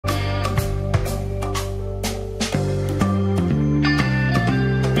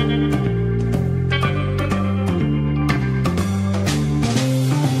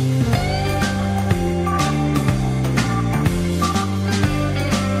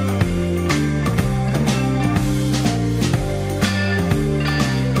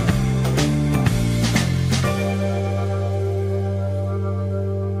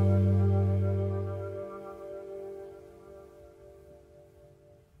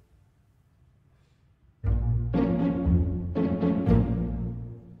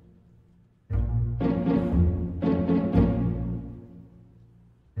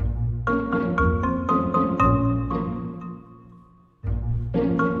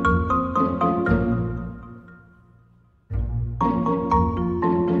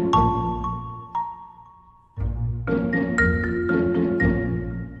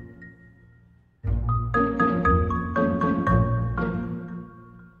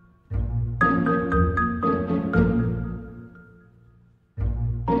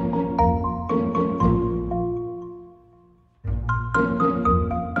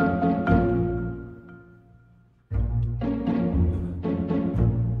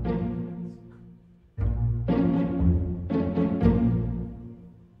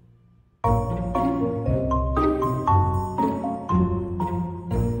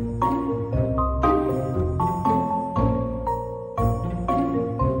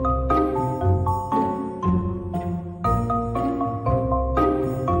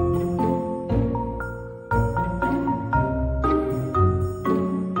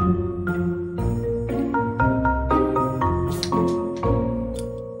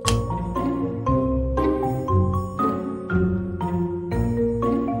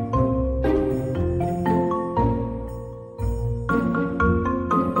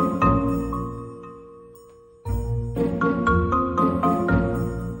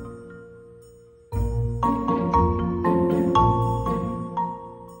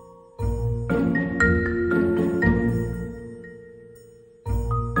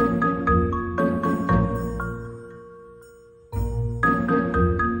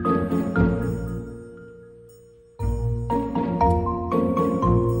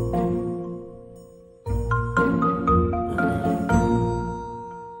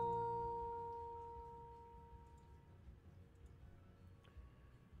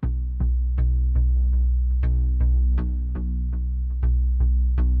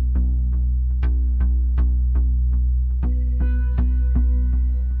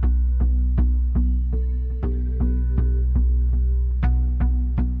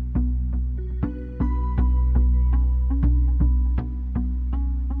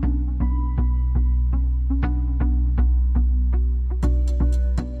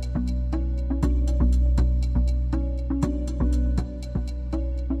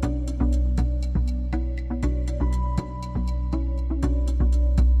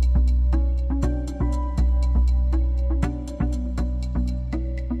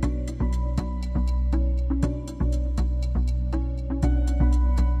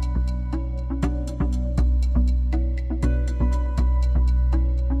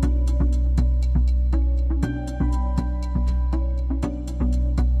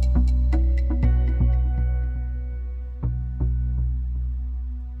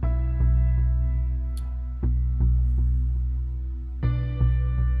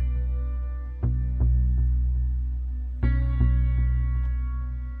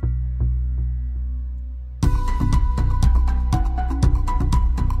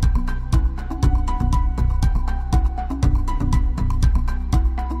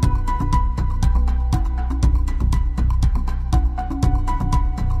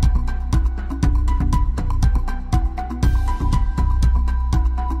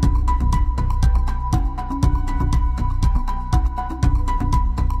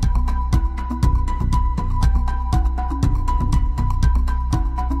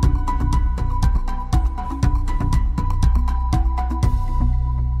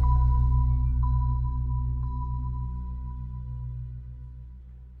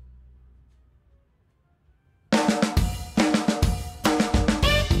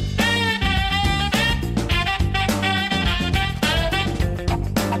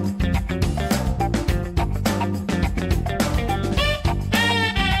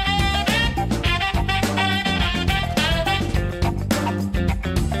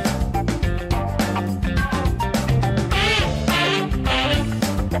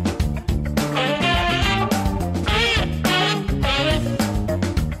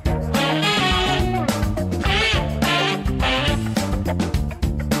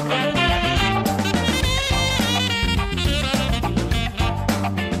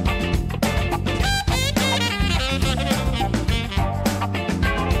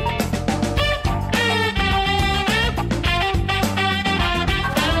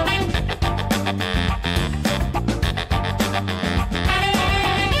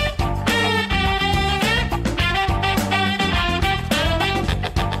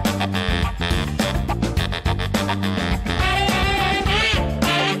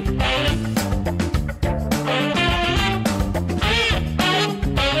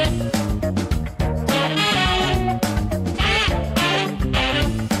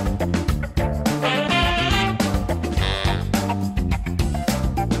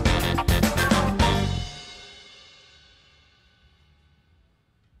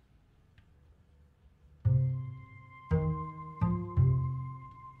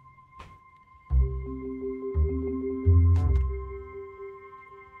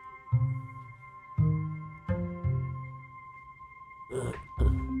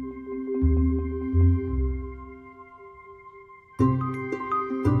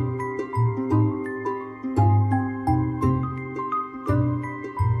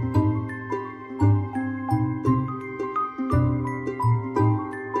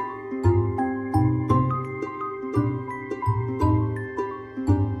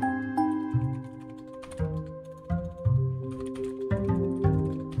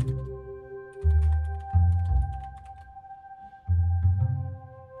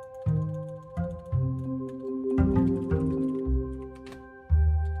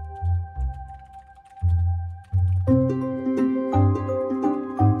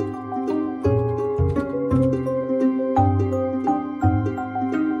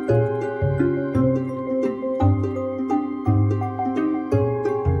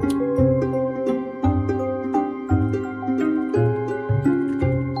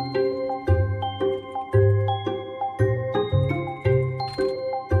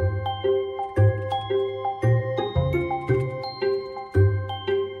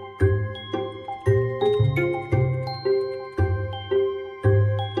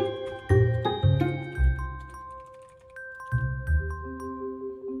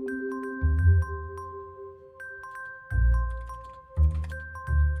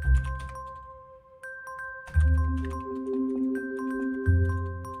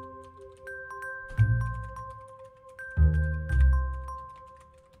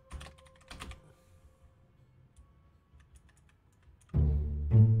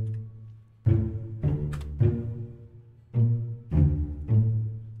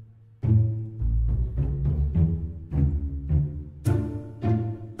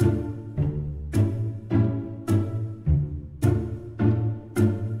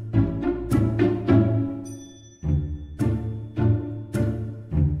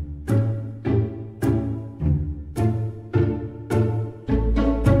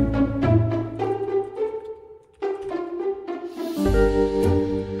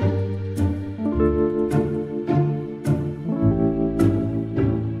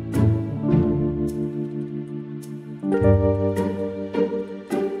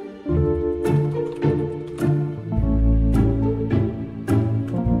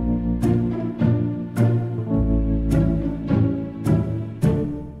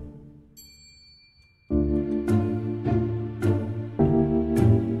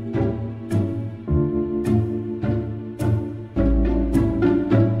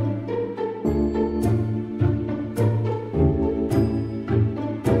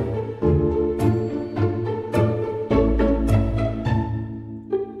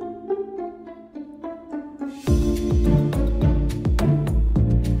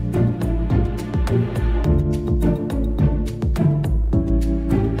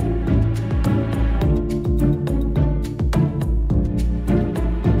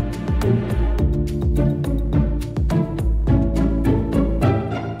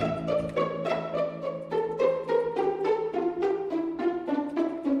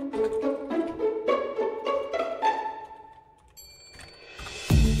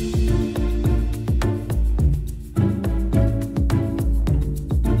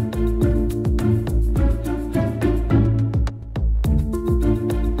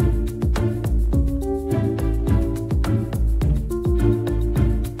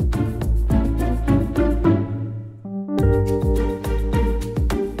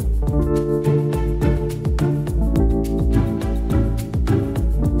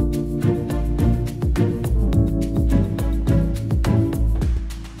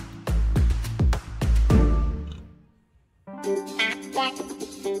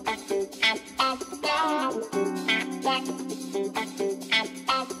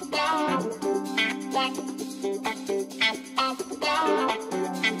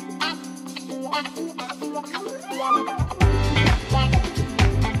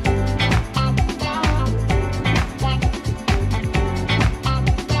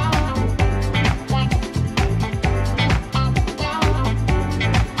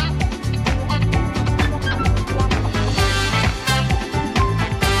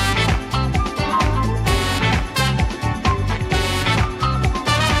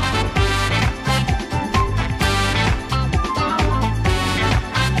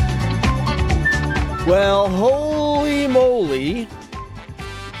Well, holy moly.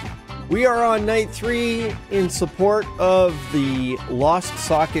 We are on night 3 in support of the Lost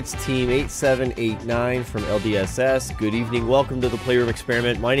Sockets team 8789 from LDSS. Good evening. Welcome to the Playroom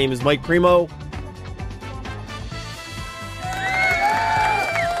Experiment. My name is Mike Primo.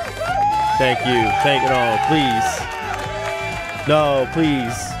 Thank you. No,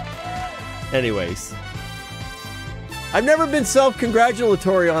 please. Anyways. I've never been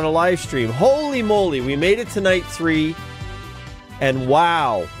self-congratulatory on a live stream. Holy moly, we made it to night 3. And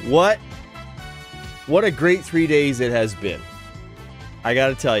wow, what a great 3 days it has been. I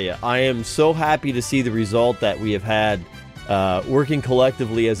gotta tell you, I am so happy to see the result that we have had working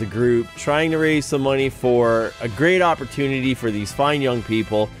collectively as a group, trying to raise some money for a great opportunity for these fine young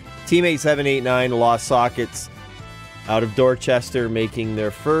people. Team 8789, Lost Sockets, out of Dorchester, making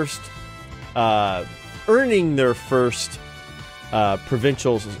their first... earning their first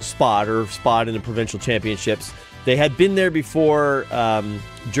provincial spot in the provincial championships. They had been there before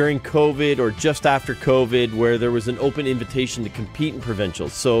during COVID or just after COVID, where there was an open invitation to compete in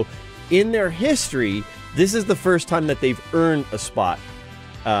provincials. So in their history, this is the first time that they've earned a spot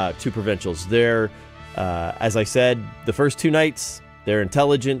to provincials. They're, as I said, the first 2 nights, they're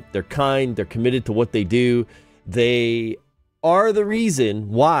intelligent, they're kind, they're committed to what they do. They are the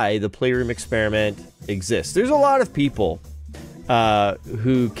reason why the Playroom Experiment exists. There's a lot of people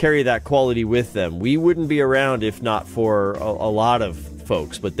who carry that quality with them. We wouldn't be around if not for a lot of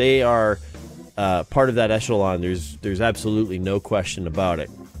folks, but they are part of that echelon. There's absolutely no question about it.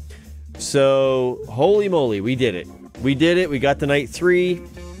 So, holy moly, we did it. We did it. We got to night 3,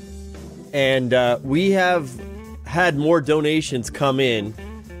 and we have had more donations come in.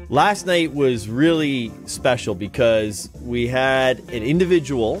 Last night was really special because we had an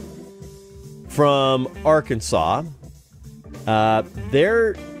individual from Arkansas.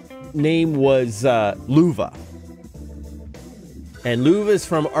 Their name was Luva. And Luva's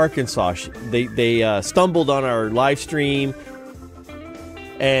from Arkansas. They stumbled on our live stream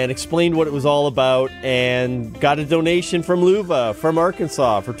and explained what it was all about and got a donation from Luva from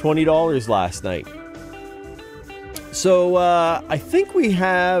Arkansas for $20 last night. So, I think we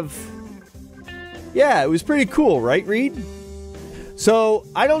have... Yeah, it was pretty cool, right, Reed? So,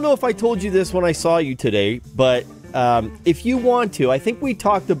 I don't know if I told you this when I saw you today, but if you want to, I think we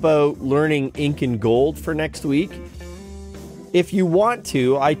talked about learning ink and gold for next week. If you want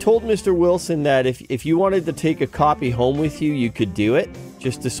to, I told Mr. Wilson that if you wanted to take a copy home with you, you could do it,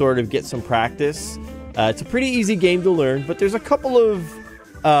 just to sort of get some practice. It's a pretty easy game to learn, but there's a couple of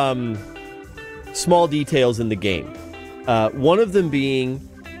small details in the game. One of them being,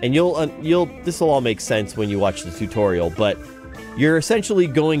 and this will all make sense when you watch the tutorial, but you're essentially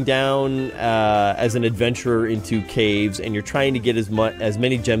going down as an adventurer into caves, and you're trying to get as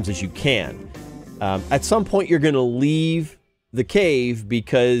many gems as you can. At some point, you're going to leave the cave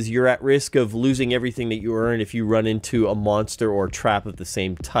because you're at risk of losing everything that you earn if you run into a monster or a trap of the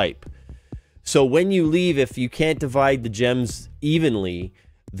same type. So when you leave, if you can't divide the gems evenly,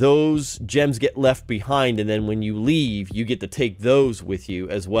 those gems get left behind, and then when you leave, you get to take those with you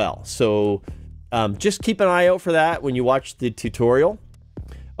as well. So just keep an eye out for that when you watch the tutorial.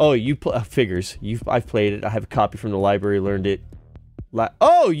 Oh, you figures. I've played it. I have a copy from the library. Learned it.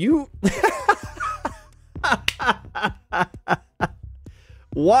 Oh, you.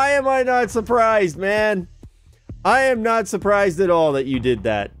 Why am I not surprised, man? I am not surprised at all that you did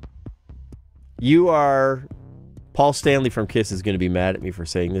that. You are... Paul Stanley from KISS is going to be mad at me for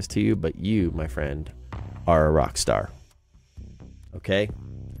saying this to you, but you, my friend, are a rock star. Okay?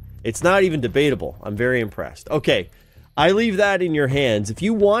 It's not even debatable. I'm very impressed. Okay, I leave that in your hands. If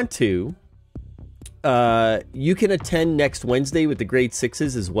you want to, you can attend next Wednesday with the grade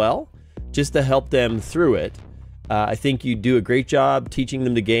 6s as well, just to help them through it. I think you do a great job teaching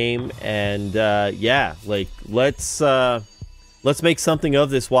them the game, and yeah, like let's make something of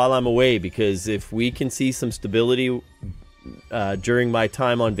this while I'm away, because if we can see some stability during my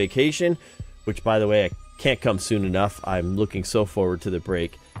time on vacation, which, by the way, I can't come soon enough. I'm looking so forward to the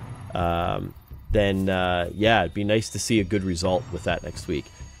break. Then, yeah, it'd be nice to see a good result with that next week.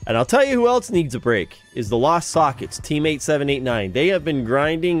 And I'll tell you who else needs a break is the Lost Sockets, Teammate 789. They have been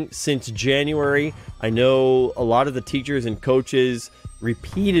grinding since January. I know a lot of the teachers and coaches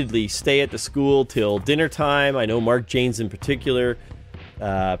repeatedly stay at the school till dinner time. I know Mark Janes in particular.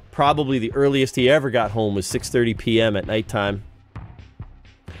 Probably the earliest he ever got home was 6:30 p.m. at nighttime.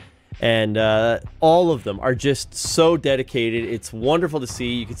 And all of them are just so dedicated. It's wonderful to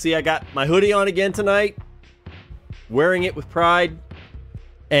see. You can see I got my hoodie on again tonight, wearing it with pride.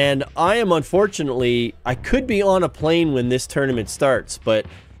 And I am, unfortunately, I could be on a plane when this tournament starts, but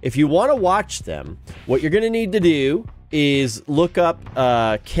if you want to watch them, what you're going to need to do is look up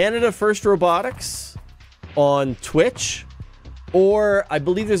Canada First Robotics on Twitch, or I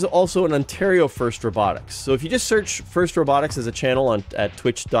believe there's also an Ontario First Robotics. So if you just search First Robotics as a channel at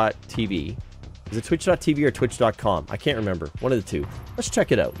twitch.tv, is it twitch.tv or twitch.com? I can't remember. One of the two. Let's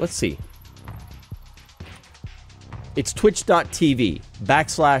check it out. Let's see. It's twitch.tv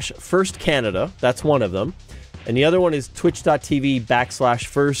 / First Canada. That's one of them. And the other one is twitch.tv /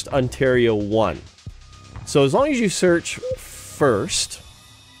 First Ontario 1. So as long as you search First,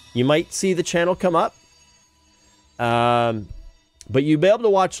 you might see the channel come up. But you'll be able to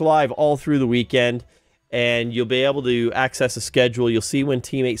watch live all through the weekend, and you'll be able to access a schedule. You'll see when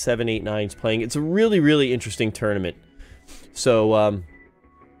Teammate 789 is playing. It's a really, really interesting tournament. So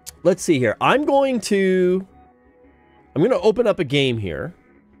let's see here. I'm going to open up a game here.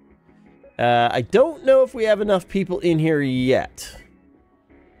 I don't know if we have enough people in here yet.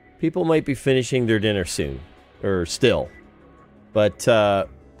 People might be finishing their dinner soon, or still. But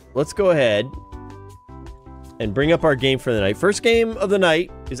let's go ahead and bring up our game for the night. First game of the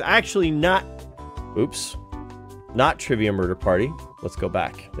night is actually not, oops, not Trivia Murder Party. Let's go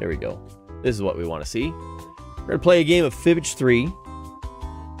back. There we go. This is what we want to see. We're going to play a game of Fibbage 3.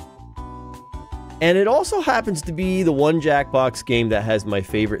 And it also happens to be the one Jackbox game that has my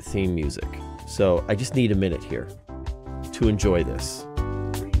favorite theme music. So I just need a minute here to enjoy this.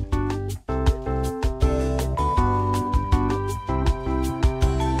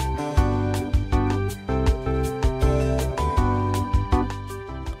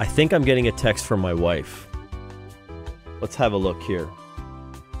 I think I'm getting a text from my wife. Let's have a look here.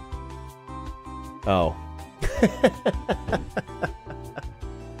 Oh.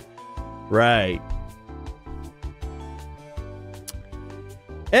 Right.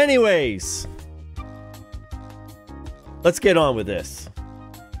 Anyways, let's get on with this.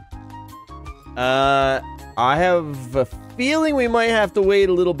 I have a feeling we might have to wait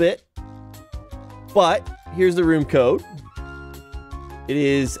a little bit, but here's the room code. It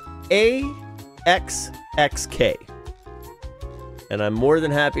is AXXK, and I'm more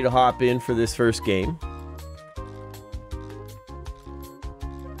than happy to hop in for this first game.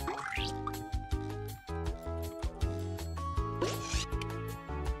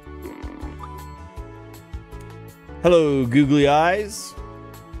 Hello, googly eyes.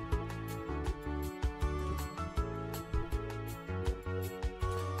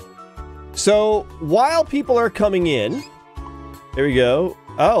 So, while people are coming in, there we go.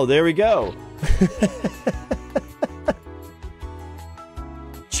 Oh, there we go.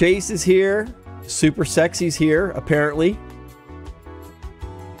 Chase is here. Super Sexy's here, apparently.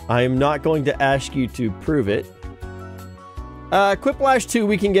 I am not going to ask you to prove it. Quiplash 2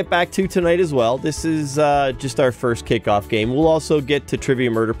 we can get back to tonight as well. This is just our first kickoff game. We'll also get to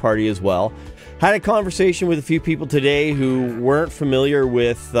Trivia Murder Party as well. Had a conversation with a few people today who weren't familiar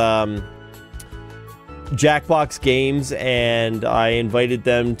with Jackbox games, and I invited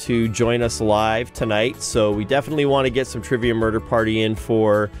them to join us live tonight. So we definitely want to get some Trivia Murder Party in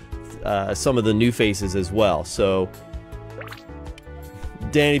for some of the new faces as well. So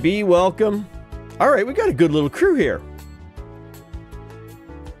Danny B, welcome. All right, we got a good little crew here.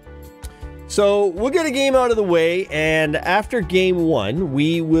 So we'll get a game out of the way, and after game one,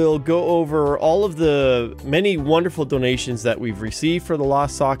 we will go over all of the many wonderful donations that we've received for the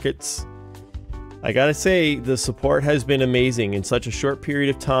Lost Sockets. I gotta say, the support has been amazing in such a short period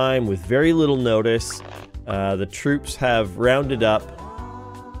of time with very little notice. The troops have rounded up.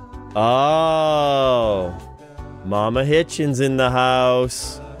 Oh, Mama Hitchens in the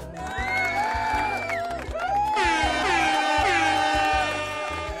house.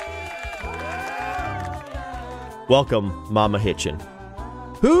 Welcome, Mama Hitchin,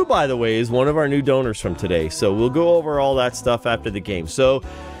 who, by the way, is one of our new donors from today. So we'll go over all that stuff after the game. So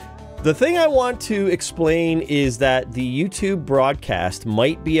the thing I want to explain is that the YouTube broadcast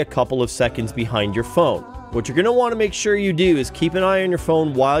might be a couple of seconds behind your phone. What you're going to want to make sure you do is keep an eye on your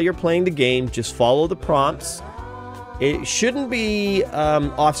phone while you're playing the game. Just follow the prompts. It shouldn't be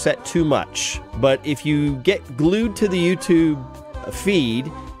offset too much, but if you get glued to the YouTube feed,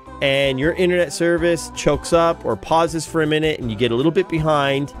 and your internet service chokes up or pauses for a minute and you get a little bit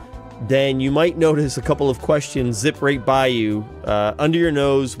behind, then you might notice a couple of questions zip right by you under your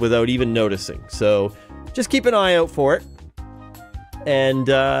nose without even noticing. So just keep an eye out for it. And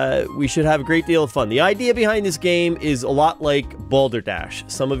we should have a great deal of fun. The idea behind this game is a lot like Balderdash.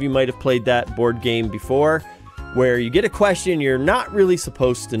 Some of you might have played that board game before, where you get a question you're not really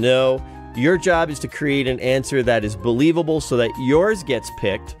supposed to know. Your job is to create an answer that is believable so that yours gets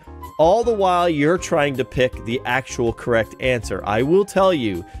picked, all the while you're trying to pick the actual correct answer. I will tell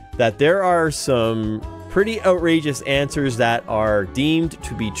you that there are some pretty outrageous answers that are deemed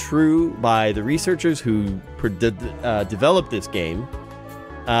to be true by the researchers who developed this game.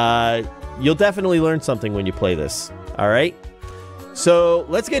 You'll definitely learn something when you play this. All right? So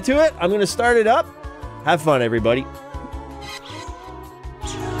let's get to it. I'm going to start it up. Have fun, everybody.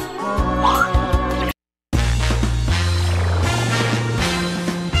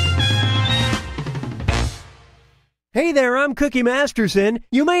 Hey there, I'm Cookie Masterson.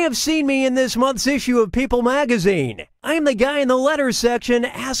 You may have seen me in this month's issue of People magazine. I'm the guy in the letters section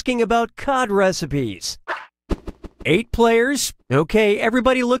asking about cod recipes. 8 players. Okay,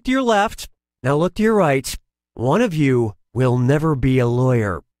 everybody look to your left. Now look to your right. One of you will never be a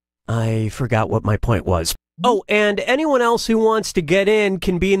lawyer. I forgot what my point was. Oh, and anyone else who wants to get in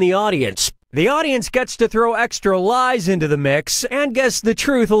can be in the audience. The audience gets to throw extra lies into the mix and guess the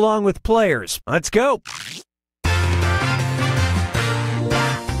truth along with players. Let's go.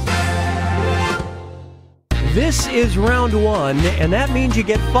 This is round 1, and that means you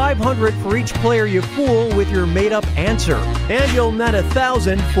get 500 for each player you fool with your made-up answer. And you'll net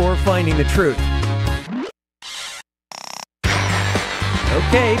 1,000 for finding the truth.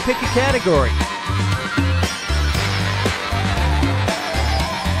 Okay, pick a category.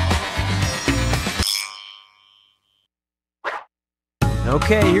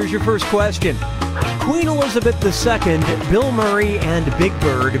 Okay, here's your first question. Queen Elizabeth II, Bill Murray, and Big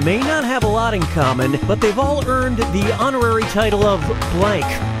Bird may not have a lot in common, but they've all earned the honorary title of blank.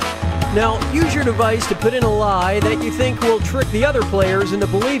 Now, use your device to put in a lie that you think will trick the other players into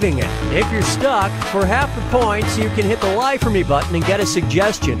believing it. If you're stuck, for half the points, you can hit the Lie For Me button and get a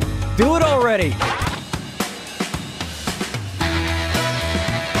suggestion. Do it already!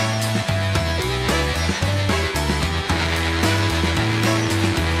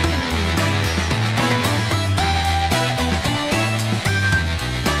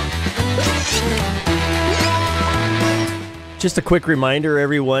 Just a quick reminder,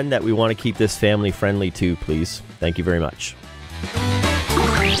 everyone, that we want to keep this family friendly too, please. Thank you very much.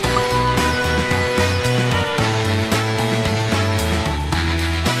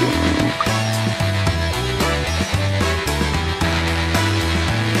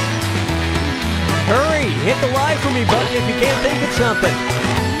 Hurry! Hit the Lie For Me button if you can't think of something.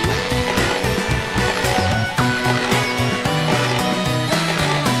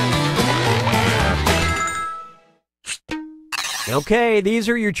 Okay, these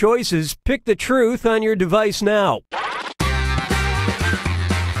are your choices. Pick the truth on your device now.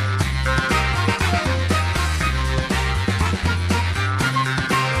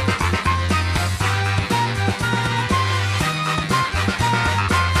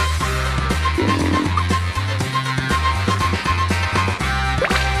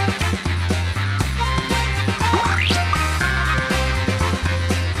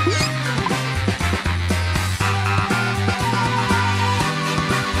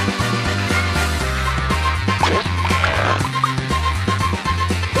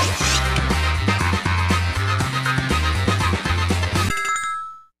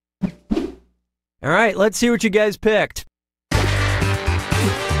 All right, let's see what you guys picked.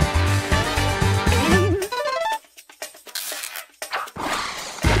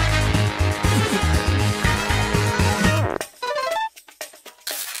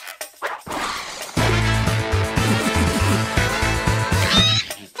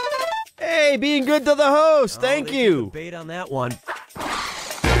 Hey, being good to the host. Thank you. Bait on that one.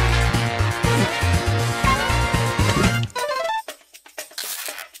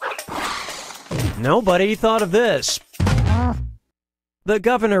 Nobody thought of this. The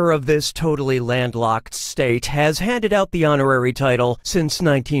governor of this totally landlocked state has handed out the honorary title since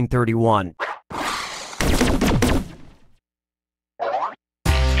 1931.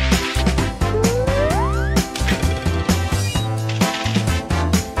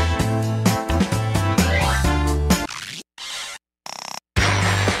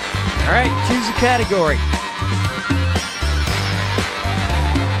 All right, choose a category.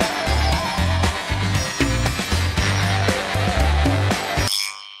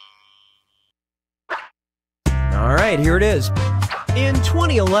 All right, here it is. In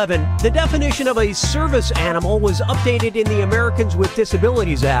 2011, the definition of a service animal was updated in the Americans with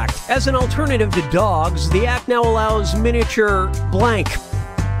Disabilities Act. As an alternative to dogs, the act now allows miniature blank.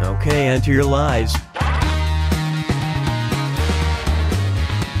 Okay, enter your lies.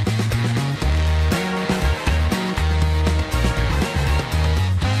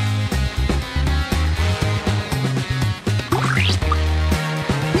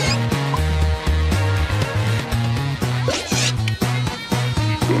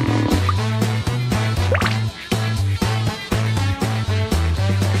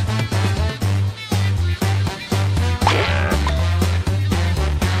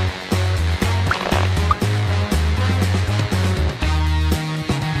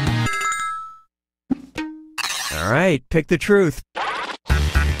 All right, pick the truth.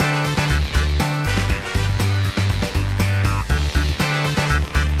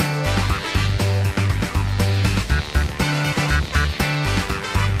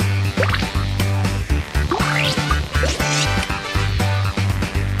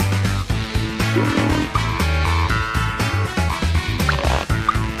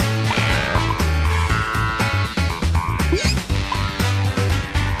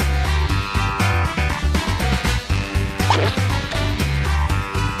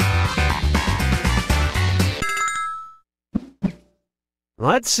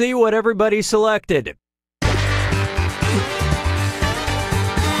 Let's see what everybody selected.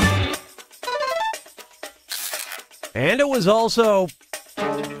 And it was also...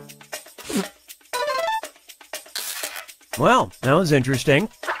 Well, that was interesting.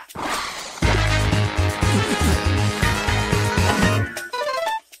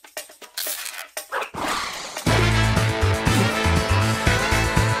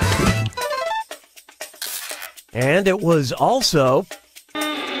 And it was also...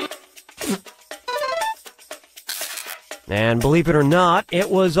 And believe it or not, it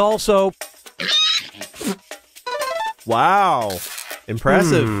was also... Wow.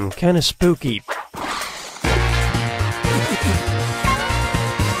 Impressive. Kind of spooky.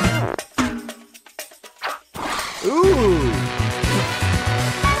 Ooh.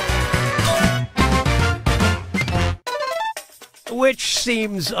 Which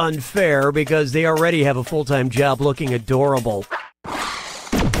seems unfair because they already have a full-time job looking adorable.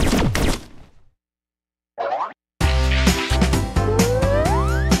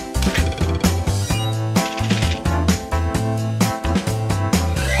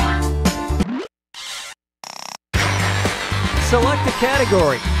 Select a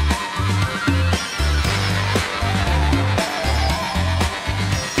category.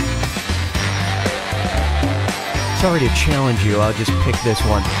 Sorry to challenge you, I'll just pick this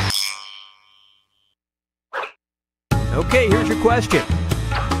one. Okay, here's your question.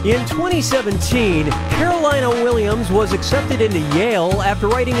 In 2017, Carolina Williams was accepted into Yale after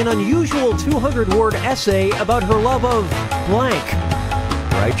writing an unusual 200-word essay about her love of blank.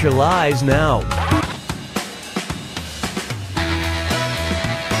 Write your lies now.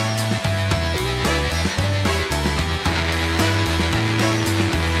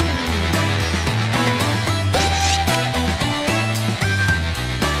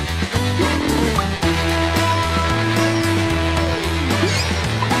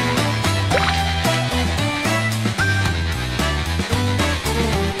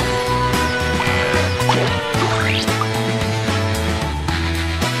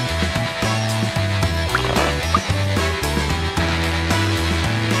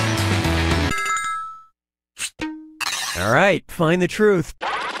 All right, find the truth.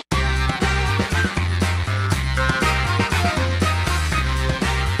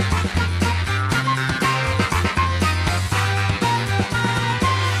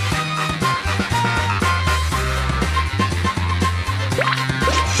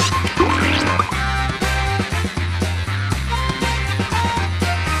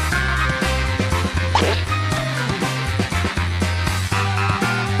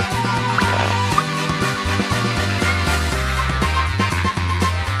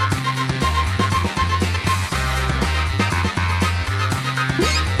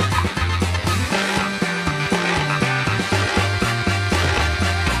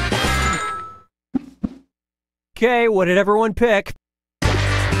 Okay, what did everyone pick?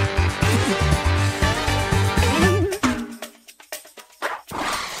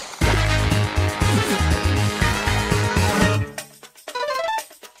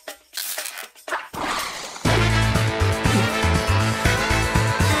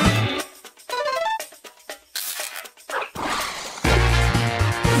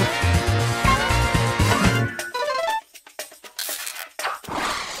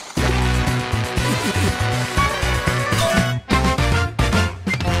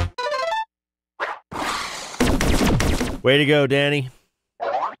 Way to go, Danny.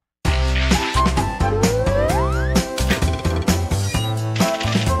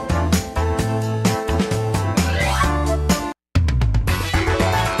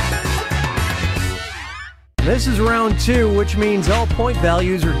 This is round 2, which means all point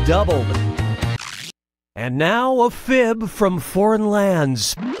values are doubled. And now a fib from foreign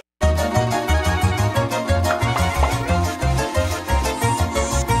lands.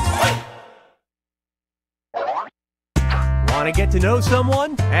 Want to get to know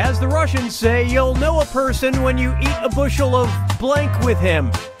someone? As the Russians say, you'll know a person when you eat a bushel of blank with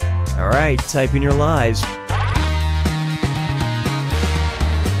him. All right, type in your lies.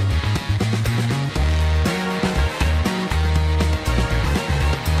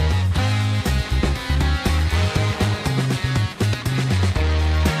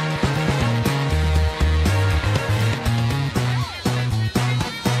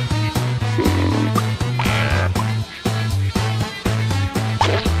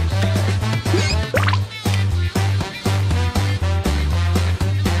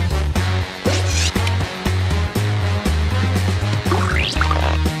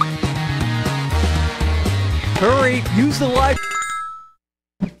 Hurry, use the live.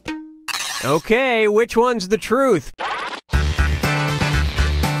 Okay, which one's the truth?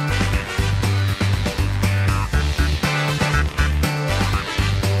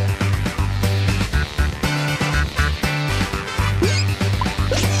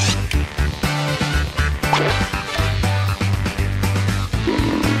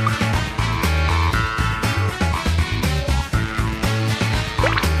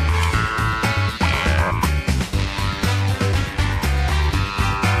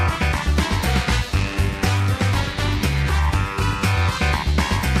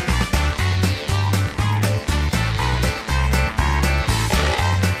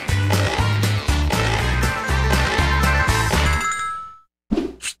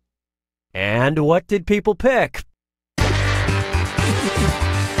 And what did people pick?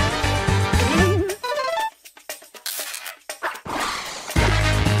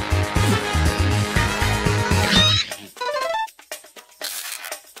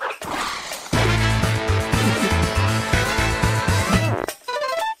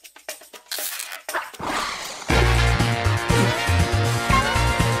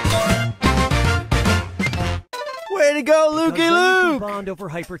 Way to go, Lukey Luke! Bond over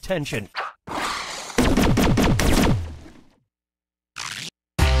hypertension.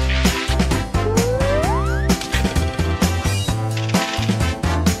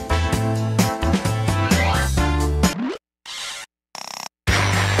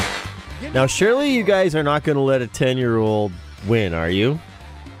 Now, surely you guys are not going to let a 10-year-old win, are you?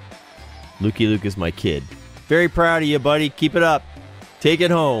 Lukey Luke is my kid. Very proud of you, buddy. Keep it up. Take it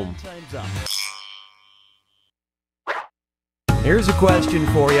home. Time's up. Here's a question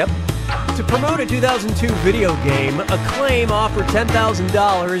for you. To promote a 2002 video game, Acclaim offered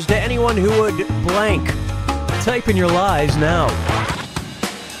 $10,000 to anyone who would blank. Type in your lies now.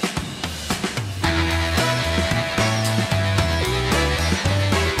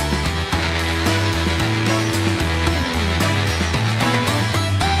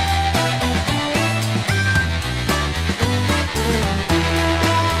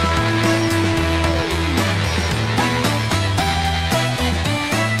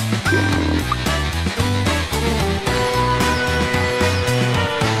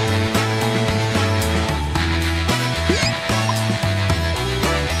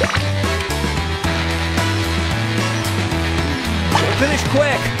 Finish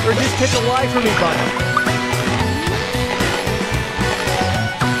quick, or just hit the lie for me button.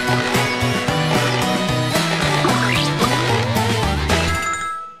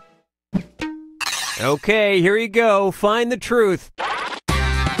 Okay, here you go. Find the truth.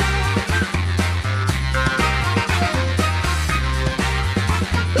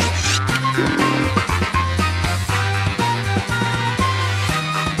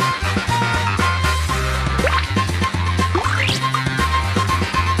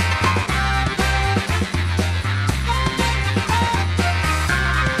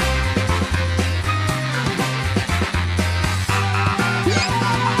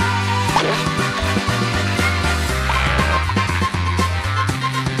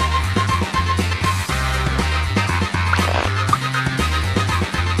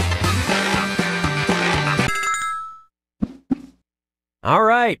 All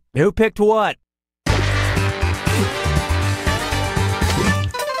right, who picked what?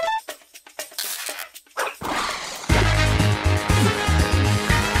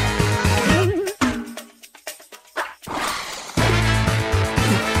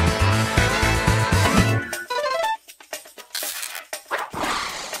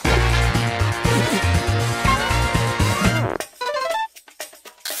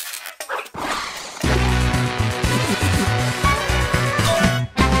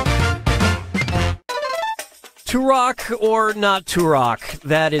 To rock or not to rock?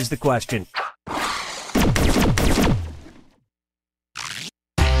 That is the question.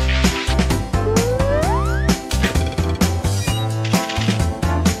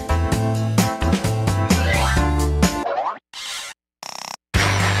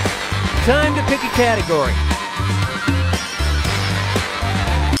 Time to pick a category.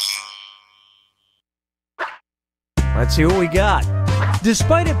 Let's see what we got.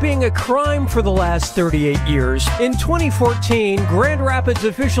 Despite it being a crime for the last 38 years, in 2014, Grand Rapids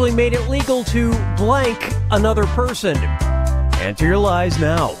officially made it legal to blank another person. Enter your lies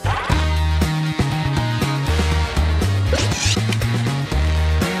now.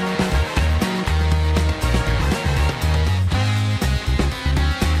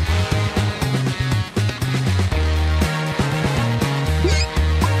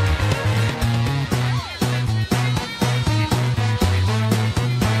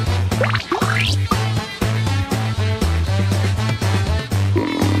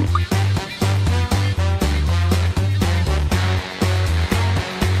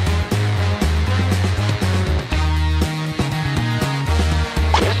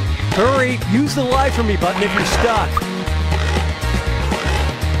 Hurry, use the lie for me button if you're stuck.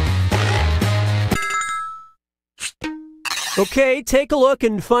 Okay, take a look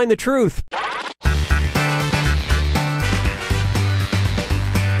and find the truth.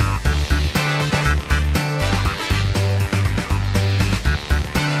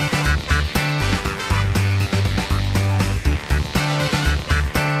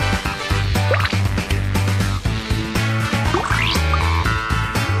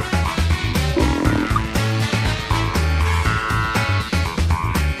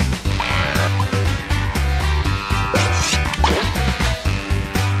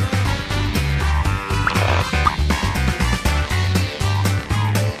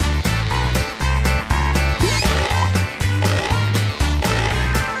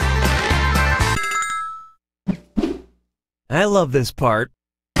 I love this part.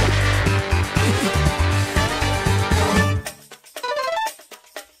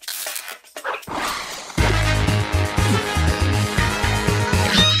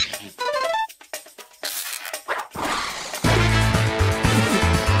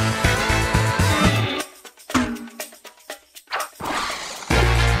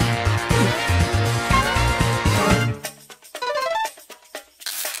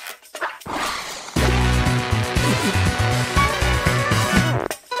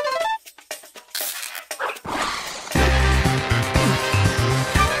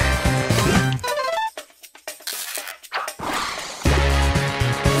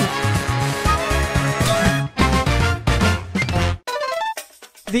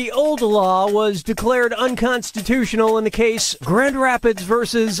 The old law was declared unconstitutional in the case Grand Rapids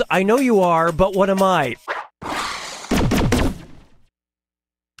versus I Know You Are, But What Am I?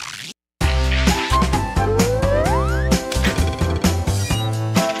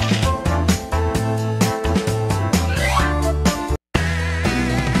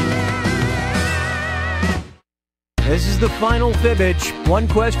 This is the final fibbage. One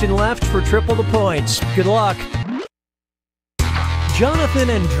question left for triple the points. Good luck. Jonathan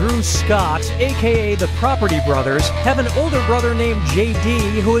and Drew Scott, aka the Property Brothers, have an older brother named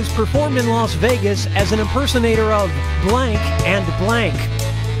JD who has performed in Las Vegas as an impersonator of blank and blank.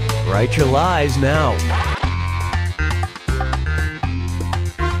 Write your lies now.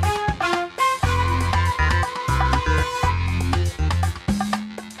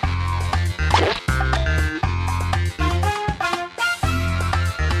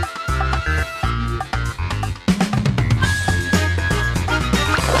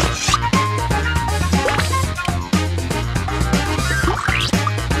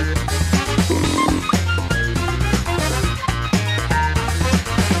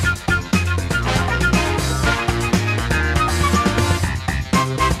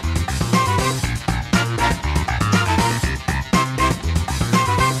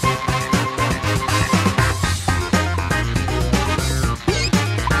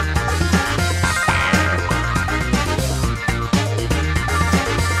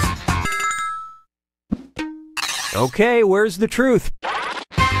 Okay, where's the truth?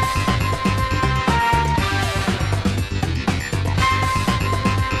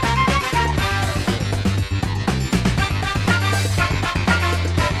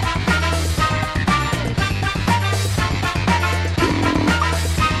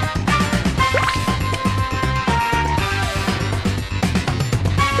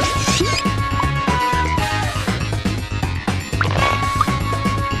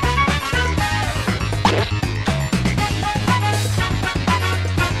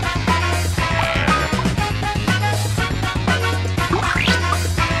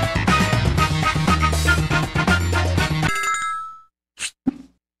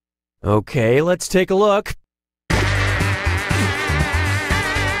 Okay, let's take a look.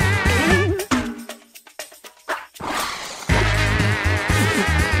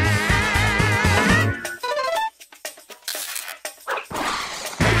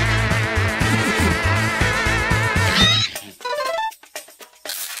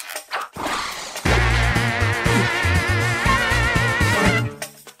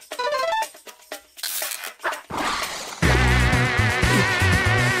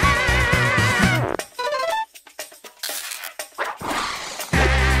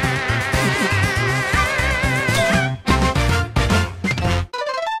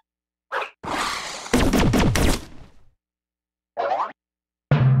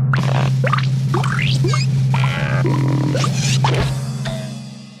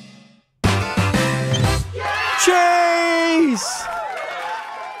 Chase!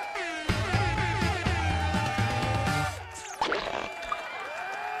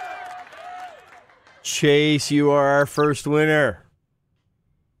 Chase, you are our first winner.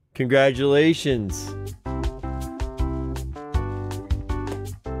 Congratulations.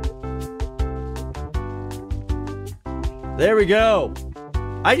 There we go.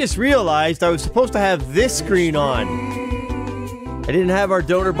 I just realized I was supposed to have this screen on. I didn't have our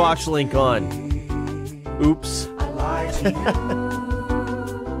donor box link on. Oops.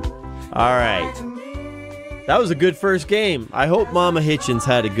 All right. That was a good first game. I hope Mama Hitchens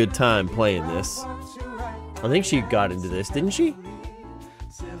had a good time playing this. I think she got into this, didn't she?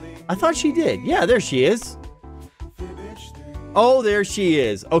 I thought she did. Yeah, there she is. Oh, there she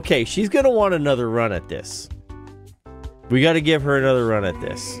is. Okay, she's going to want another run at this. We got to give her another run at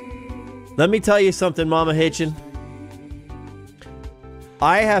this. Let me tell you something, Mama Hitchen.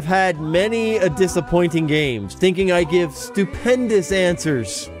 I have had many a disappointing games, thinking I give stupendous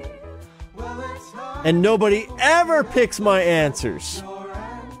answers. And nobody ever picks my answers.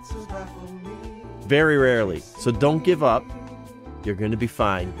 Very rarely. So don't give up. You're going to be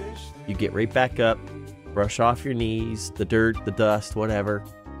fine. You get right back up, brush off your knees, the dirt, the dust, whatever.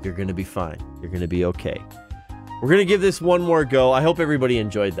 You're going to be fine. You're going to be okay. We're going to give this one more go. I hope everybody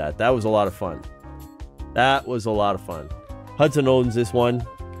enjoyed that. That was a lot of fun. That was a lot of fun. Hudson owns this one.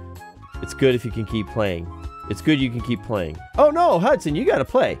 It's good if you can keep playing. It's good you can keep playing. Oh no, Hudson, you got to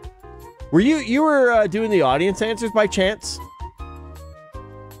play. Were you were doing the audience answers by chance?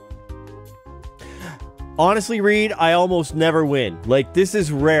 Honestly, Reed, I almost never win. Like, this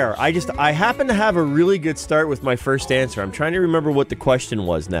is rare. I happen to have a really good start with my first answer. I'm trying to remember what the question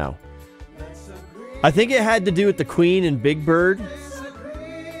was now. I think it had to do with the Queen and Big Bird.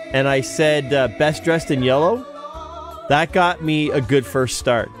 And I said best dressed in yellow. That got me a good first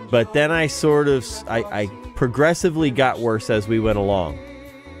start. But then I I progressively got worse as we went along.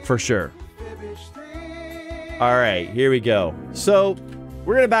 For sure. All right, here we go. So,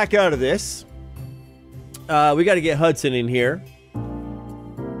 we're going to back out of this. We got to get Hudson in here.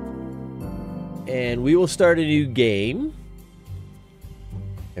 And we will start a new game.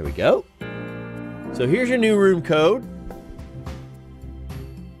 There we go. So here's your new room code.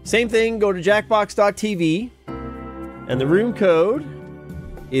 Same thing, go to jackbox.tv. And the room code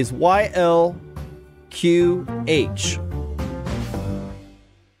is YLQH.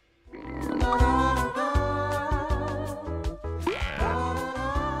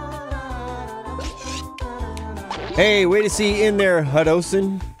 Hey, way to see you in there,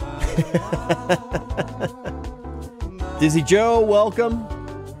 Hudosin. Dizzy Joe, welcome.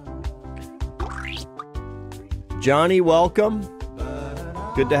 Johnny, welcome.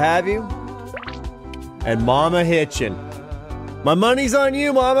 Good to have you. And Mama Hitchin. My money's on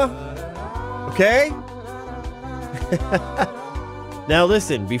you, Mama. Okay? Now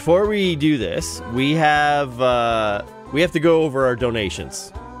listen, before we do this, we have to go over our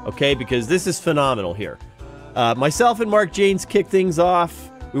donations. Okay? Because this is phenomenal here. Myself and Mark Janes kicked things off.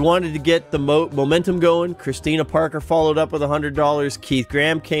 We wanted to get the momentum going. Christina Parker followed up with $100. Keith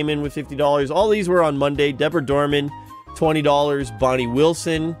Graham came in with $50. All these were on Monday. Deborah Dorman, $20. Bonnie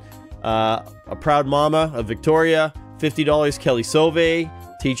Wilson, a proud mama of Victoria, $50. Kelly Sauve,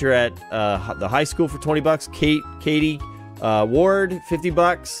 teacher at the high school for $20. Katie Ward,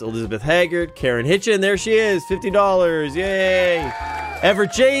 $50. Elizabeth Haggard, Karen Hitchin, there she is, $50. Yay!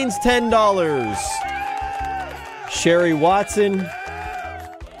 Everett Janes, $10. Sherry Watson,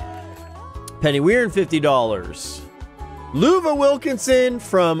 Penny Weirin, $50. Luva Wilkinson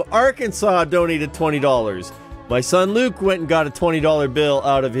from Arkansas donated $20. My son Luke went and got a $20 bill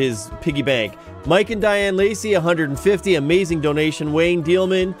out of his piggy bank. Mike and Diane Lacey, $150. Amazing donation. Wayne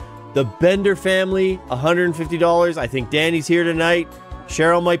Dealman, the Bender family, $150. I think Danny's here tonight.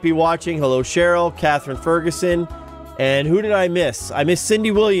 Cheryl might be watching. Hello, Cheryl. Catherine Ferguson. And who did I miss? I missed Cindy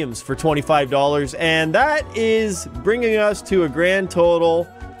Williams for $25, and that is bringing us to a grand total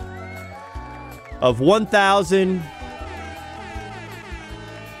of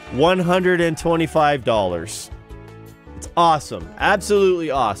 $1,125. It's awesome.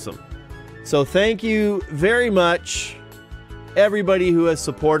 Absolutely awesome. So thank you very much, everybody who has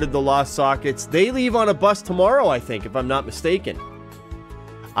supported the Lost Sockets. They leave on a bus tomorrow, I think, if I'm not mistaken.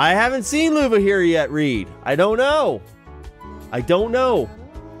 I haven't seen Luva here yet, Reed. I don't know.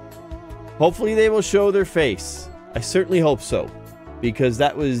 Hopefully they will show their face. I certainly hope so, because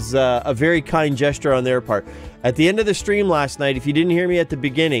that was a very kind gesture on their part. At the end of the stream last night, if you didn't hear me at the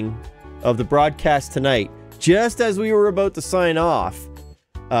beginning of the broadcast tonight, just as we were about to sign off,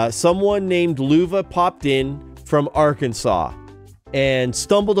 someone named Luva popped in from Arkansas and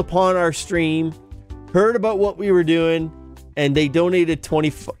stumbled upon our stream, heard about what we were doing, and they donated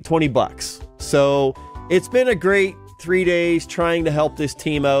 20 bucks. So it's been a great 3 days trying to help this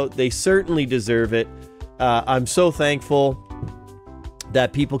team out. They certainly deserve it. I'm so thankful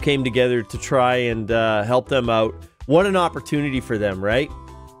that people came together to try and help them out. What an opportunity for them, right?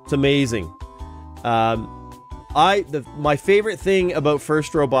 It's amazing. My favorite thing about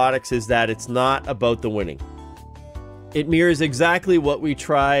First Robotics is that it's not about the winning. It mirrors exactly what we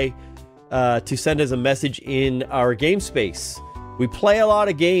try to send as a message in our game space. We play a lot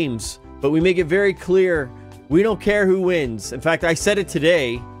of games, but we make it very clear we don't care who wins. In fact, I said it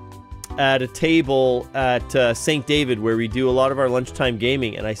today at a table at St. David where we do a lot of our lunchtime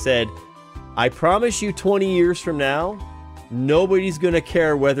gaming, and I said, I promise you 20 years from now, nobody's going to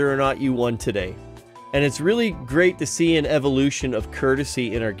care whether or not you won today. And it's really great to see an evolution of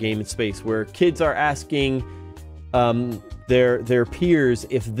courtesy in our gaming space where kids are asking their peers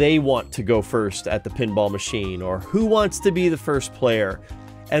if they want to go first at the pinball machine, or who wants to be the first player.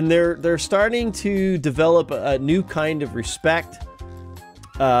 And they're starting to develop a new kind of respect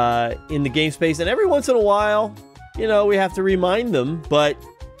in the game space. And every once in a while, you know, we have to remind them, but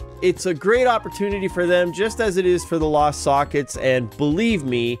it's a great opportunity for them, just as it is for the Lost Sockets. And believe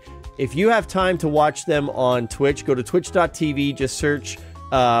me, if you have time to watch them on Twitch, go to twitch.tv, just search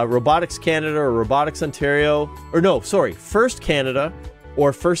Robotics Canada or Robotics Ontario, or no, sorry, First Canada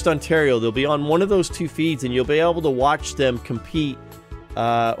or First Ontario. They'll be on one of those two feeds, and you'll be able to watch them compete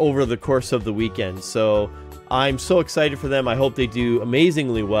over the course of the weekend. So I'm so excited for them. I hope they do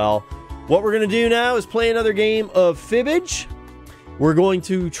amazingly well. What we're going to do now is play another game of Fibbage. We're going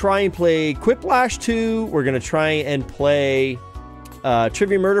to try and play Quiplash 2. We're going to try and play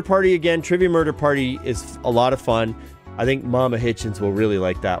Trivia Murder Party again. Trivia Murder Party is a lot of fun. I think Mama Hitchens will really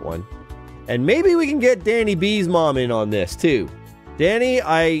like that one. And maybe we can get Danny B's mom in on this too. Danny,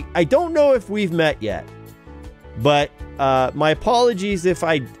 I don't know if we've met yet, but my apologies if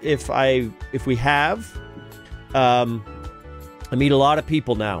we have. I meet a lot of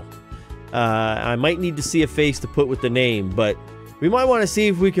people now. I might need to see a face to put with the name, but we might want to see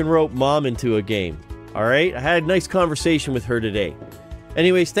if we can rope Mom into a game. All right? I had a nice conversation with her today.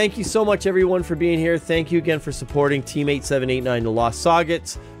 Anyways, thank you so much, everyone, for being here. Thank you again for supporting Team 8789, the Lost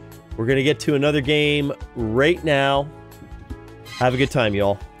Sockets. We're going to get to another game right now. Have a good time,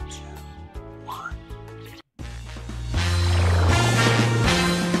 y'all.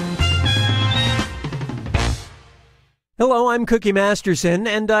 Hello, I'm Cookie Masterson,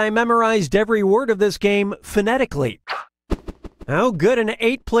 and I memorized every word of this game phonetically. How good an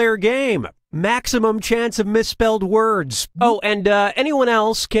 8-player game! Maximum chance of misspelled words. Oh, and anyone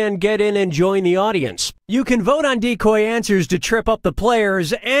else can get in and join the audience. You can vote on decoy answers to trip up the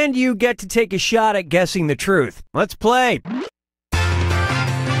players, and you get to take a shot at guessing the truth. Let's play!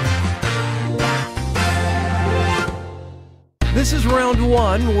 This is round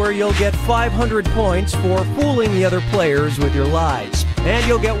 1, where you'll get 500 points for fooling the other players with your lies. And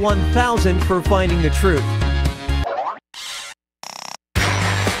you'll get 1,000 for finding the truth.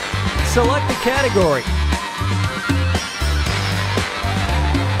 Select the category.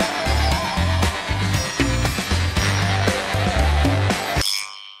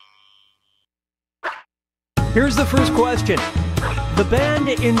 Here's the first question. The band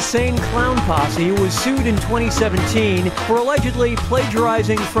Insane Clown Posse was sued in 2017 for allegedly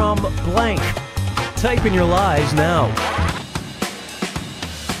plagiarizing from blank. Type in your lies now.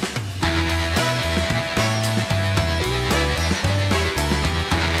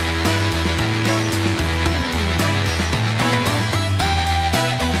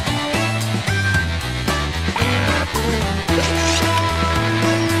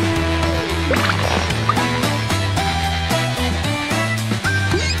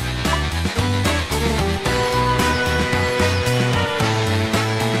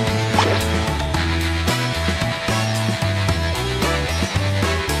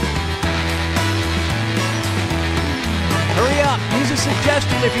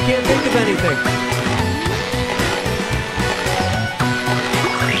 you can't think of anything.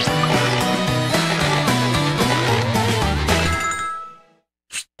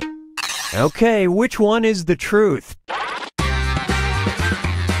 Okay, which one is the truth?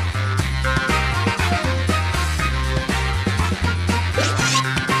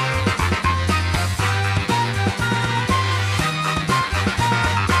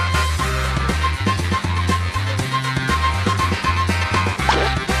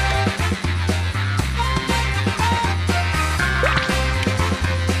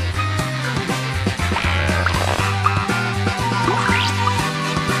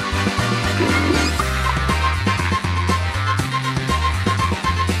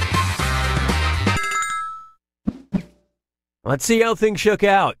 Let's see how things shook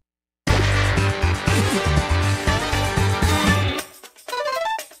out.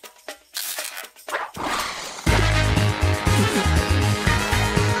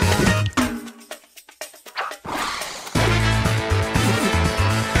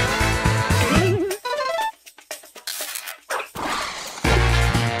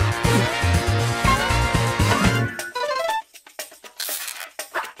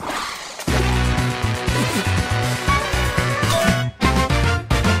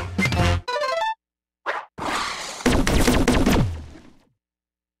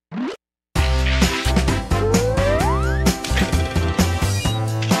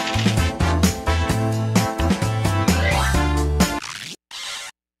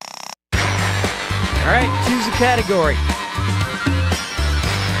 All right, choose a category.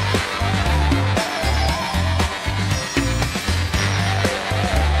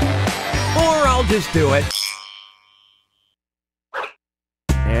 Or I'll just do it.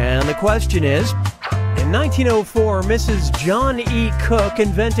 And the question is, in 1904, Mrs. John E. Cook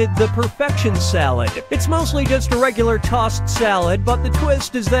invented the perfection salad. It's mostly just a regular tossed salad, but the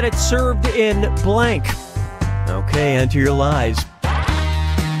twist is that it's served in blank. Okay, enter your lies.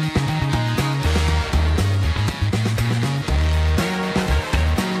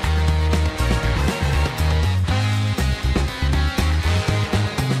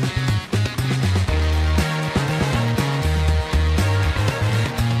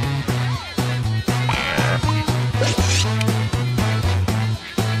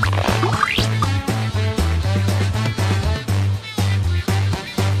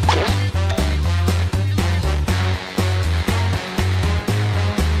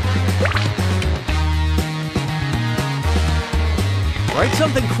 Write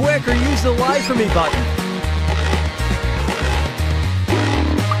something quick or use the Lie For Me button.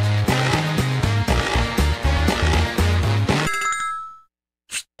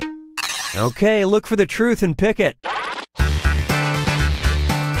 Okay, look for the truth and pick it.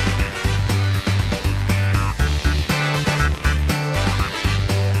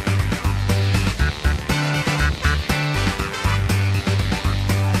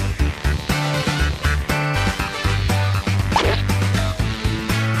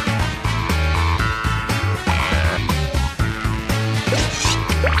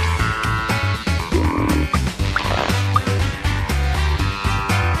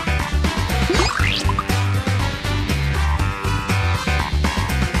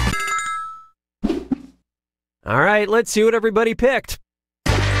 All right, let's see what everybody picked.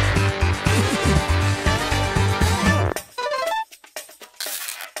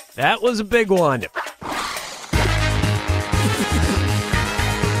 That was a big one.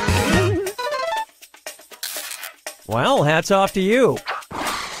 Well, hats off to you.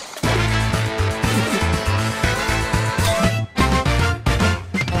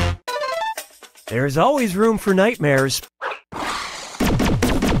 There's always room for nightmares.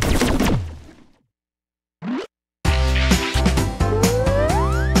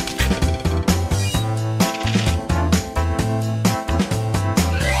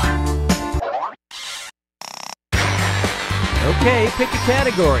 Okay, pick a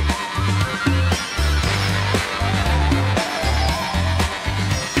category.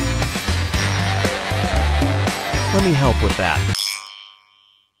 Let me help with that.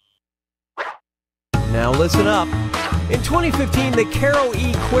 Now listen up. In 2015, the Caro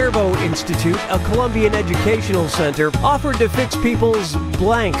E. Cuervo Institute, a Colombian educational center, offered to fix people's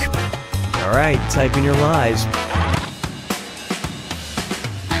blank. All right, type in your lies.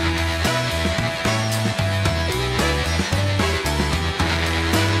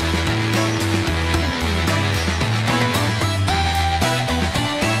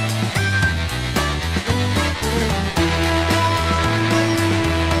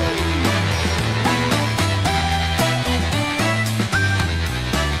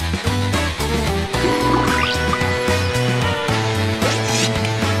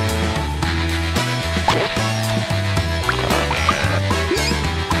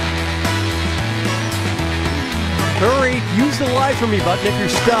 still alive for me, Butnick. You're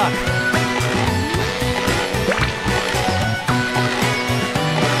stuck.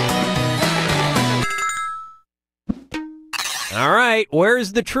 All right,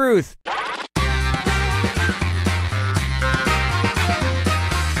 where's the truth?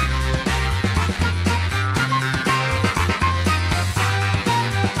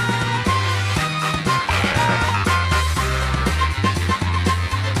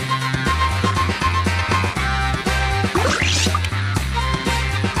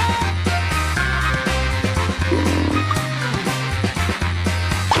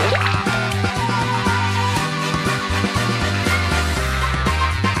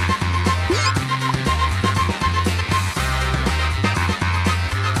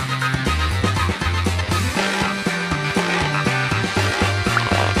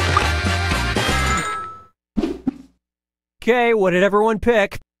 Okay, what did everyone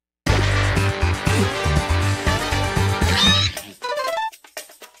pick?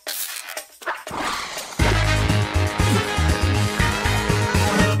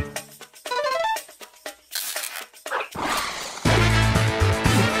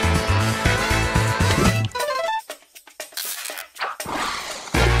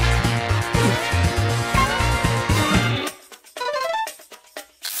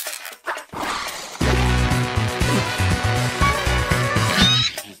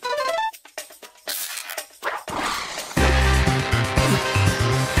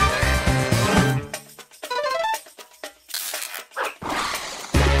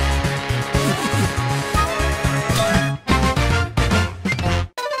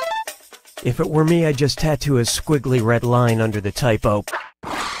 If it were me, I'd just tattoo a squiggly red line under the typo.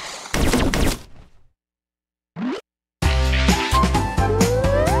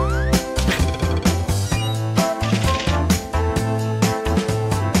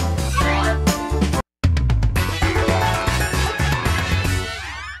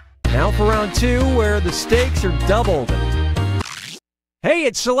 Now for round two, where the stakes are doubled. Hey,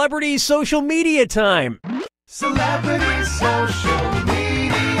 it's celebrity social media time! Celebrity social media.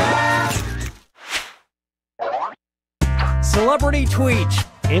 Celebrity tweet.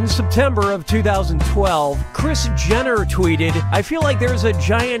 In September of 2012, Kris Jenner tweeted, "I feel like there's a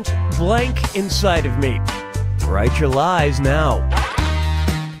giant blank inside of me." Write your lies now.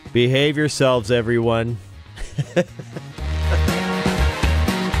 Behave yourselves, everyone.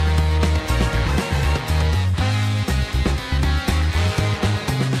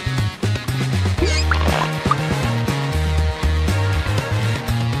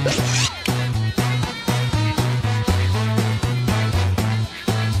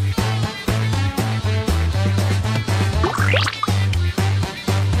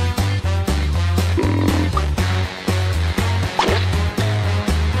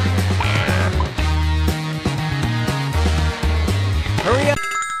 Hurry up!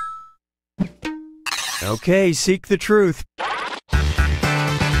 Okay, seek the truth.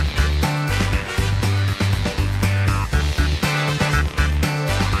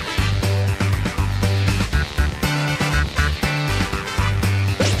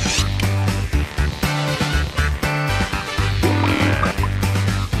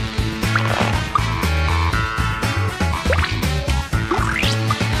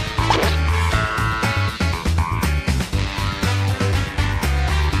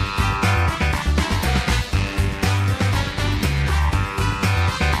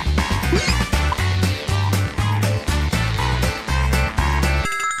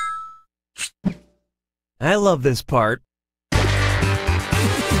 I love this part.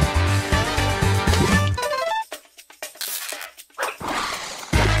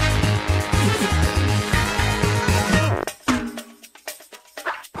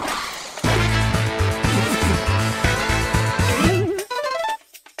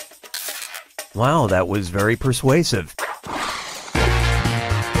 Wow, that was very persuasive.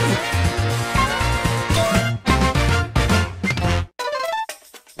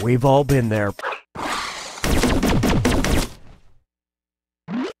 We've all been there.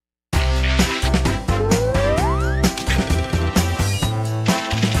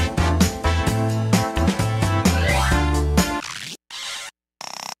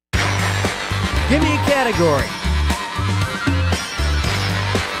 Give me a category.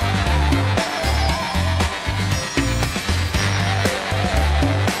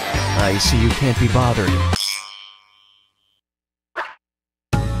 I see you can't be bothered.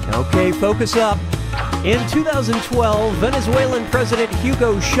 Okay, focus up. In 2012, Venezuelan President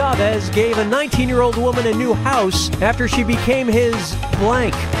Hugo Chavez gave a 19-year-old woman a new house after she became his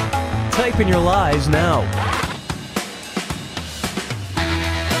blank. Type in your lies now.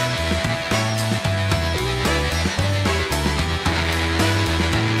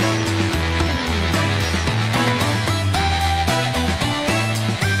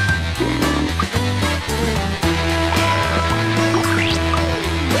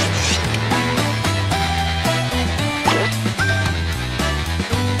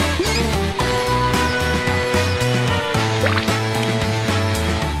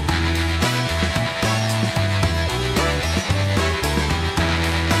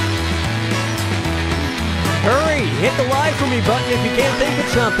 Hit the live for me button if you can't think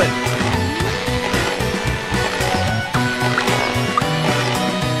of something.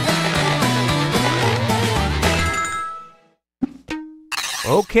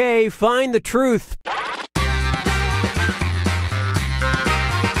 Okay, find the truth.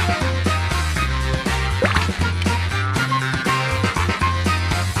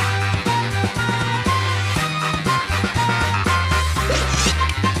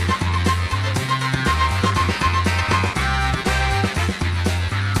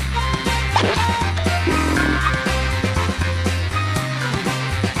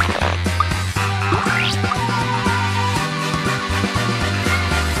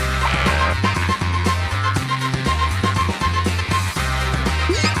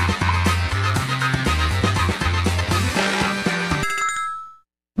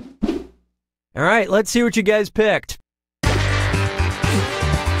 All right, let's see what you guys picked.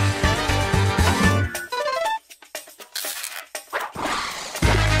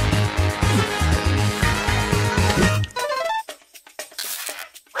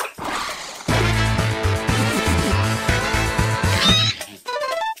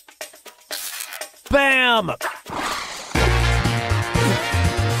 Bam!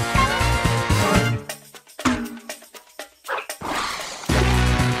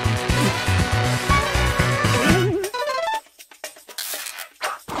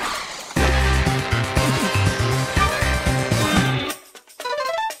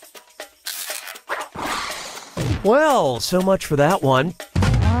 Well, so much for that one.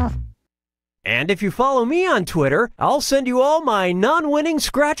 And if you follow me on Twitter, I'll send you all my non-winning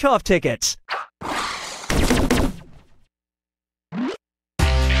scratch-off tickets.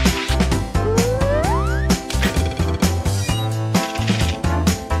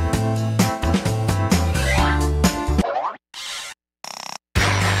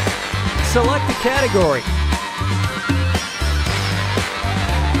 Select a category.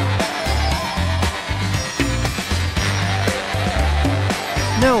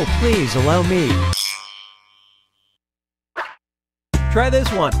 No, please, allow me. Try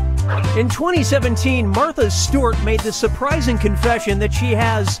this one. In 2017, Martha Stewart made the surprising confession that she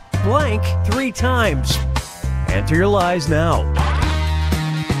has blank 3 times. Enter your lies now.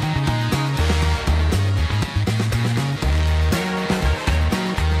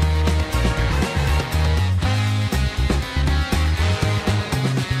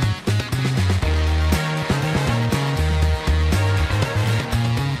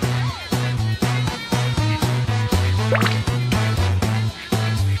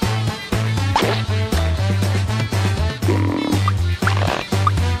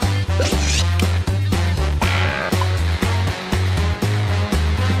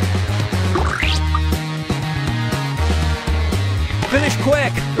 Finish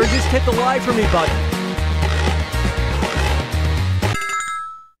quick, or just hit the live for me button.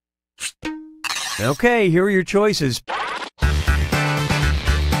 Okay, here are your choices.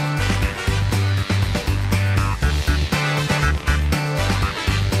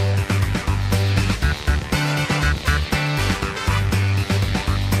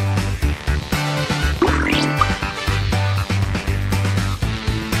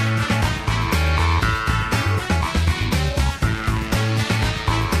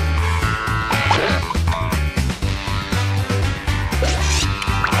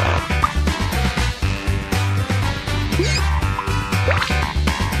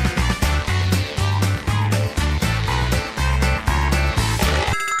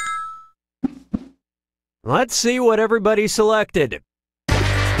 Let's see what everybody selected.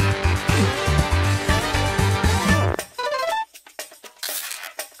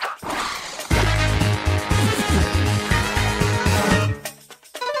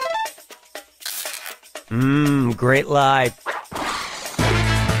 Great lie.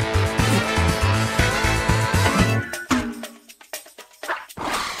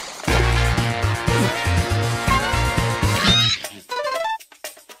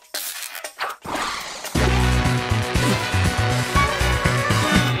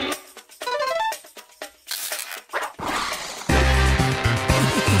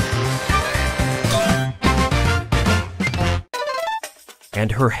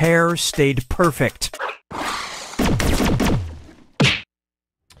 And her hair stayed perfect.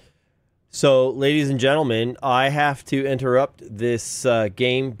 So, ladies and gentlemen, I have to interrupt this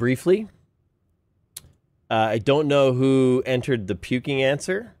game briefly. I don't know who entered the puking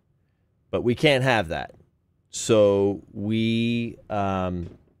answer, but we can't have that. So we are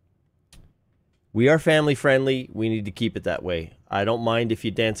family friendly. We need to keep it that way. I don't mind if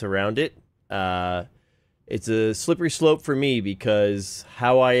you dance around it. It's a slippery slope for me because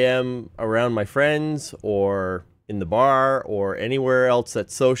how I am around my friends or in the bar or anywhere else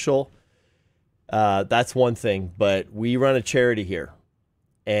that's social, that's one thing. But we run a charity here,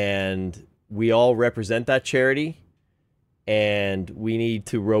 and we all represent that charity, and we need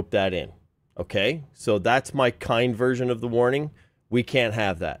to rope that in. Okay? So that's my kind version of the warning. We can't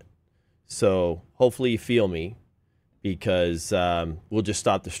have that. So hopefully you feel me, because we'll just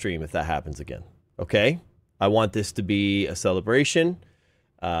stop the stream if that happens again. Okay? I want this to be a celebration.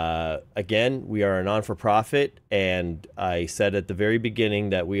 Again, we are a non-for-profit, and I said at the very beginning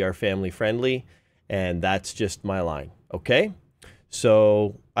that we are family friendly, and that's just my line. Okay?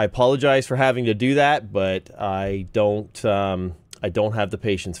 So I apologize for having to do that, but I don't have the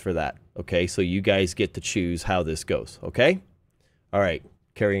patience for that. Okay? So you guys get to choose how this goes. Okay? All right.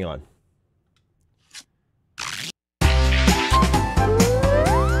 Carrying on.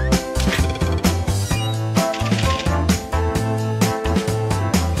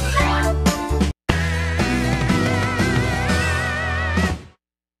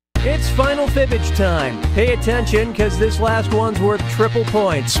 It's final fibbage time. Pay attention, because this last one's worth triple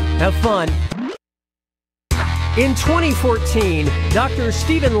points. Have fun. In 2014, Dr.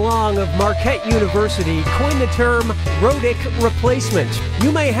 Stephen Long of Marquette University coined the term rhotic replacement.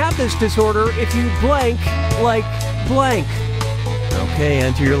 You may have this disorder if you blank like blank. Okay,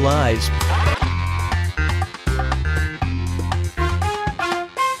 enter your lies.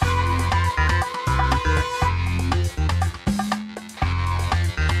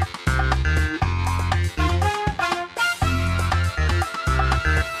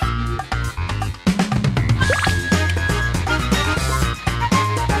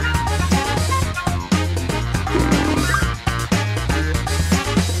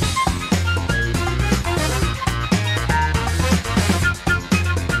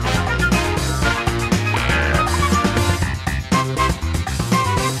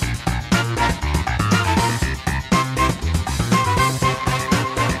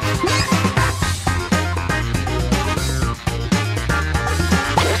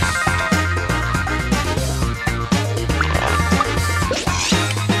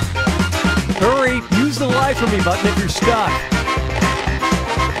 Hurry, use the lie for me button if you're stuck.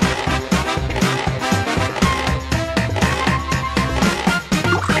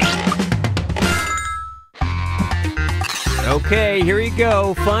 Okay, here you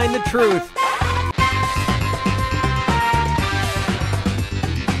go. Find the truth.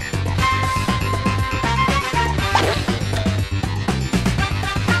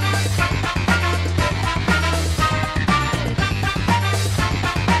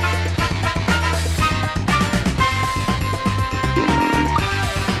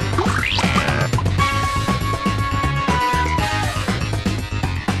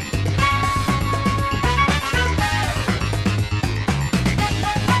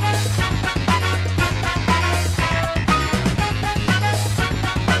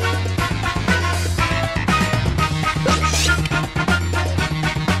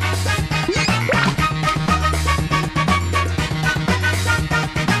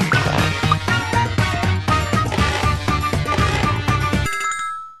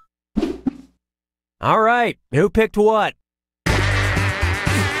 All right, who picked what?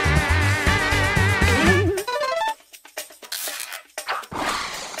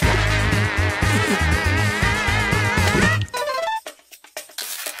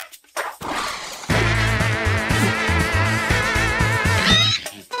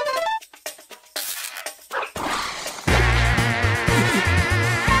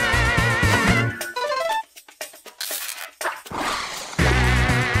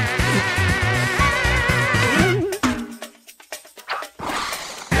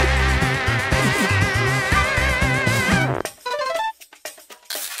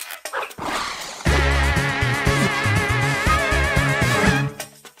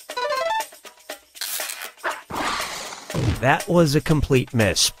 That was a complete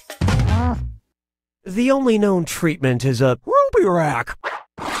miss. The only known treatment is a ruby rack.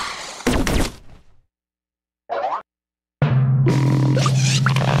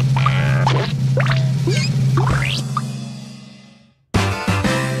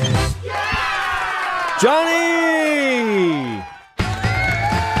 Johnny!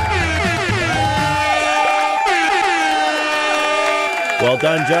 Well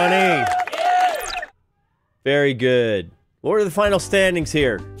done, Johnny. Very good. What are the final standings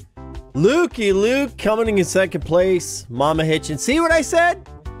here? Lukey Luke coming in second place. Mama Hitchin. See what I said?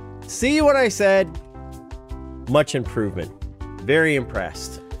 See what I said? Much improvement. Very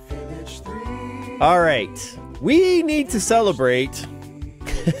impressed. All right. We need to celebrate.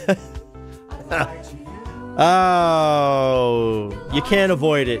 Oh, you can't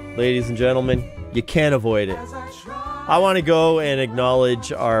avoid it, ladies and gentlemen. You can't avoid it. I want to go and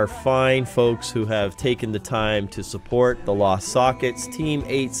acknowledge our fine folks who have taken the time to support the Lost Sockets, Team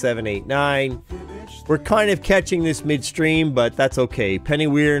 8789. We're kind of catching this midstream, but that's okay. Penny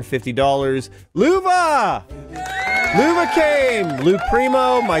Weir and $50. Luva! Luva came! Lou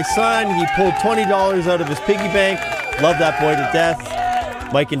Primo, my son, he pulled $20 out of his piggy bank. Love that boy to death.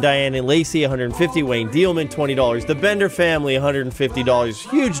 Mike and Diane and Lacey, $150. Wayne Dealman, $20. The Bender family, $150.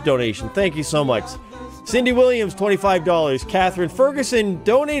 Huge donation. Thank you so much. Cindy Williams, $25. Catherine Ferguson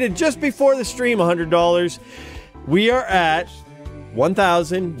donated just before the stream, $100. We are at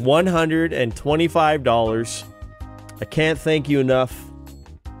 $1,125. I can't thank you enough.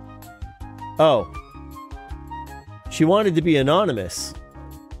 Oh. She wanted to be anonymous.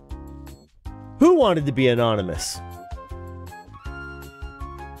 Who wanted to be anonymous?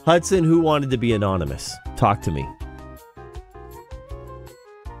 Hudson, who wanted to be anonymous? Talk to me.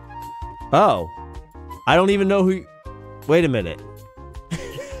 Oh. I don't even know who... Wait a minute.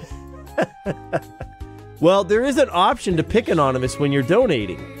 Well, there is an option to pick anonymous when you're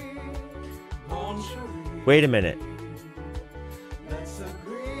donating. Wait a minute.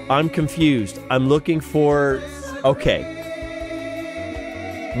 I'm confused. I'm looking for... Okay.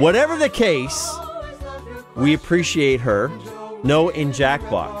 Whatever the case, we appreciate her. No in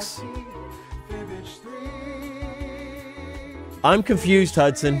Jackbox. I'm confused,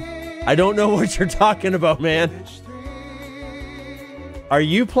 Hudson. I don't know what you're talking about, man. Are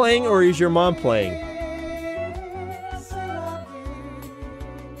you playing or is your mom playing?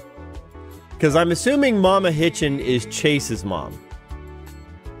 Because I'm assuming Mama Hitchin is Chase's mom.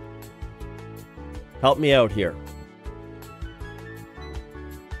 Help me out here.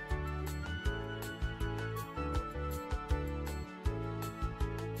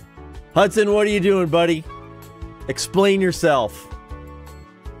 Hudson, what are you doing, buddy? Explain yourself.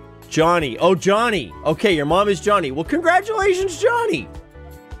 Johnny. Oh, Johnny. Okay, your mom is Johnny. Well, congratulations, Johnny.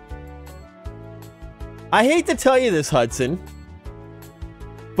 I hate to tell you this, Hudson,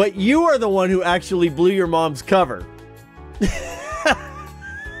 but you are the one who actually blew your mom's cover.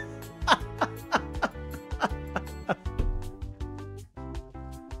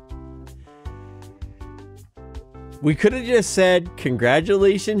 We could have just said,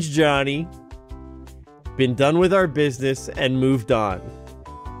 congratulations, Johnny. Been done with our business and moved on.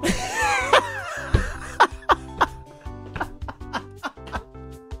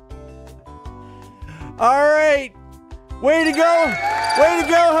 All right. Way to go. Way to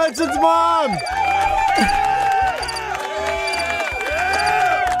go, Hudson's mom.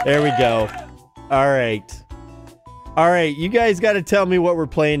 There we go. All right. All right, you guys got to tell me what we're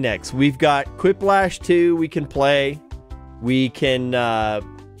playing next. We've got Quiplash 2 we can play. We can,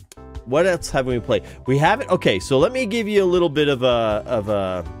 what else haven't we played? We haven't, okay, so let me give you a little bit of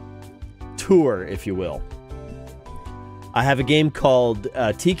a tour, if you will. I have a game called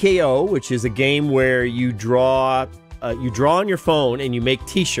TKO, which is a game where you draw on your phone and you make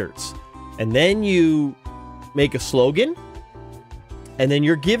t-shirts. And then you make a slogan. And then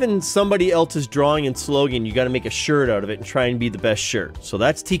you're given somebody else's drawing and slogan. You got to make a shirt out of it and try and be the best shirt. So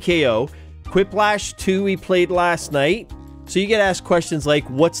that's TKO. Quiplash 2 we played last night. So you get asked questions like,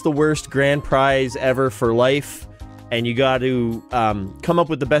 what's the worst grand prize ever for life? And you got to come up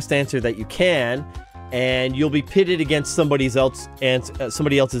with the best answer that you can. And you'll be pitted against somebody else's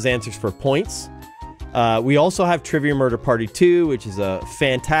answers for points. We also have Trivia Murder Party 2, which is a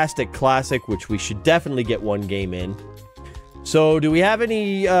fantastic classic, which we should definitely get one game in. So, do we have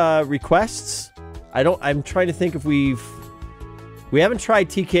any requests? I'm trying to think if we haven't tried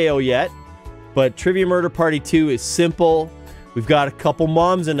TKO yet, but Trivia Murder Party 2 is simple. We've got a couple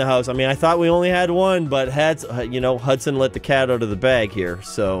moms in the house. I mean, I thought we only had one, but Hudson let the cat out of the bag here,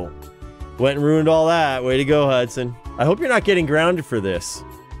 so went and ruined all that. Way to go, Hudson. I hope you're not getting grounded for this.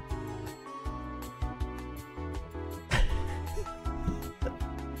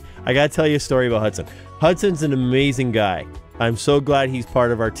 I gotta tell you a story about Hudson. Hudson's an amazing guy. I'm so glad he's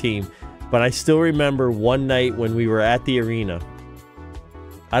part of our team. But I still remember one night when we were at the arena.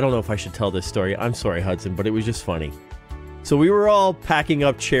 I don't know if I should tell this story. I'm sorry, Hudson, but it was just funny. So we were all packing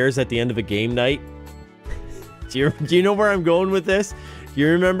up chairs at the end of a game night. Do you know where I'm going with this? Do you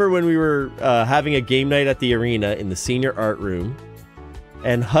remember when we were having a game night at the arena in the senior art room?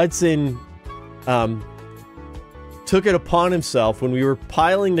 And Hudson took it upon himself when we were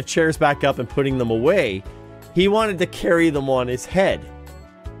piling the chairs back up and putting them away. He wanted to carry them on his head.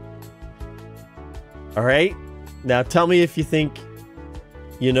 All right? Now tell me if you think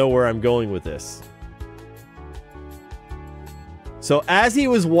you know where I'm going with this. So as he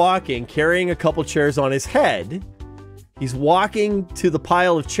was walking, carrying a couple chairs on his head, He's walking to the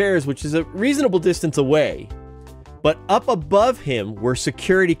pile of chairs, which is a reasonable distance away. But up above him were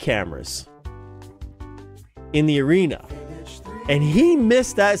security cameras in the arena. And he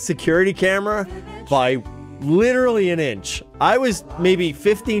missed that security camera by literally an inch. I was maybe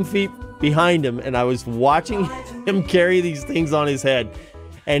 15 feet behind him, and I was watching him carry these things on his head.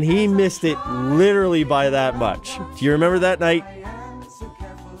 And he missed it literally by that much. Do you remember that night?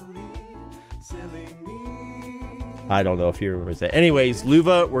 I don't know if you remember that. Anyways,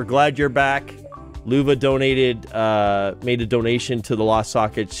 Luva, we're glad you're back. Luva donated, made a donation to the Lost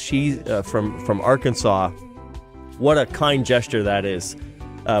Sockets. She's from Arkansas. What a kind gesture that is.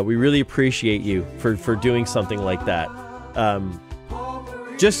 We really appreciate you for doing something like that.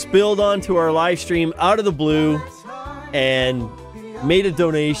 Just spilled onto our live stream out of the blue and made a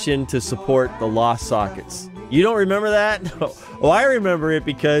donation to support the Lost Sockets. You don't remember that? Oh, I remember it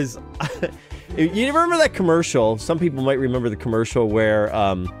because you remember that commercial. Some people might remember the commercial where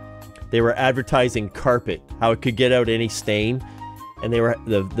they were advertising carpet, how it could get out any stain, and they were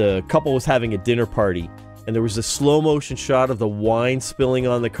the couple was having a dinner party, and there was a slow motion shot of the wine spilling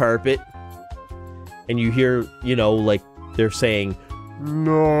on the carpet, and you hear, you know, like they're saying,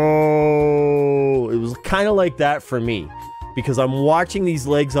 "No." It was kind of like that for me, because I'm watching these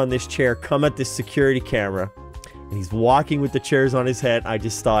legs on this chair come at this security camera, and he's walking with the chairs on his head. I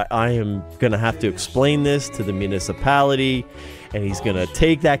just thought, I am gonna have to explain this to the municipality, and he's gonna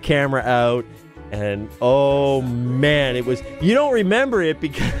take that camera out. And oh man, it was, you don't remember it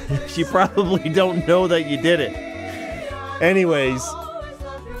because you probably don't know that you did it. Anyways,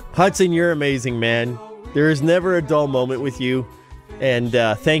 Hudson, you're amazing, man. There is never a dull moment with you. And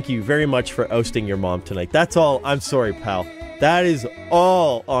thank you very much for ousting your mom tonight. That's all. I'm sorry, pal. That is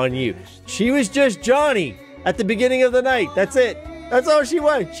all on you. She was just Johnny at the beginning of the night. That's it. That's all she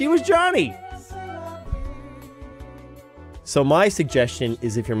was. She was Johnny. So my suggestion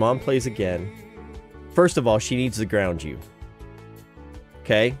is, if your mom plays again, first of all, she needs to ground you.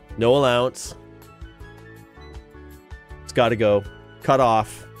 Okay? No allowance. It's got to go. Cut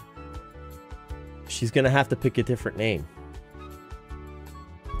off. She's going to have to pick a different name.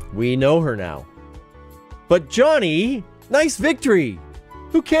 We know her now. But Johnny, nice victory.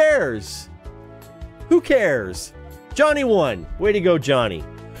 Who cares? Who cares? Johnny won. Way to go, Johnny.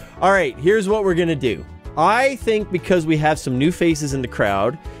 All right, here's what we're going to do. I think because we have some new faces in the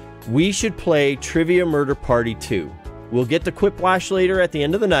crowd, we should play Trivia Murder Party 2. We'll get to Quiplash later at the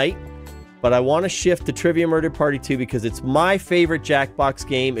end of the night, but I want to shift to Trivia Murder Party 2 because it's my favorite Jackbox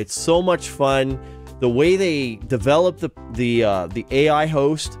game. It's so much fun. The way they developed the AI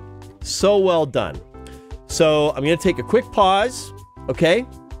host, so well done. So I'm going to take a quick pause, okay?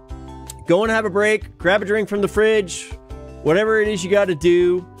 Go and have a break, grab a drink from the fridge, whatever it is you got to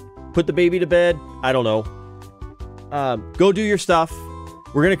do. Put the baby to bed. I don't know. Go do your stuff.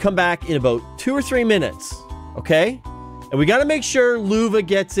 We're going to come back in about 2 or 3 minutes, okay? And we got to make sure Luva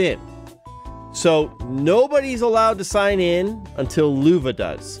gets in. So nobody's allowed to sign in until Luva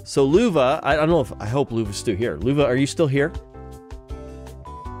does. So Luva, I don't know if, I hope Luva's still here. Luva, are you still here?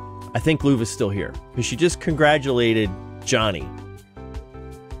 I think Luva's still here because she just congratulated Johnny.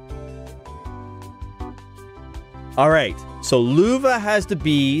 All right, so Luva has to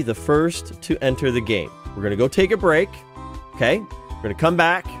be the first to enter the game. We're going to go take a break, okay? We're going to come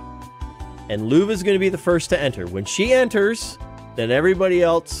back, and Luva's going to be the first to enter. When she enters, then everybody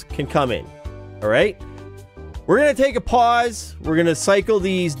else can come in, all right? We're going to take a pause. We're going to cycle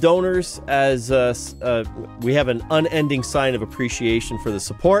these donors as we have an unending sign of appreciation for the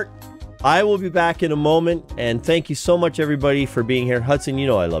support. I will be back in a moment, and thank you so much, everybody, for being here. Hudson, you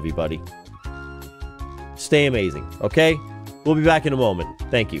know I love you, buddy. Stay amazing, okay? We'll be back in a moment.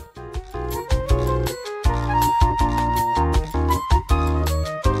 Thank you.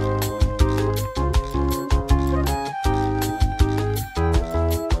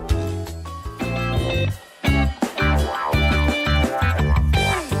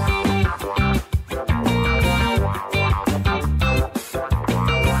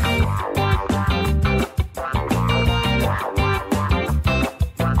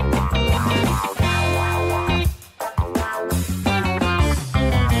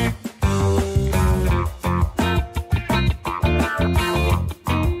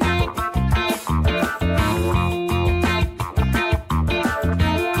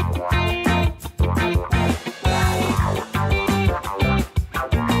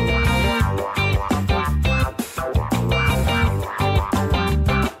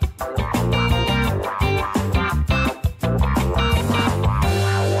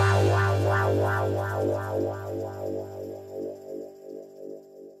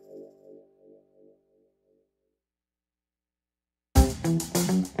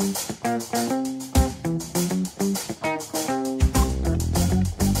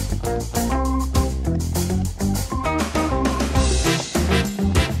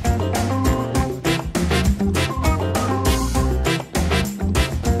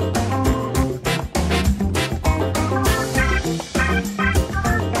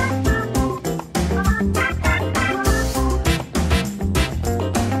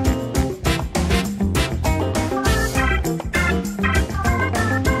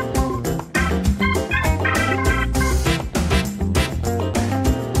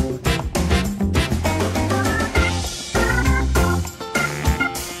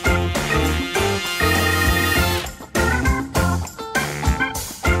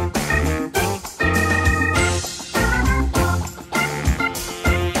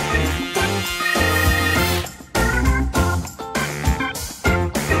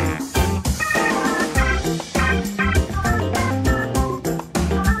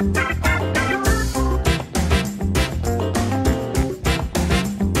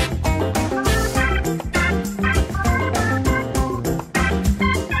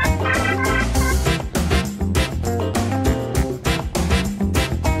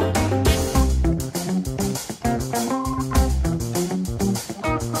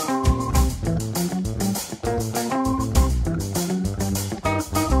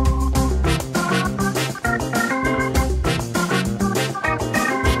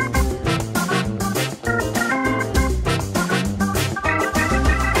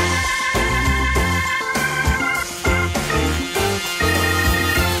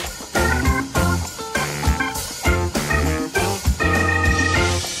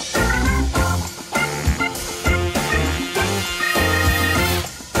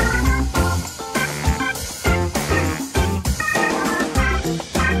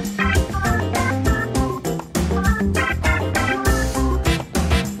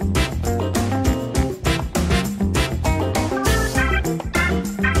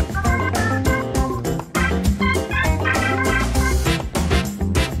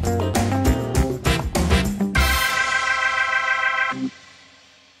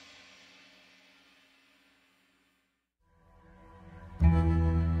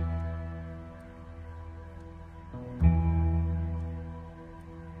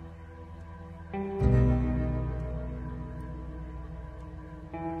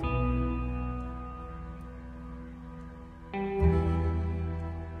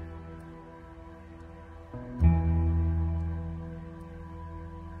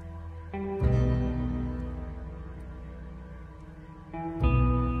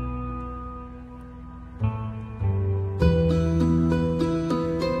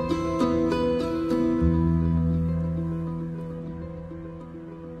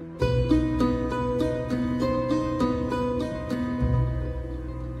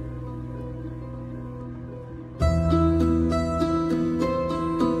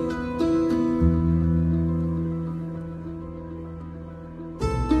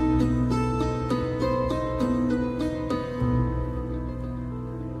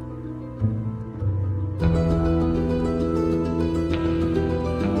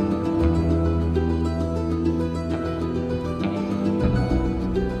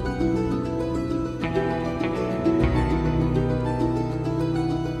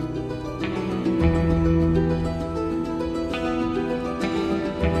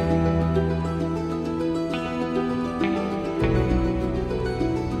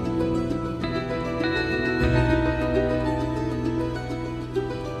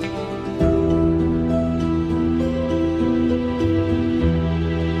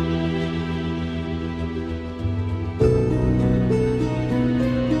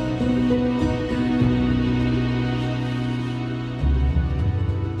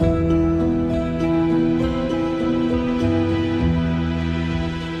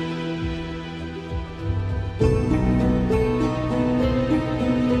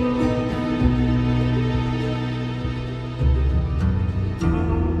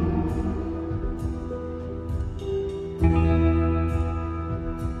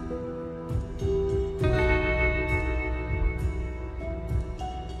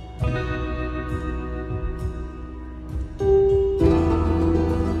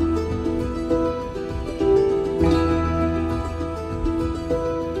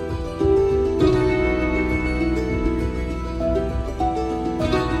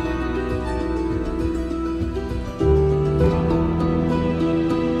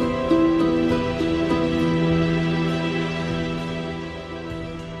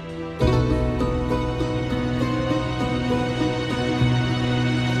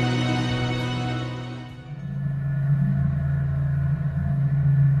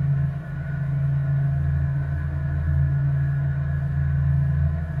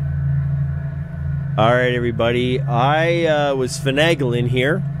 All right, everybody. I was finagling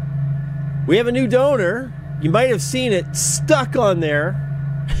here. We have a new donor. You might have seen it stuck on there.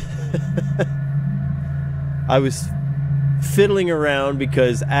 I was fiddling around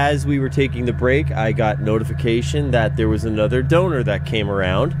because as we were taking the break, I got notification that there was another donor that came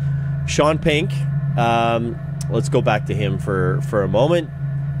around. Sean Pink. Let's go back to him for a moment.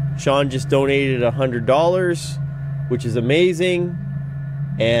 Sean just donated $100, which is amazing.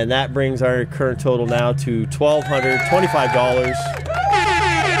 And that brings our current total now to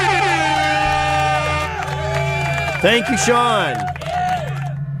 $1,225. Thank you, Sean.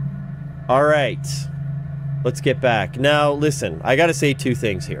 All right. Let's get back. Now, listen, I got to say two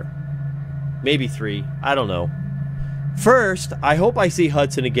things here. Maybe three. I don't know. First, I hope I see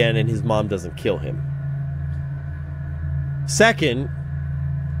Hudson again and his mom doesn't kill him. Second,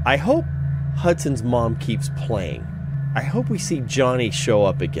 I hope Hudson's mom keeps playing. I hope we see Johnny show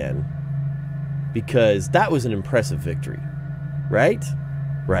up again, because that was an impressive victory, right?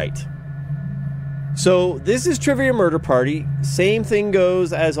 Right. So this is Trivia Murder Party. Same thing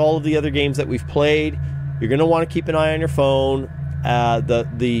goes as all of the other games that we've played. You're going to want to keep an eye on your phone.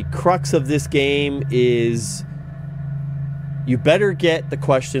 The crux of this game is you better get the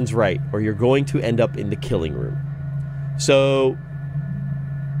questions right, or you're going to end up in the killing room. So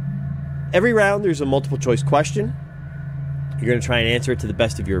every round there's a multiple choice question. You're going to try and answer it to the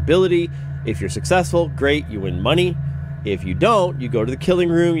best of your ability. If you're successful, great, you win money. If you don't, you go to the killing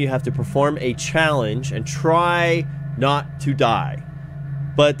room. You have to perform a challenge and try not to die.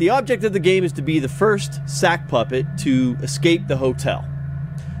 But the object of the game is to be the first sack puppet to escape the hotel.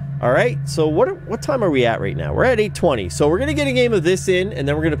 All right, so what time are we at right now? We're at 8:20. So we're going to get a game of this in, and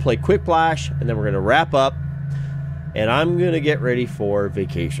then we're going to play Quick Flash, and then we're going to wrap up. And I'm going to get ready for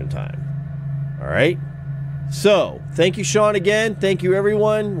vacation time. All right? So, thank you, Sean, again. Thank you,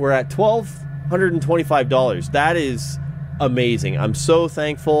 everyone. We're at $1,225. That is amazing. I'm so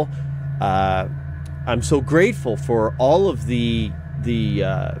thankful. I'm so grateful for all of the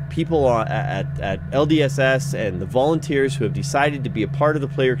people at LDSS and the volunteers who have decided to be a part of the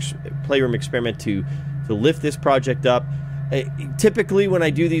Playroom Experiment to lift this project up. Typically, when I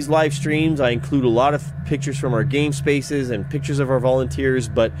do these live streams, I include a lot of pictures from our game spaces and pictures of our volunteers,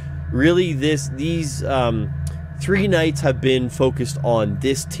 but really these 3 nights have been focused on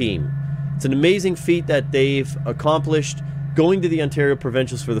this team. It's an amazing feat that they've accomplished, going to the Ontario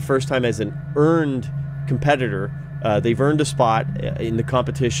Provincials for the first time as an earned competitor. They've earned a spot in the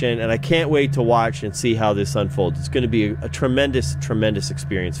competition, and I can't wait to watch and see how this unfolds. It's going to be a tremendous, tremendous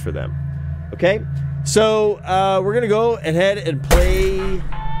experience for them. Okay? So, we're going to go ahead and play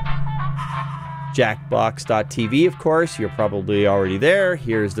Jackbox.tv, of course. You're probably already there.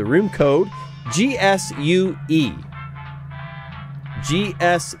 Here's the room code. GSUE.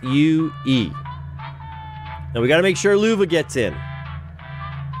 GSUE. Now we got to make sure Luva gets in.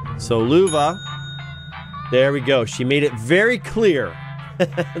 So Luva, there we go. She made it very clear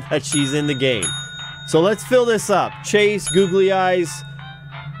that she's in the game. So let's fill this up. Chase, Googly Eyes,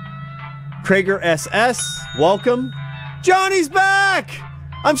 Krager SS, welcome. Johnny's back!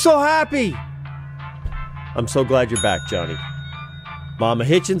 I'm so happy. I'm so glad you're back, Johnny. Mama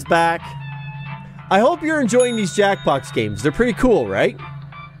Hitchin's back. I hope you're enjoying these Jackbox games. They're pretty cool, right?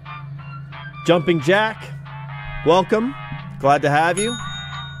 Jumping Jack, welcome. Glad to have you.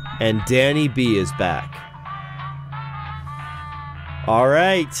 And Danny B is back. All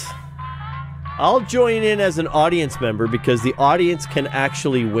right. I'll join in as an audience member because the audience can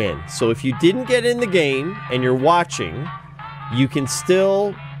actually win. So if you didn't get in the game and you're watching, you can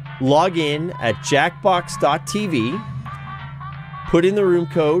still log in at jackbox.tv. Put in the room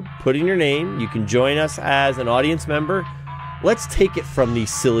code, put in your name. You can join us as an audience member. Let's take it from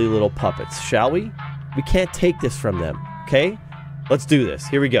these silly little puppets, shall we? We can't take this from them, okay? Let's do this.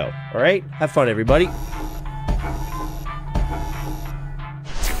 Here we go. All right? Have fun, everybody.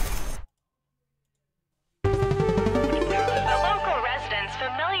 The local residents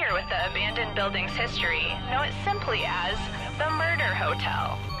familiar with the abandoned building's history know it simply as the Murder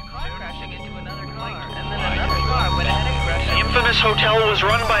Hotel. Crashing into another car, and then another car went ahead and crashed. The infamous hotel was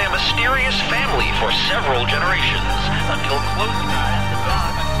run by a mysterious family for several generations until close.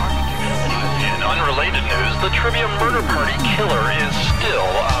 In unrelated news, the trivia murder party killer is still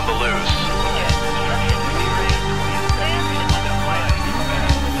on the loose.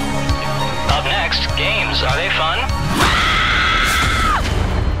 Up next, games. Are they fun?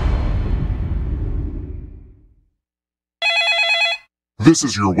 This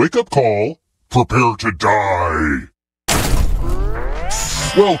is your wake-up call. Prepare to die.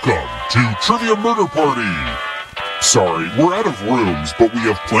 Welcome to Trivia Murder Party. Sorry, we're out of rooms, but we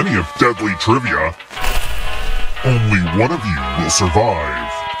have plenty of deadly trivia. Only one of you will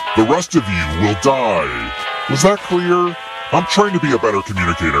survive. The rest of you will die. Was that clear? I'm trying to be a better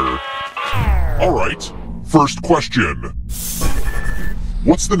communicator. Alright, first question.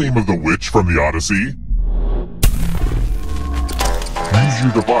 What's the name of the witch from the Odyssey? Use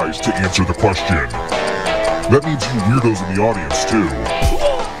your device to answer the question. That means you weirdos in the audience, too.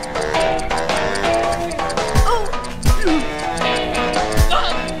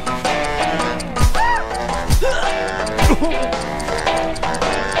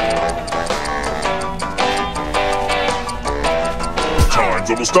 Time's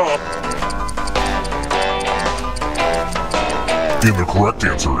almost up. And the correct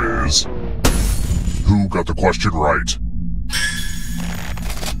answer is... Who got the question right?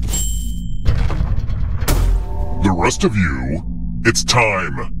 The rest of you, it's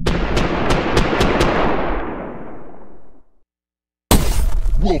time.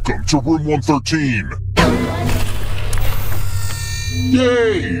 Welcome to room 113.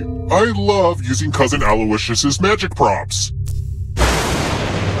 Yay! I love using Cousin Aloysius's magic props.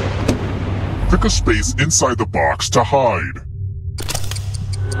 Pick a space inside the box to hide.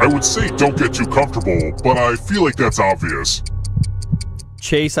 I would say don't get too comfortable, but I feel like that's obvious.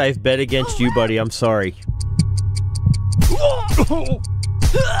 Chase, I've bet against you, buddy. I'm sorry.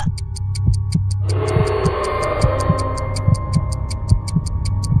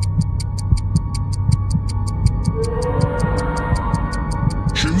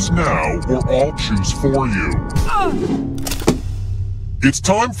 Choose now, or I'll choose for you. It's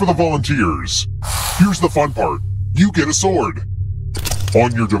time for the volunteers. Here's the fun part. You get a sword.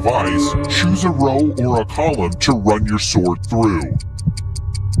 On your device, choose a row or a column to run your sword through.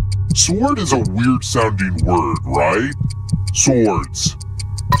 Sword is a weird-sounding word, right? Swords.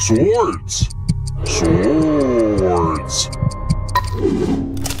 Swords. Swords.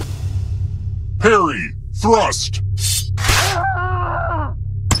 Parry. Thrust.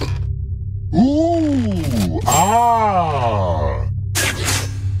 Ooh. Ah.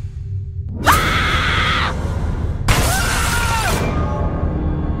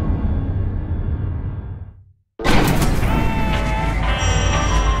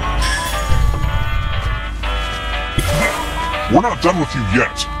 We're not done with you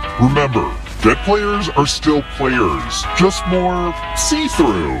yet. Remember, dead players are still players, just more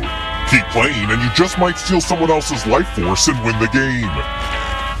see-through. Keep playing and you just might steal someone else's life force and win the game.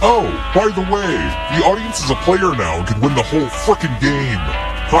 Oh, by the way, the audience is a player now and can win the whole frickin' game.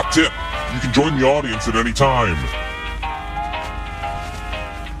 Hot tip, you can join the audience at any time.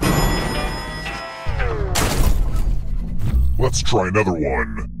 Let's try another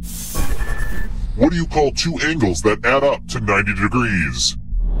one. What do you call two angles that add up to 90 degrees?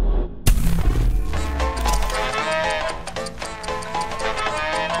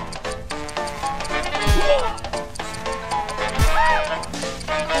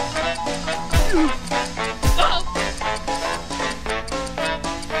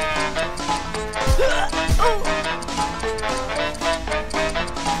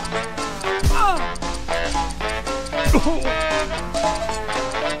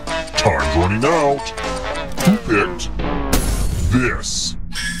 Time's running out. Who picked this?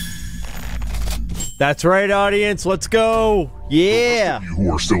 That's right, audience. Let's go. Yeah. For those of you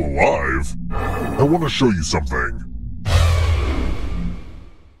who are still alive, I want to show you something.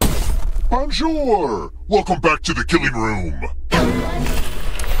 Bonjour! Welcome back to the killing room.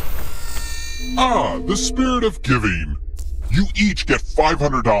 Ah, the spirit of giving. You each get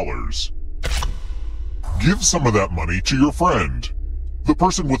 $500. Give some of that money to your friend. The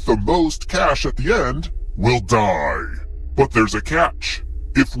person with the most cash at the end will die. But there's a catch.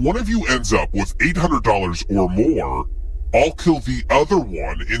 If one of you ends up with $800 or more, I'll kill the other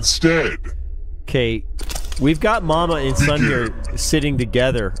one instead. Okay, we've got Mama and Son here sitting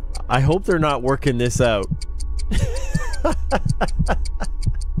together. I hope they're not working this out.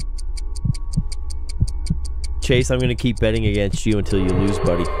 Chase, I'm going to keep betting against you until you lose,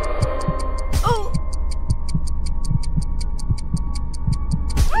 buddy.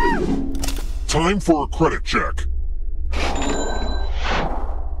 Time for a credit check.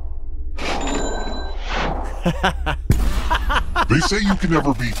 They say you can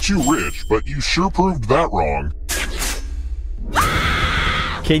never be too rich, but you sure proved that wrong.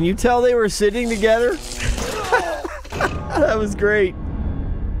 Can you tell they were sitting together? That was great.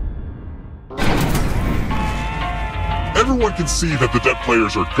 Everyone can see that the dead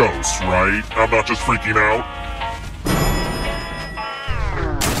players are ghosts, right? I'm not just freaking out.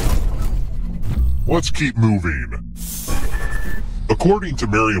 Let's keep moving. According to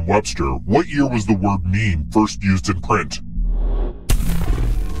Merriam-Webster, what year was the word meme first used in print?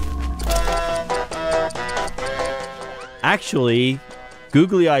 Actually,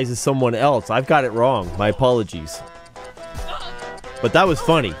 Googly Eyes is someone else. I've got it wrong. My apologies. But that was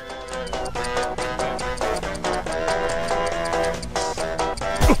funny.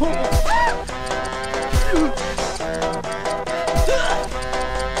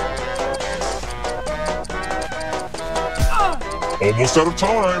 Almost out of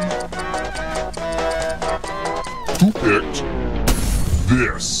time. Who picked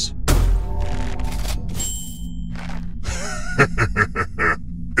this?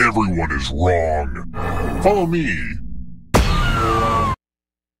 Everyone is wrong. Follow me.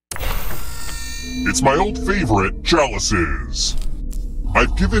 It's my old favorite, chalices.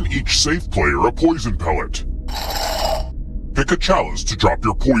 I've given each safe player a poison pellet. Pick a chalice to drop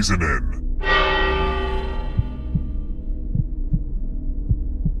your poison in.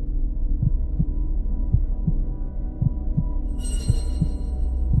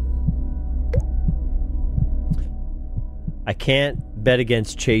 I can't bet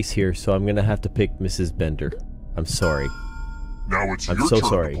against Chase here, so I'm gonna have to pick Mrs. Bender. I'm sorry. Now it's I'm your so turn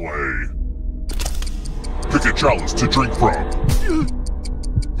sorry. to play. Pick a chalice to drink from.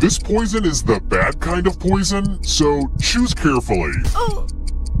 This poison is the bad kind of poison, so choose carefully.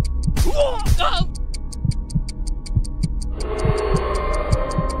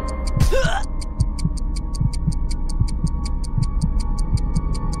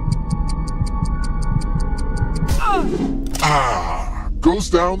 Ah, goes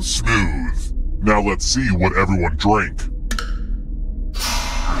down smooth. Now let's see what everyone drank.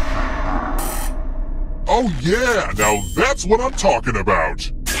 Oh yeah, now that's what I'm talking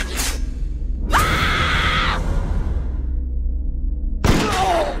about.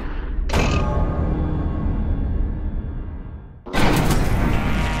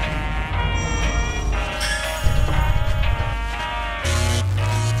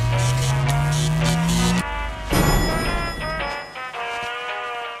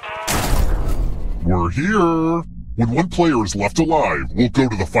 We're here. When one player is left alive, we'll go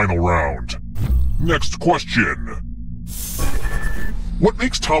to the final round. Next question. What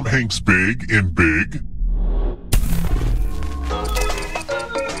makes Tom Hanks big in Big?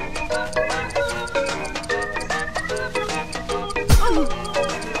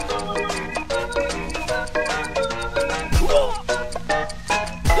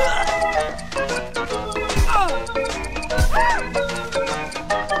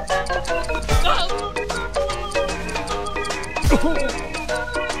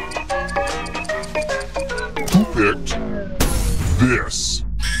 Who picked this?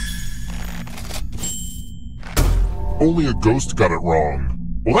 Only a ghost got it wrong.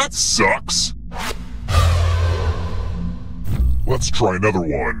 Well, that sucks. Let's try another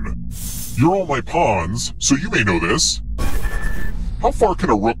one. You're all my pawns, so you may know this. How far can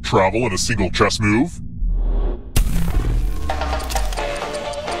a rook travel in a single chess move?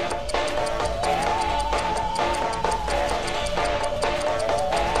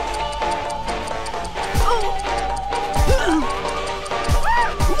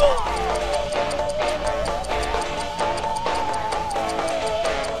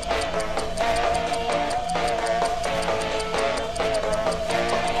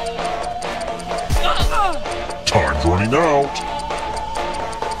 Time's running out.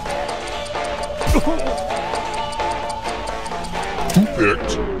 Who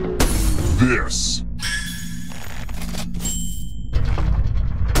picked this?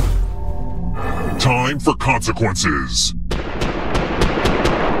 Time for consequences.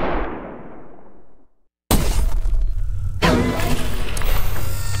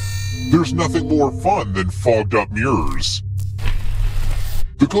 There's nothing more fun than fogged up mirrors.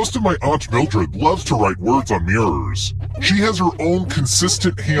 The ghost of my Aunt Mildred loves to write words on mirrors. She has her own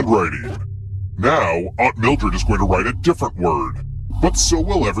consistent handwriting. Now, Aunt Mildred is going to write a different word, but so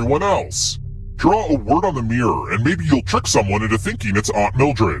will everyone else. Draw a word on the mirror and maybe you'll trick someone into thinking it's Aunt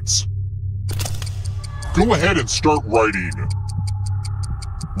Mildred's. Go ahead and start writing.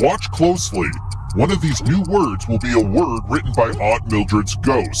 Watch closely. One of these new words will be a word written by Aunt Mildred's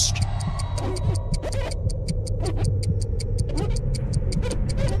ghost.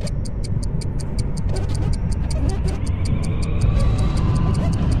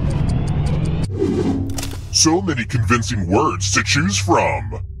 So many convincing words to choose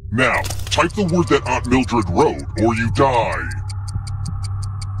from. Now, type the word that Aunt Mildred wrote, or you die.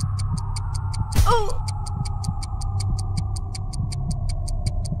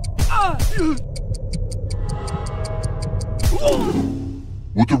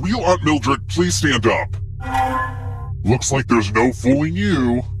 Would the real Aunt Mildred please stand up? Looks like there's no fooling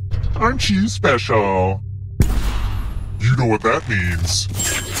you. Aren't you special? You know what that means.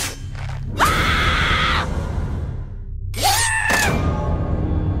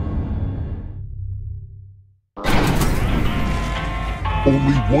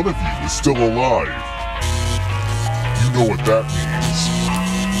 Only one of you is still alive. You know what that means.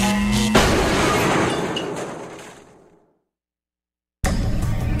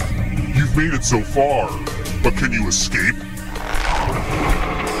 You've made it so far, but can you escape?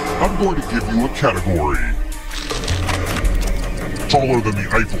 I'm going to give you a category. Taller than the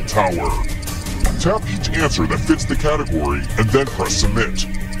Eiffel Tower. Tap each answer that fits the category and then press submit.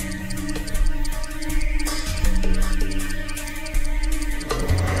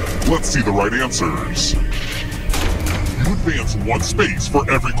 Let's see the right answers. You advance 1 space for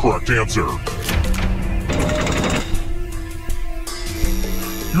every correct answer.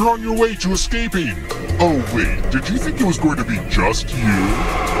 You're on your way to escaping. Oh wait, did you think it was going to be just you?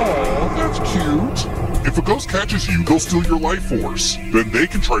 Aw, that's cute. If a ghost catches you, they'll steal your life force. Then they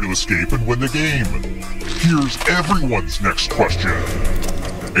can try to escape and win the game. Here's everyone's next question.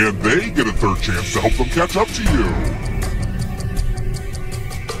 And they get a third chance to help them catch up to you.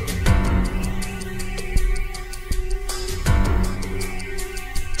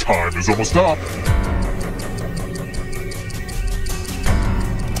 Time is almost up.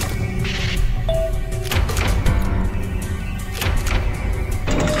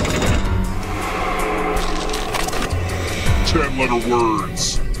 Ten-letter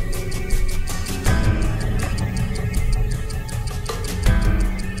words.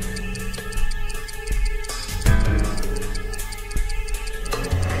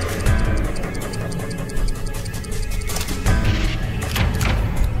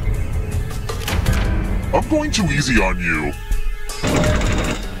 I'm going too easy on you.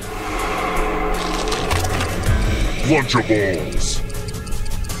 Lunchables.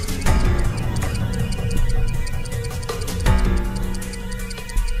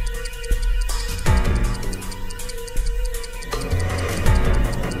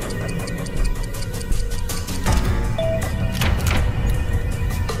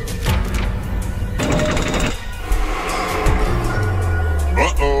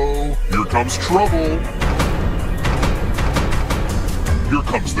 Uh-oh, here comes trouble. Here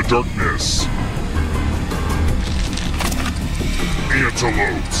comes the darkness.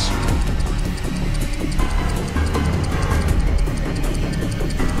 Antelopes.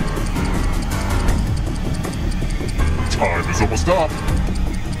 Time is almost up.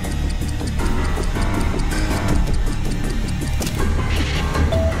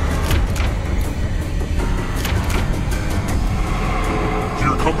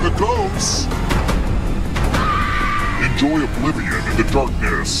 Here come the ghosts. Enjoy oblivion in the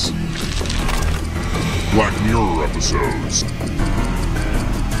darkness. Black Mirror episodes.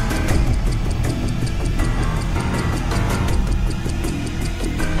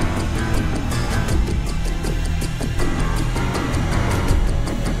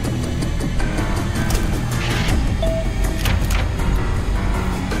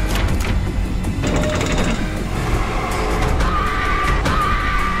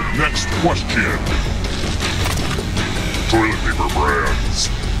 Next question. Toilet paper brands.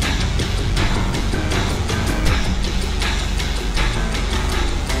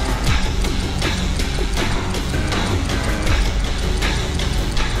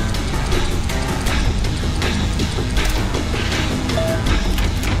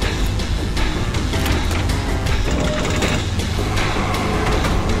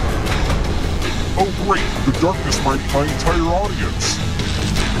 great. The darkness might my entire audience.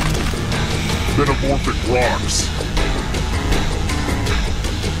 Metamorphic rocks.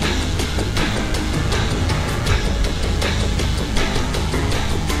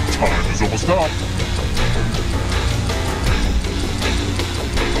 Time is almost up.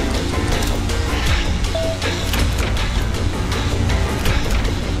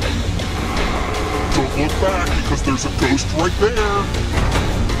 Don't look back because there's a ghost right there.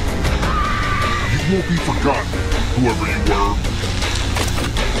 You won't be forgotten, whoever you were.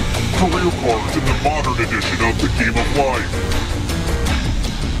 Career cards in the modern edition of the Game of Life.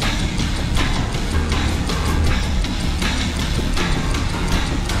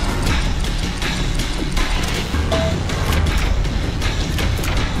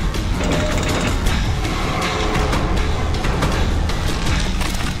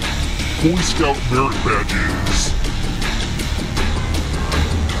 Boy Scout merit badges.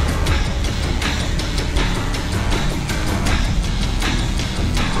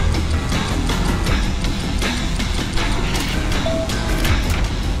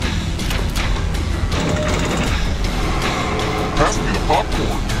 Pass me the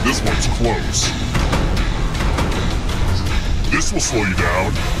popcorn. This one's close. This will slow you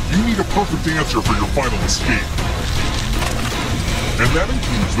down. You need a perfect answer for your final escape. And that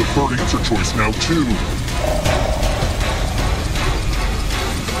includes the third answer choice now, too.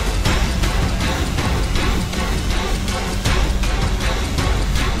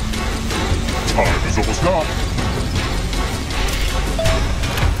 Time is almost up.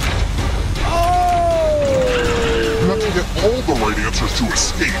 Oh! You have to get all the right answers to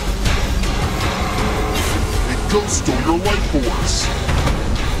escape. A ghost stole your life force.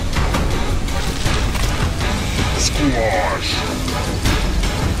 Squash.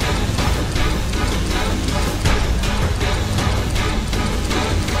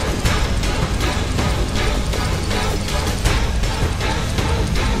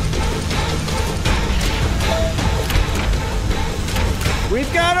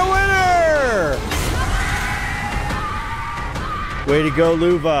 We've got a winner! Way to go,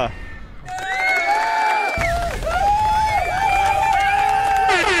 Luva.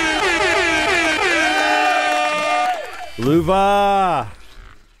 Luva!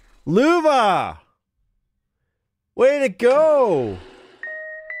 Luva! Way to go!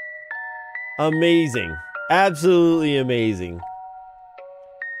 Amazing. Absolutely amazing.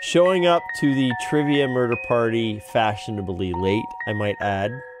 Showing up to the trivia murder party fashionably late, I might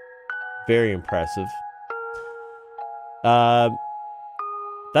add. Very impressive.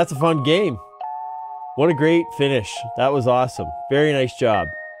 That's a fun game. What a great finish. That was awesome. Very nice job.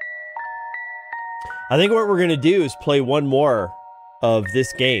 I think what we're going to do is play one more of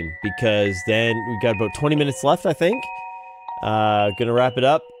this game because then we've got about 20 minutes left, I think. Gonna wrap it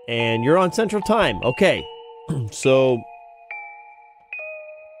up. And you're on Central Time. Okay. So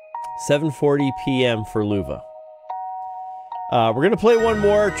 7:40 p.m. for Luva. We're gonna play one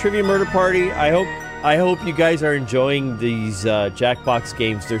more Trivia Murder Party. I hope you guys are enjoying these Jackbox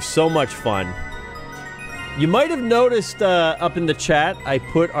games. They're so much fun. You might have noticed up in the chat, I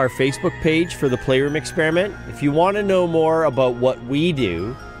put our Facebook page for the Playroom Experiment. If you want to know more about what we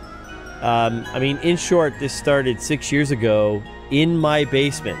do, I mean, in short, this started 6 years ago in my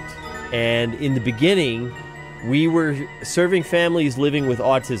basement. And in the beginning, we were serving families living with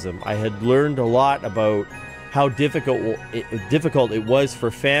autism. I had learned a lot about how difficult it was for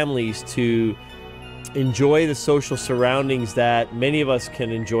families to enjoy the social surroundings that many of us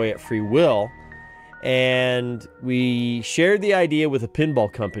can enjoy at free will. And we shared the idea with a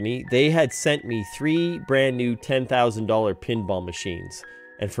pinball company. They had sent me 3 brand new $10,000 pinball machines.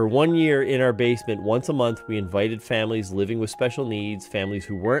 And for 1 year in our basement, once a month, we invited families living with special needs, families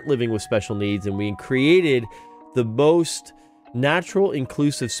who weren't living with special needs, and we created the most natural,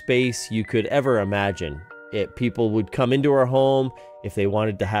 inclusive space you could ever imagine. People would come into our home. If they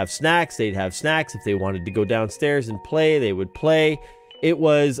wanted to have snacks, they'd have snacks. If they wanted to go downstairs and play, they would play. It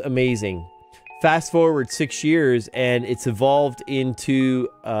was amazing. Fast forward 6 years, and it's evolved into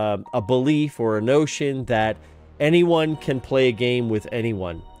a belief or a notion that anyone can play a game with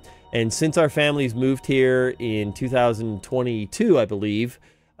anyone. And since our families moved here in 2022, I believe,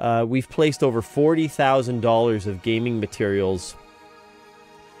 we've placed over $40,000 of gaming materials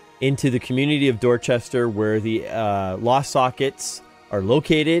into the community of Dorchester, where the Lost Sockets are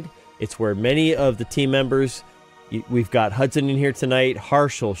located. It's where many of the team members, we've got Hudson in here tonight,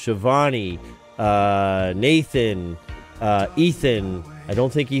 Harshal, Shivani, Nathan, Ethan. I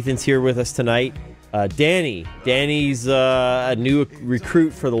don't think Ethan's here with us tonight. Danny's a new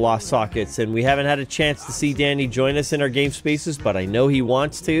recruit for the Lost Sockets, and we haven't had a chance to see Danny join us in our game spaces, but I know he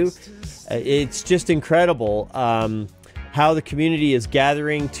wants to. It's just incredible how the community is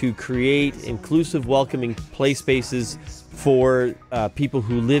gathering to create inclusive, welcoming play spaces for people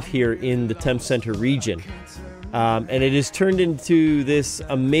who live here in the Thames Centre region. And it has turned into this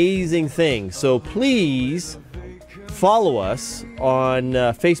amazing thing. So please follow us on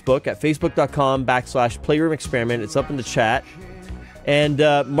Facebook at facebook.com/Playroom Experiment. It's up in the chat. And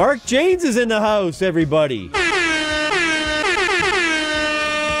Mark Janes is in the house, everybody.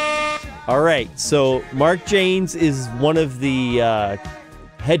 All right, so Mark Janes is one of the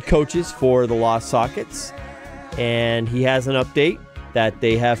head coaches for the Lost Sockets, and he has an update that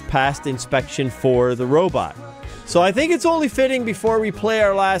they have passed inspection for the robot. So I think it's only fitting before we play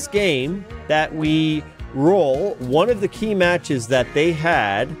our last game that we roll one of the key matches that they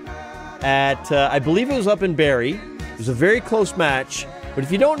had at, I believe it was up in Barrie. It was a very close match, but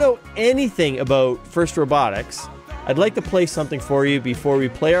if you don't know anything about First Robotics, I'd like to play something for you before we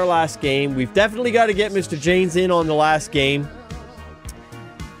play our last game. We've definitely got to get Mr. Janes in on the last game.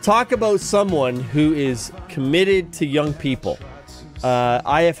 Talk about someone who is committed to young people.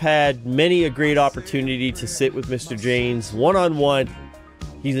 I have had many a great opportunity to sit with Mr. Janes one-on-one.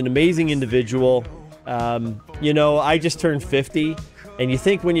 He's an amazing individual. You know, I just turned 50, and you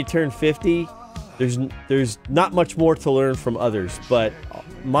think when you turn 50, there's not much more to learn from others, but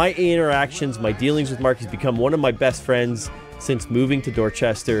my interactions, my dealings with Mark has become one of my best friends since moving to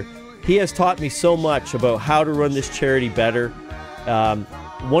Dorchester. He has taught me so much about how to run this charity better.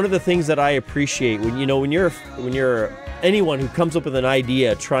 One of the things that I appreciate when you're anyone who comes up with an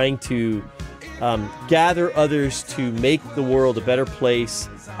idea trying to gather others to make the world a better place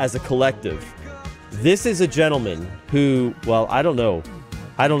as a collective. This is a gentleman who, well, I don't know,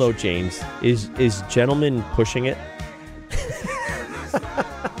 James. Is gentleman pushing it?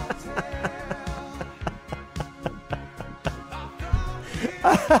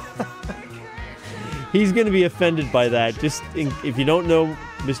 He's going to be offended by that. If you don't know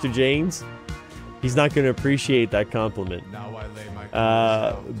Mr. Janes, he's not going to appreciate that compliment.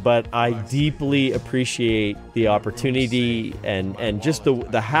 But I deeply appreciate the opportunity and just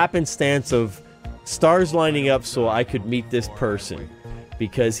the happenstance of stars lining up so I could meet this person,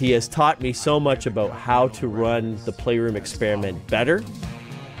 because he has taught me so much about how to run the Playroom Experiment better.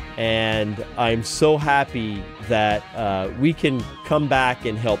 And I'm so happy that we can come back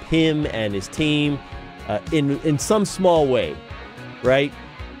and help him and his team in some small way, right?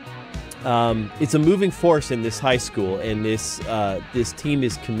 It's a moving force in this high school, and this team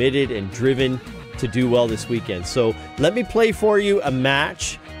is committed and driven to do well this weekend. So let me play for you a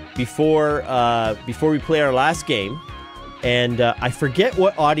match before we play our last game. And I forget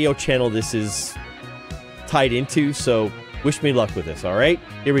what audio channel this is tied into, so wish me luck with this, all right?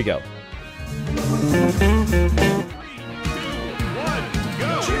 Here we go.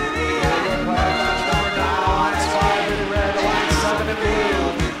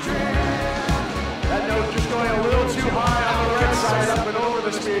 That note just going a little too high on the red side, up and over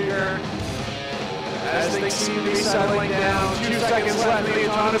the speaker. As they seem to be settling down, 2 seconds left in the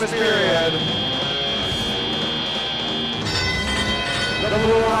autonomous period. The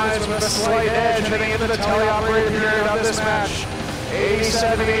Blue Lions with a slight edge heading into the teleoperated period of this match.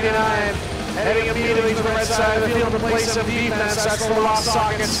 87-89, heading immediately to the red side of the field to play some defense. That's the Lost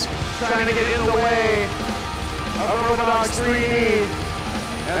Sockets trying to get in the way of Robodogs 3D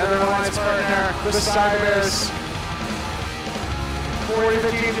and their alliance partner, the Cybers.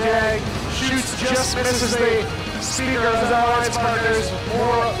 40-15 jag, shoots just misses the speaker of his alliance partners.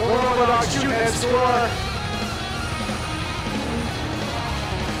 More Robodogs shoot and score.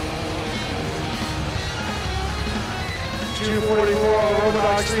 .244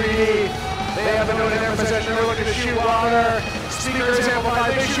 Robodogs 3D. They have the note in their possession. They're looking to shoot louder. Speaker is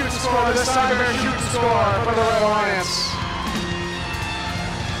amplified. They shoot and score. The Cyber shoot and score for the Red Alliance.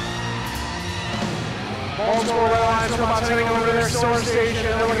 Multiple Red Alliance robots heading over to their source station.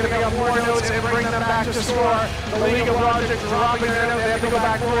 They're looking to pick up more notes and bring them back to score. The League of Logic dropping their note. They have to go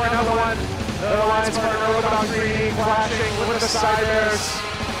back for another one. The Alliance partner Robodog 3D clashing with the Cybers.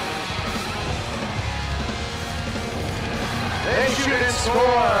 They shoot and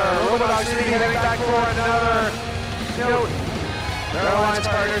score. Robodogs 3D heading back for another note. Their alliance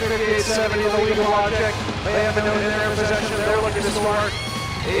partner 5870, the League of Logic. They have a note in their possession. They're looking to score.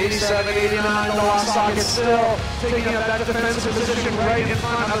 87-89, the Lost Sockets still taking up that defensive position right in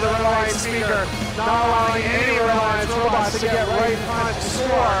front of the Red Alliance speaker, not allowing any Red Alliance robots to get right in front to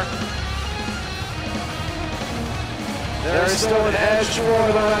score. There is still an edge for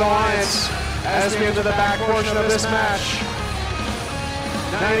the Red Alliance. as we enter the back portion of this match.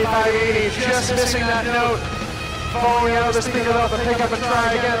 95-80, just missing that note. Falling out of the speaker about to pick up and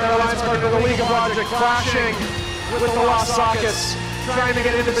try again. Their alliance partner, the League of Logic, clashing with the Lost Sockets, trying to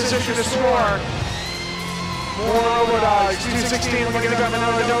get into position to score. More Robodogs, 216 looking to grab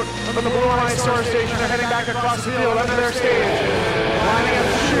another note from the Blue Line Store Station. They're heading back across the field under their stage, lining up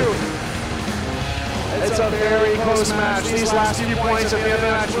to shoot. It's a very close match. These last few points at the end of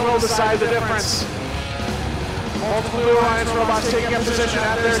the match will decide the difference. Multiple Blue Alliance robots taking up position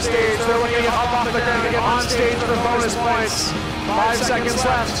at their stage. They're looking up off the ground to get on stage for bonus points. 5 seconds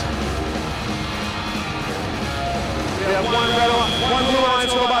left. We have one Blue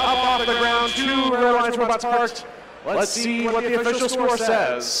Alliance robot up off the ground, 2 Red Alliance robots parked. Let's see what the official score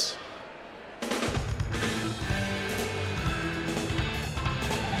says.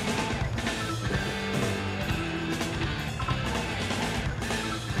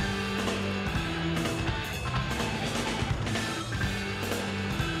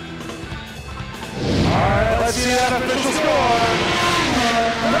 Let's see that official score.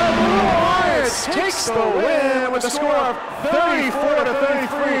 The Blue Alliance takes the win with a score of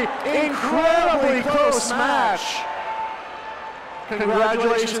 34-33. Incredibly close match.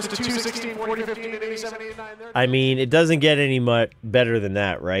 Congratulations to 216, 40, 15, and 87, 89. I mean, it doesn't get any much better than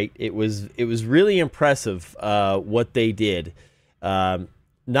that, right? It was really impressive what they did.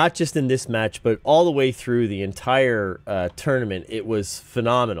 Not just in this match, but all the way through the entire tournament. It was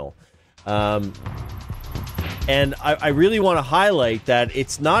phenomenal. And I really want to highlight that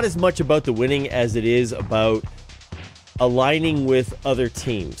it's not as much about the winning as it is about aligning with other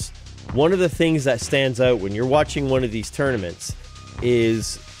teams. One of the things that stands out when you're watching one of these tournaments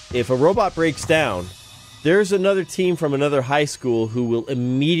is if a robot breaks down, there's another team from another high school who will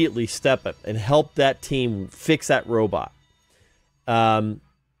immediately step up and help that team fix that robot.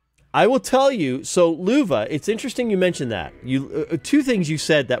 I will tell you, so Luva, it's interesting you mentioned that. Two things you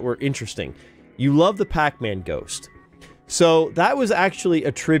said that were interesting. You love the Pac-Man ghost. So that was actually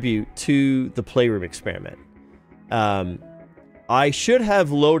a tribute to the Playroom Experiment. I should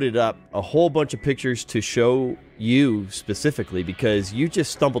have loaded up a whole bunch of pictures to show you specifically because you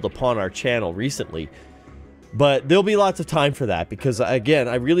just stumbled upon our channel recently. But there'll be lots of time for that because, again,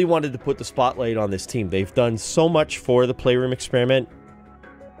 I really wanted to put the spotlight on this team. They've done so much for the Playroom Experiment.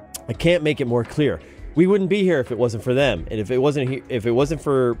 I can't make it more clear. We wouldn't be here if it wasn't for them. And if it wasn't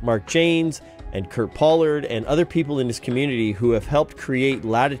for Mark Janes and Kurt Pollard and other people in this community who have helped create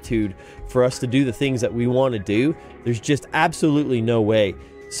latitude for us to do the things that we want to do, there's just absolutely no way.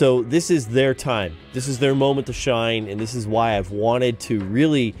 So this is their time. This is their moment to shine, and this is why I've wanted to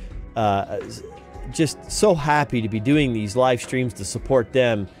really just so happy to be doing these live streams to support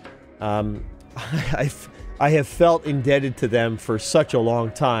them. I have felt indebted to them for such a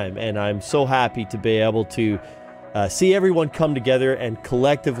long time, and I'm so happy to be able to see everyone come together and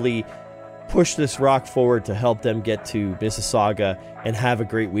collectively push this rock forward to help them get to Mississauga and have a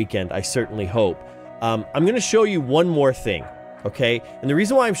great weekend, I certainly hope. I'm going to show you one more thing, okay? And the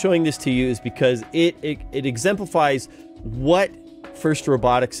reason why I'm showing this to you is because it exemplifies what First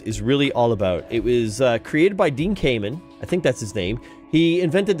Robotics is really all about. It was created by Dean Kamen, I think that's his name. He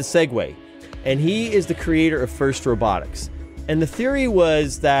invented the Segway, and he is the creator of First Robotics. And the theory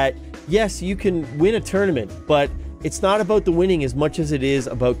was that, yes, you can win a tournament, but it's not about the winning as much as it is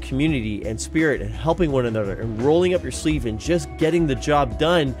about community and spirit and helping one another and rolling up your sleeve and just getting the job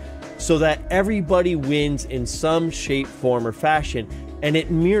done so that everybody wins in some shape, form, or fashion. And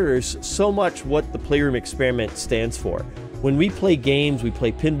it mirrors so much what the Playroom Experiment stands for. When we play games, we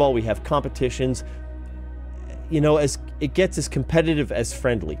play pinball, we have competitions, you know, as it gets as competitive as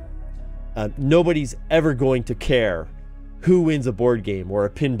friendly. Nobody's ever going to care who wins a board game or a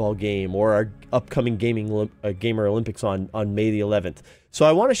pinball game or our upcoming Gamer Olympics on May the 11th. So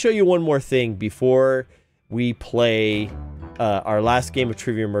I want to show you one more thing before we play our last game of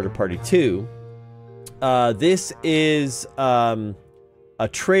Trivia Murder Party 2. This is a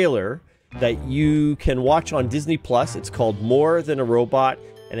trailer that you can watch on Disney Plus. It's called More Than a Robot,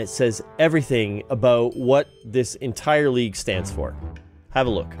 and it says everything about what this entire league stands for. Have a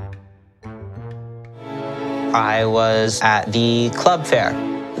look. I was at the club fair.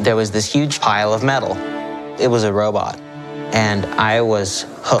 There was this huge pile of metal. It was a robot, and I was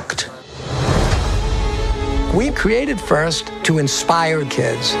hooked. We created FIRST to inspire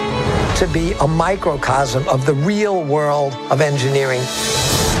kids to be a microcosm of the real world of engineering.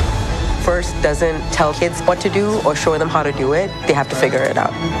 FIRST doesn't tell kids what to do or show them how to do it. They have to figure it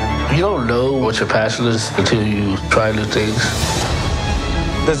out. You don't know what your passion is until you try new things.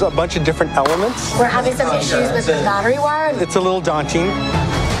 There's a bunch of different elements. We're having some issues with the battery wire. It's a little daunting.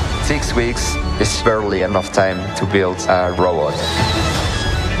 6 weeks is barely enough time to build a robot.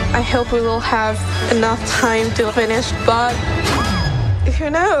 I hope we will have enough time to finish, but who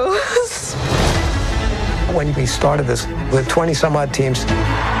knows? When we started this with 20 some odd teams,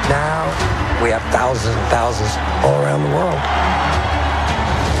 now we have thousands and thousands all around the world.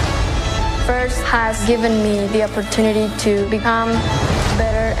 First has given me the opportunity to become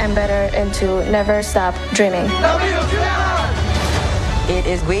better and better and to never stop dreaming. It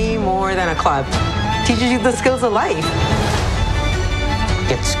is way more than a club. It teaches you the skills of life.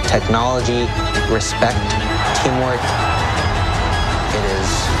 It's technology, respect, teamwork. It is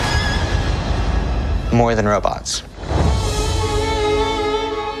more than robots.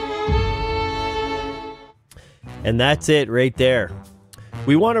 And that's it right there.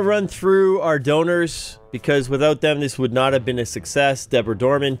 We want to run through our donors because without them, this would not have been a success. Deborah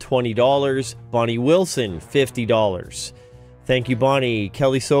Dorman, $20. Bonnie Wilson, $50. Thank you, Bonnie.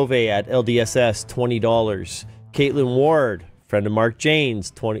 Kelly Sauve at LDSS, $20. Caitlin Ward, friend of Mark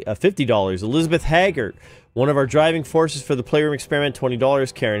Janes, $50. Elizabeth Haggart, one of our driving forces for the Playroom Experiment,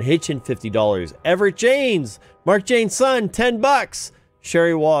 $20. Karen Hitchin, $50. Everett Janes, Mark Jane's son, $10.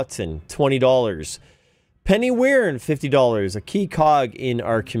 Sherry Watson, $20. Penny Weirn, $50. A key cog in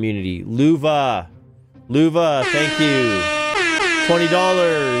our community. Luva, thank you.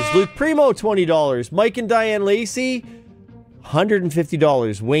 $20. Luke Primo, $20. Mike and Diane Lacey,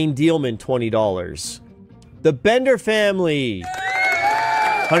 $150. Wayne Dealman, $20. The Bender family,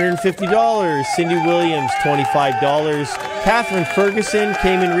 $150. Cindy Williams, $25. Catherine Ferguson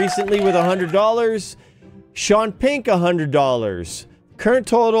came in recently with $100. Sean Pink, $100. Current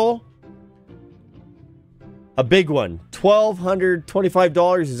total, a big one,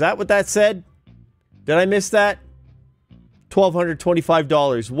 $1,225. Is that what that said? Did I miss that?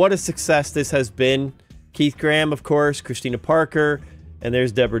 $1,225. What a success this has been. Keith Graham, of course, Christina Parker, and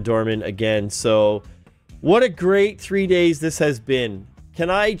there's Deborah Dorman again. So what a great 3 days this has been. Can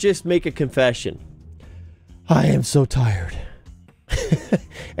I just make a confession? I am so tired.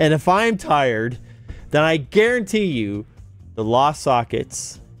 And if I'm tired, then I guarantee you the Lost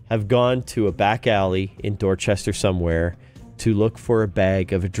Sockets have gone to a back alley in Dorchester somewhere to look for a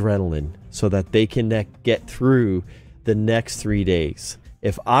bag of adrenaline so that they can get through the next 3 days.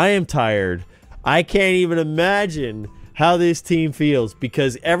 If I am tired, I can't even imagine how this team feels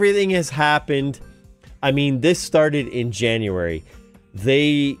because everything has happened. I mean, this started in January.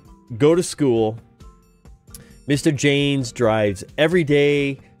 They go to school. Mr. Janes drives every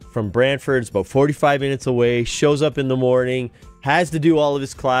day from Brantford. It's about 45 minutes away. Shows up in the morning. Has to do all of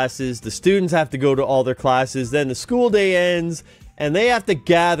his classes. The students have to go to all their classes. Then the school day ends. And they have to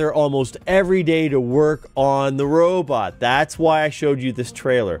gather almost every day to work on the robot. That's why I showed you this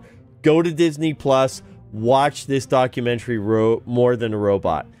trailer. Go to Disney Plus. Watch this documentary, More Than a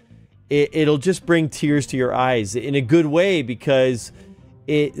Robot. It'll just bring tears to your eyes in a good way because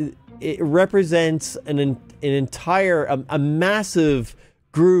it represents an entire, a massive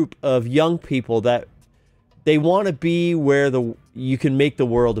group of young people that they want to be where you can make the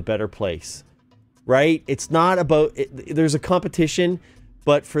world a better place, right? It's not about, there's a competition,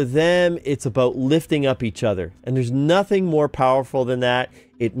 but for them, it's about lifting up each other. And there's nothing more powerful than that.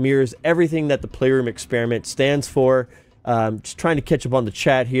 It mirrors everything that the Playroom Experiment stands for. Just trying to catch up on the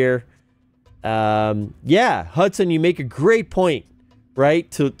chat here. Yeah, Hudson, you make a great point,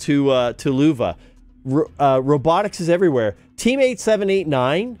 right? To Luva. Robotics is everywhere. Team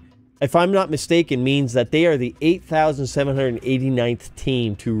 8789, if I'm not mistaken, means that they are the 8,789th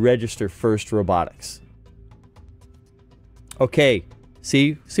team to register FIRST Robotics. Okay,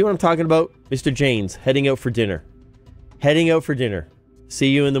 see what I'm talking about? Mr. Janes, heading out for dinner. Heading out for dinner.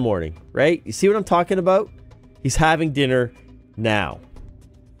 See you in the morning, right? You see what I'm talking about? He's having dinner now.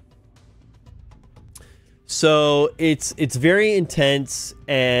 So it's very intense,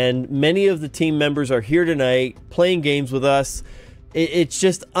 and many of the team members are here tonight playing games with us. It's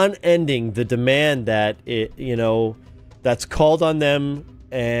just unending, the demand that that's called on them,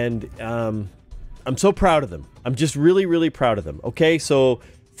 and I'm so proud of them. I'm just really, really proud of them. Okay, so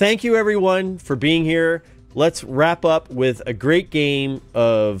thank you everyone for being here. Let's wrap up with a great game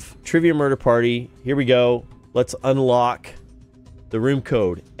of Trivia Murder Party. Here we go. Let's unlock the room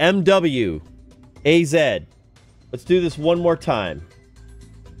code. MWAZ. Let's do this one more time.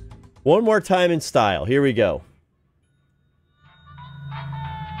 One more time in style. Here we go.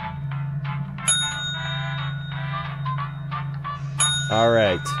 All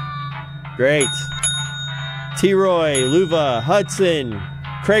right. Great. T-Roy, Luva, Hudson,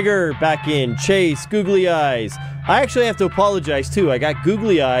 Krager back in, Chase, Googly Eyes. I actually have to apologize too. I got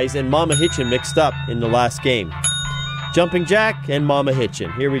Googly Eyes and Mama Hitchin mixed up in the last game. Jumping Jack, and Mama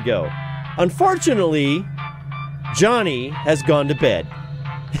Hitchin. Here we go. Unfortunately, Johnny has gone to bed.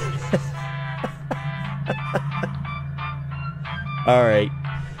 All right.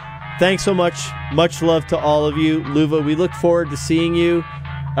 Thanks so much. Much love to all of you. Luva, we look forward to seeing you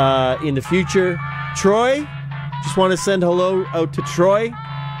in the future. Troy, just want to send hello out to Troy.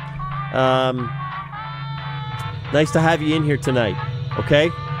 Nice to have you in here tonight, okay?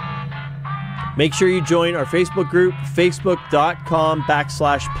 Make sure you join our Facebook group,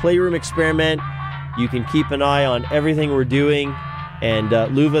 facebook.com/Playroom Experiment. You can keep an eye on everything we're doing. And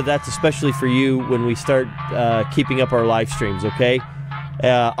Luva, that's especially for you when we start keeping up our live streams, okay?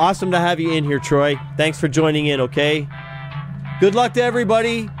 Awesome to have you in here, Troy. Thanks for joining in, okay? Good luck to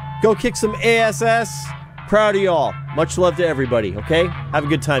everybody. Go kick some ASS. Proud of y'all. Much love to everybody, okay? Have a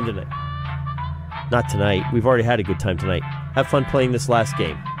good time tonight. Not tonight. We've already had a good time tonight. Have fun playing this last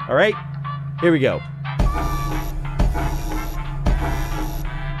game, all right? Here we go.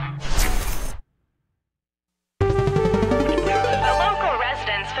 The local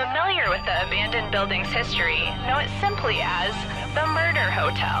residents familiar with the abandoned building's history know it simply as the Murder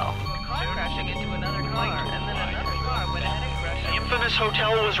Hotel. Crashing into another car, and then another car went ahead and crashed. The infamous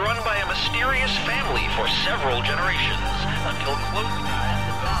hotel was run by a mysterious family for several generations until close.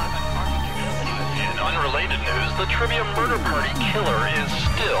 In unrelated news, the trivia murder party killer is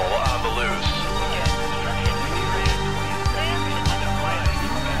still on the loose.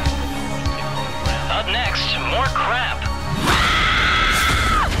 Up next, more crap.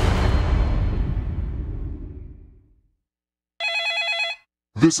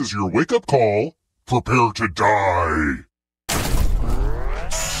 This is your wake-up call. Prepare to die.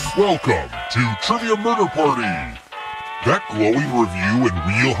 Welcome to Trivia Murder Party. That glowing review in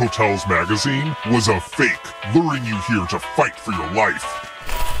Real Hotels magazine was a fake, luring you here to fight for your life.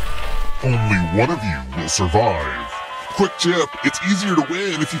 Only one of you will survive. Quick tip, it's easier to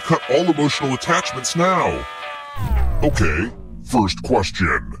win if you cut all emotional attachments now. Okay, first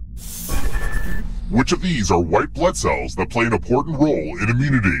question. Which of these are white blood cells that play an important role in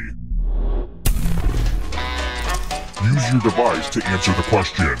immunity? Use your device to answer the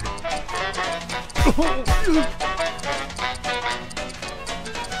question.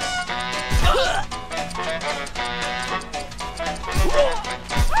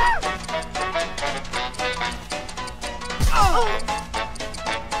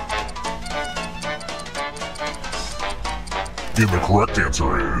 And the correct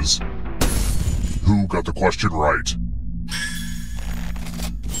answer is... Who got the question right?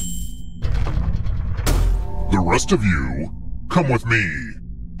 The rest of you, come with me.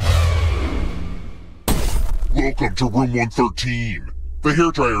 Welcome to room 113. The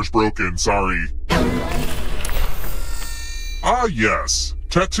hairdryer's broken, sorry. Ah yes,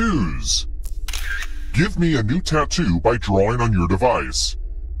 tattoos. Give me a new tattoo by drawing on your device.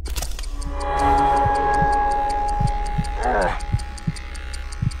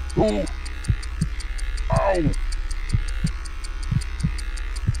 Oh. Ow.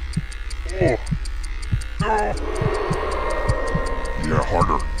 Oh. No. Yeah,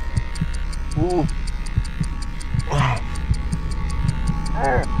 harder. Oh. Oh.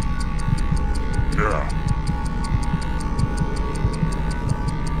 Yeah.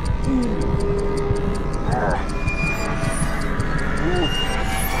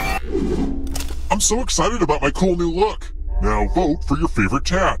 I'm so excited about my cool new look. Now vote for your favorite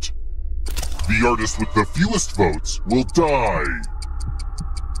tat. The artist with the fewest votes will die.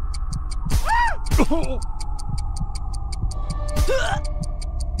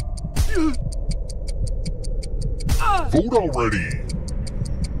 Vote already.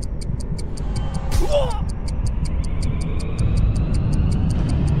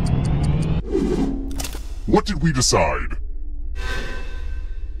 What did we decide?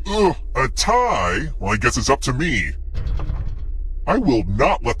 Ugh, a tie? Well, I guess it's up to me. I will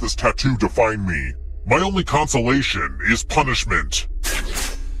not let this tattoo define me. My only consolation is punishment.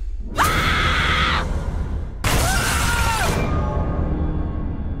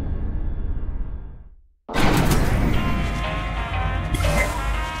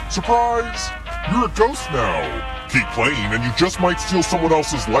 Surprise! You're a ghost now. Keep playing and you just might steal someone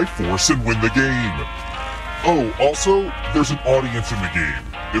else's life force and win the game. Oh, also, there's an audience in the game.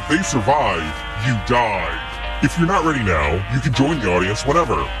 If they survive, you die. If you're not ready now, you can join the audience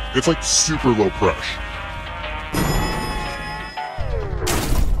whenever. It's like super low pressure.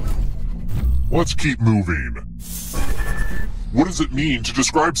 Let's keep moving. What does it mean to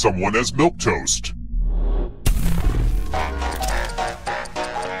describe someone as milquetoast?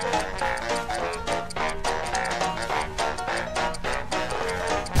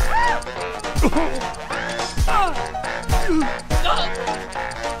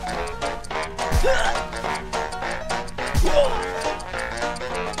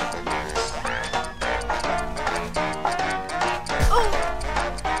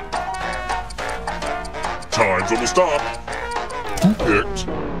 Time's almost up. Who picked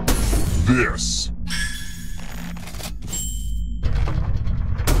this?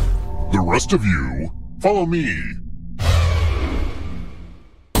 The rest of you, follow me.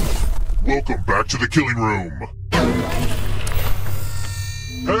 Welcome back to the killing room.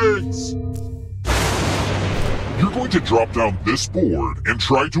 Heads! You're going to drop down this board and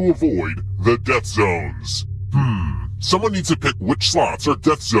try to avoid the death zones. Someone needs to pick which slots are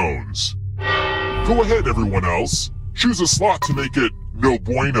death zones. Go ahead, everyone else. Choose a slot to make it no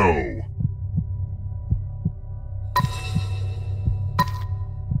bueno.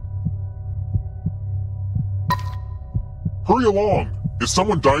 Hurry along. If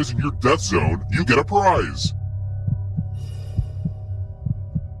someone dies in your death zone, you get a prize.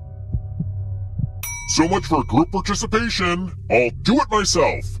 So much for group participation. I'll do it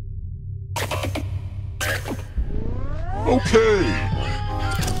myself. Okay.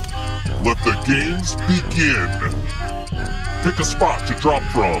 Let the games begin. Pick a spot to drop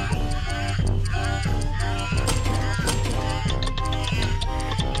from.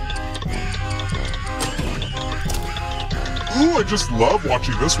 Ooh, I just love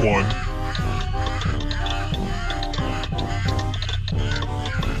watching this one.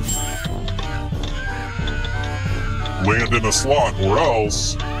 Land in a slot or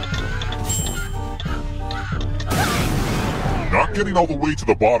else. Not getting all the way to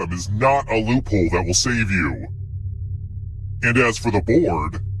the bottom is not a loophole that will save you. And as for the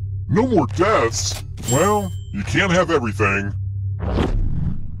board, no more deaths. Well, you can't have everything.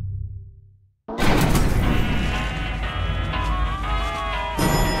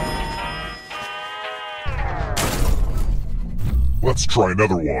 Let's try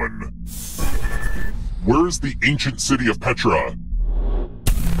another one. Where is the ancient city of Petra?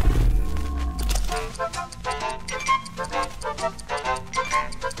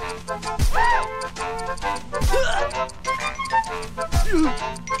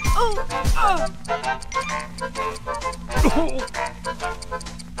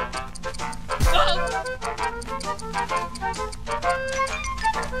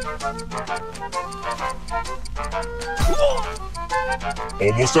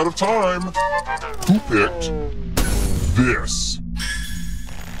 Almost out of time. Who picked this?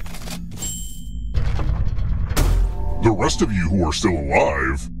 The rest of you who are still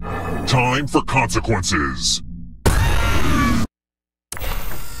alive, time for consequences.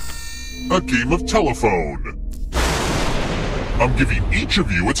 A game of telephone. I'm giving each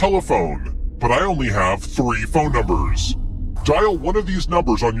of you a telephone, but I only have 3 phone numbers. Dial one of these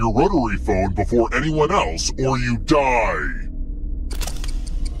numbers on your rotary phone before anyone else, or you die.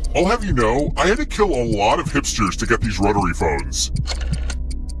 I'll have you know, I had to kill a lot of hipsters to get these rotary phones.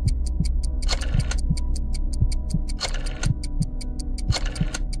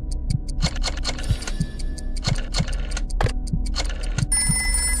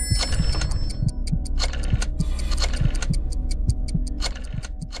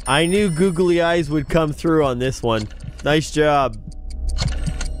 I knew googly eyes would come through on this one. Nice job.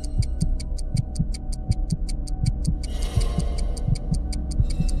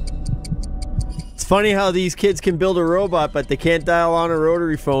 It's funny how these kids can build a robot, but they can't dial on a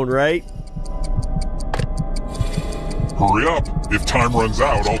rotary phone, right? Hurry up. If time runs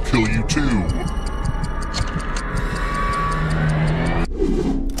out, I'll kill you too.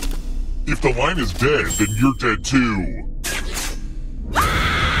 If the line is dead, then you're dead too.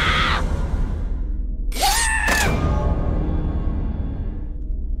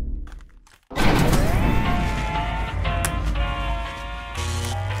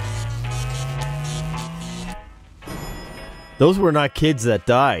 Those were not kids that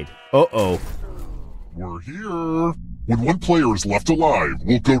died. Uh-oh. We're here. When one player is left alive,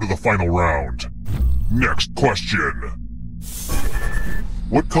 we'll go to the final round. Next question.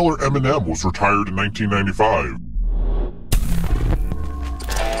 What color M&M was retired in 1995?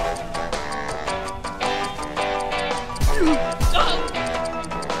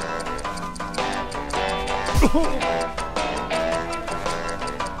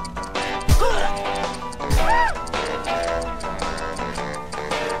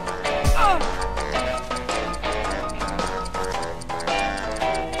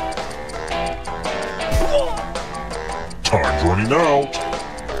 Time's running out.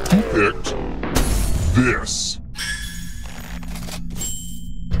 Who picked this?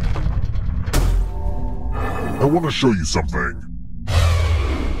 I want to show you something.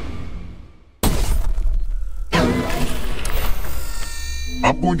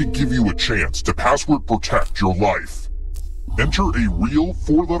 I'm going to give you a chance to password protect your life. Enter a real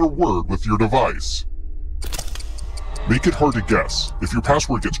 4-letter word with your device. Make it hard to guess. If your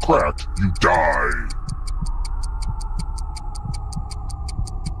password gets cracked, you die.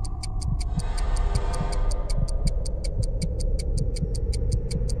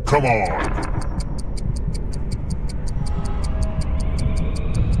 Come on.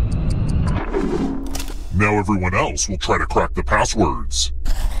 Now everyone else will try to crack the passwords.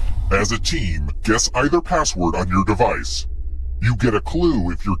 As a team, guess either password on your device. You get a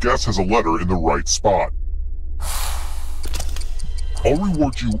clue if your guess has a letter in the right spot. I'll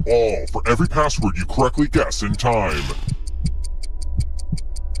reward you all for every password you correctly guess in time.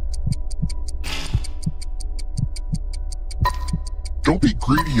 Don't be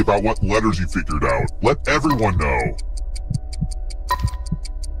greedy about what letters you figured out. Let everyone know.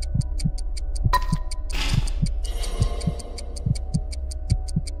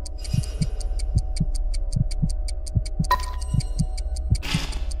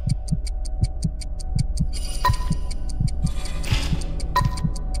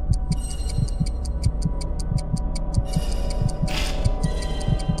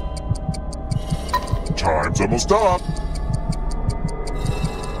 Time's almost up.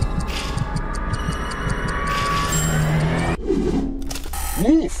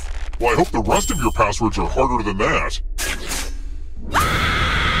 Oof! Well, I hope the rest of your passwords are harder than that.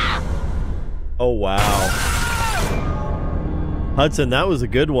 Oh, wow. Hudson, that was a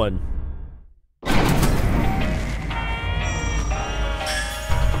good one.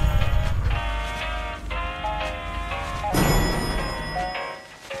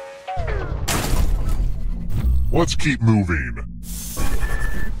 Let's keep moving.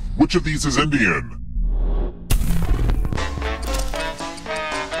 Which of these is Indian?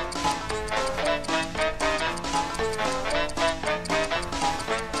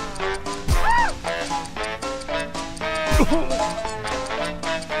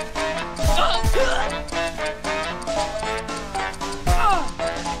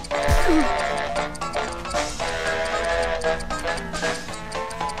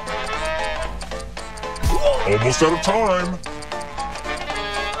 Almost out of time.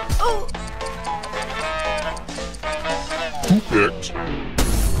 Who picked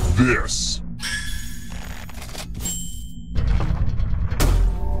this?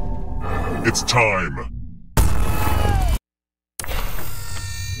 It's time.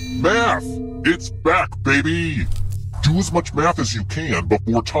 Math! It's back, baby! Do as much math as you can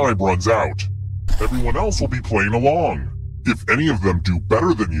before time runs out. Everyone else will be playing along. If any of them do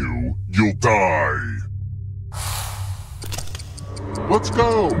better than you, you'll die. Let's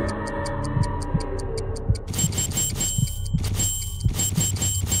go!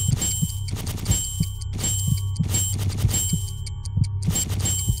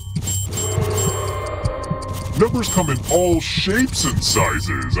 Numbers come in all shapes and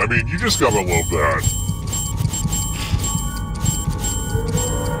sizes. I mean, you just gotta love that.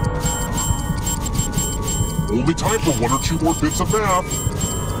 Only time for 1 or 2 more bits of math.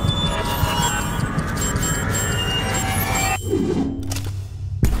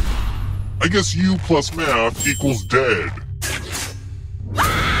 I guess U plus math equals dead.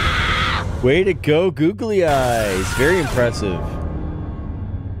 Way to go, Googly Eyes. Very impressive.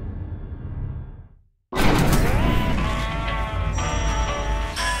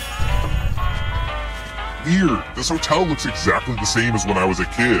 Weird. This hotel looks exactly the same as when I was a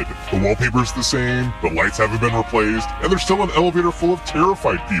kid. The wallpaper's the same, the lights haven't been replaced, and there's still an elevator full of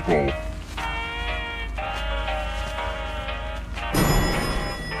terrified people.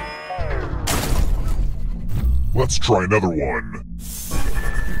 Let's try another one.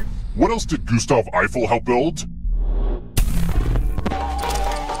 What else did Gustav Eiffel help build?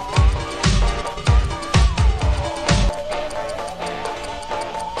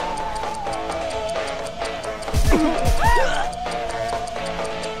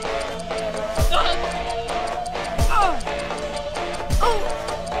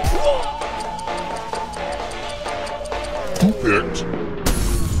 Who picked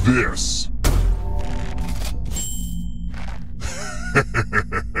this?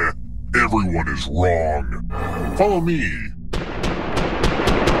 Everyone is wrong. Follow me.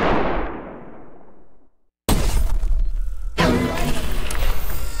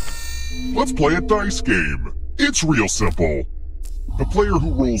 Let's play a dice game. It's real simple. The player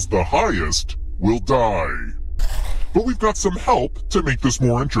who rolls the highest will die. But we've got some help to make this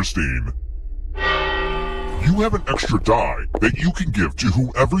more interesting. You have an extra die that you can give to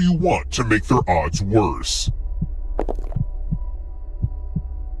whoever you want to make their odds worse.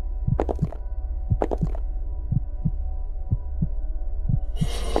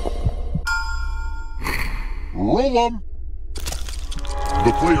 Roll 'em!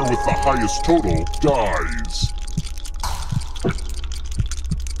 The player with the highest total dies.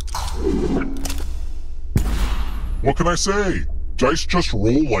 What can I say? Dice just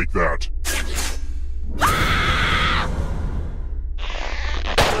roll like that.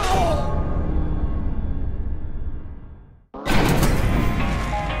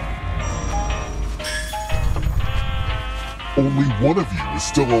 Only one of you is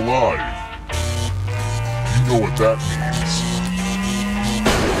still alive. You know what that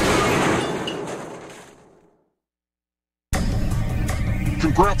means.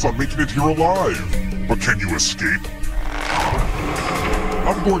 Congrats on making it here alive. But can you escape?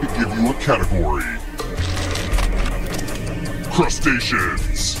 I'm going to give you a category.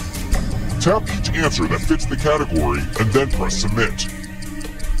 Crustaceans. Tap each answer that fits the category and then press submit.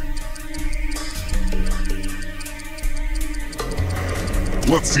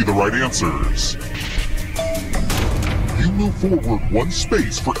 Let's see the right answers. You move forward one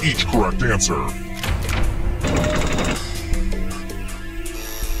space for each correct answer.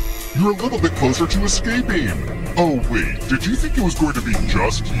 You're a little bit closer to escaping. Oh wait, did you think it was going to be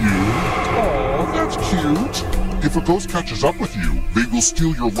just you? Aw, that's cute. If a ghost catches up with you, they will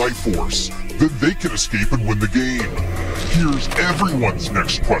steal your life force. Then they can escape and win the game. Here's everyone's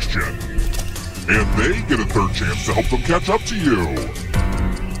next question. And they get a third chance to help them catch up to you.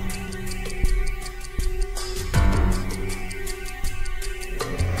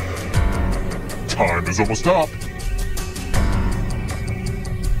 Time is almost up.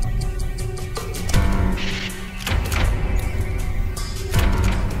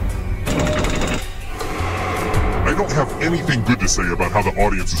 I don't have anything good to say about how the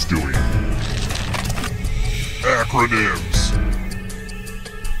audience is doing. Acronyms.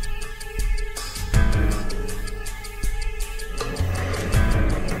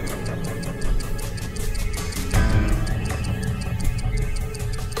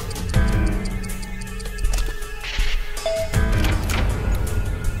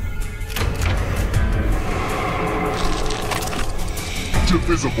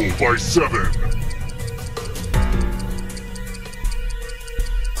 Divisible by 7.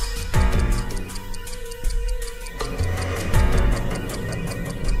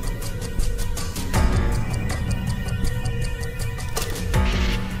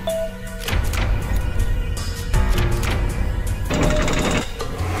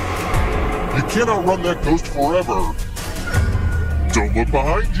 You can't outrun that ghost forever. Don't look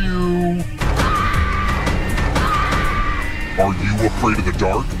behind you. Are you afraid of the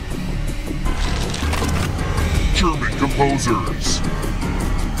dark? German composers.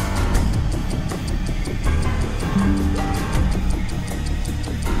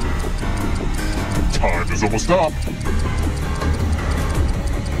 Time is almost up.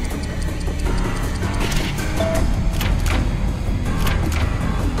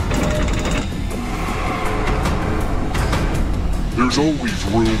 There's always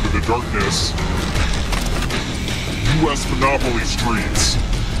room in the darkness. U.S. Monopoly Streets.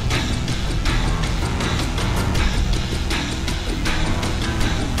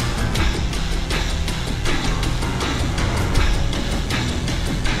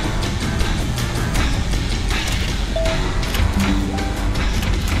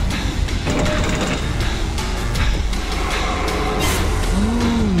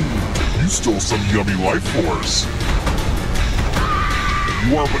 You stole some yummy life force.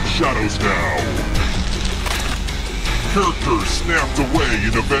 You are but shadows now. Characters snapped away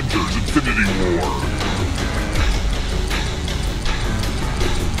in Avengers Infinity War.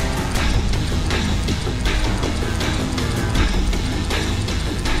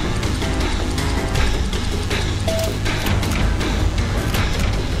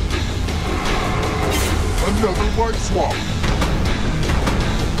 Another life swap.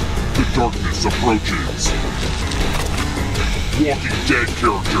 The darkness approaches. Walking Dead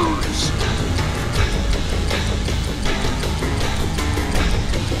characters.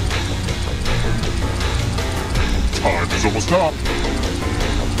 Time is almost up.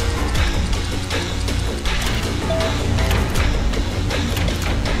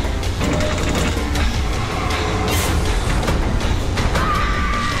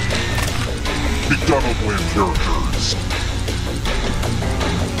 McDonald Land characters.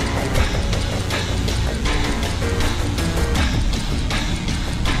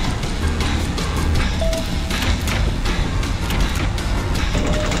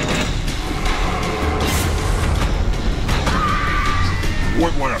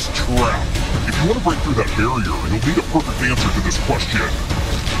 One last trap. If you want to break through that barrier, you'll need a perfect answer to this question.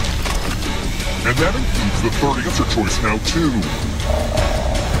 And that includes the third answer choice now, too.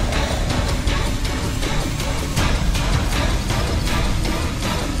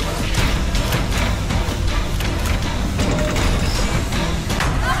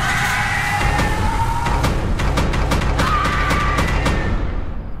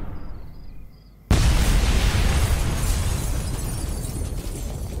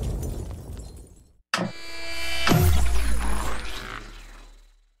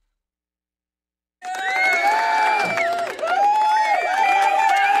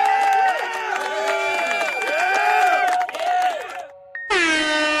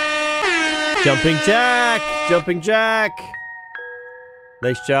 Jumping Jack! Jumping Jack!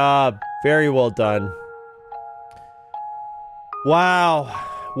 Nice job. Very well done. Wow.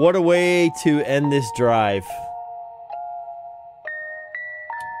 What a way to end this drive.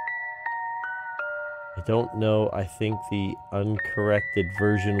 I don't know. I think the uncorrected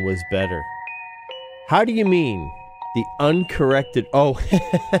version was better. How do you mean? The uncorrected... Oh.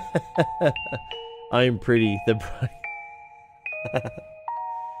 I'm pretty.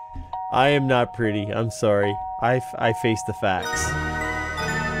 I am not pretty. I'm sorry. I face the facts.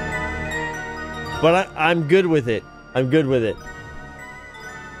 But I'm good with it. I'm good with it.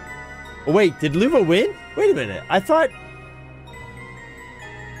 Oh, wait, did Luva win? Wait a minute. I thought...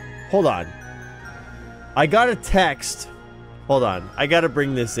 Hold on. I got a text. Hold on. I gotta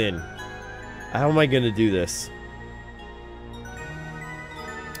bring this in. How am I gonna do this?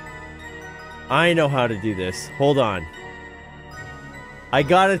 I know how to do this. Hold on. I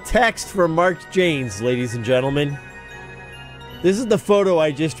got a text from Mark Janes, ladies and gentlemen. This is the photo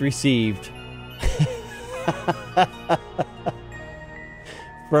I just received.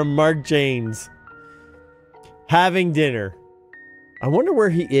 From Mark Janes. Having dinner. I wonder where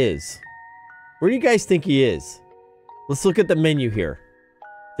he is. Where do you guys think he is? Let's look at the menu here.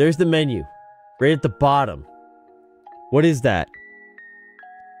 There's the menu. Right at the bottom. What is that?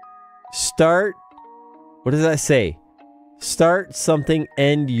 Start. What does that say? Start something,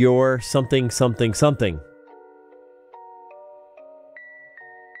 end your something, something, something.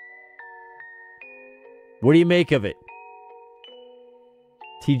 What do you make of it?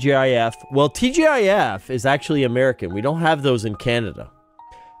 TGIF. Well, TGIF is actually American. We don't have those in Canada.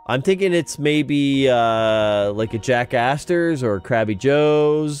 I'm thinking it's maybe like a Jack Astor's or Krabby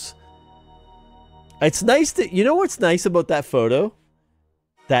Joe's. It's nice that... You know what's nice about that photo?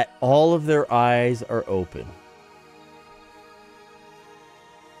 That all of their eyes are open.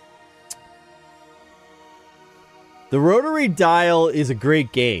 The rotary dial is a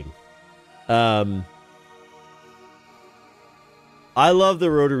great game. I love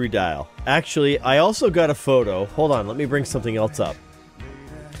the rotary dial. Actually, I also got a photo. Hold on, let me bring something else up.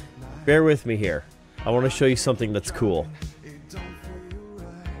 Bear with me here. I want to show you something that's cool.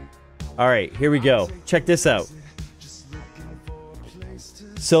 Alright, here we go. Check this out.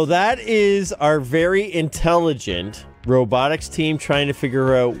 So that is our very intelligent robotics team trying to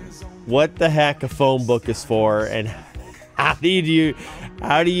figure out what the heck a phone book is for and how do you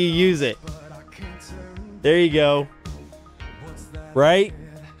use it. There you go. Right?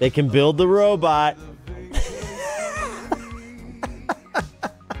 They can build the robot.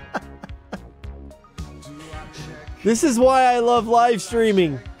 This is why I love live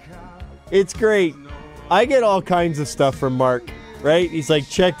streaming. It's great. I get all kinds of stuff from Mark, right? He's like,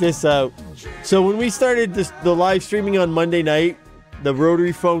 check this out. So when we started the live streaming on Monday night, the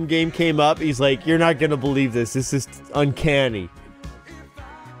rotary phone game came up. He's like, you're not going to believe this. This is uncanny.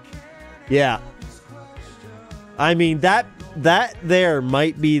 Yeah. I mean, that there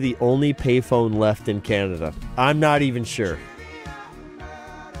might be the only payphone left in Canada. I'm not even sure.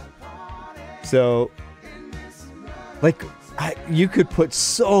 So, like, you could put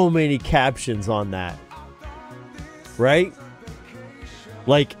so many captions on that. Right?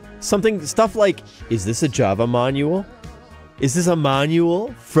 Like, stuff like, is this a Java manual? Is this a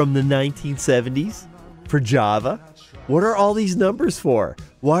manual from the 1970s for Java? What are all these numbers for?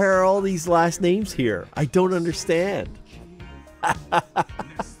 Why are all these last names here? I don't understand.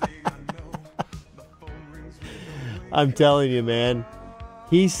 I'm telling you, man.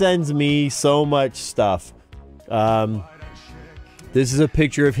 He sends me so much stuff. This is a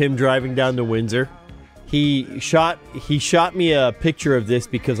picture of him driving down to Windsor. He shot me a picture of this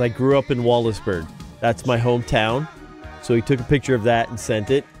because I grew up in Wallaceburg. That's my hometown. So he took a picture of that and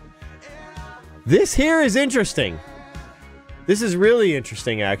sent it. This here is interesting. This is really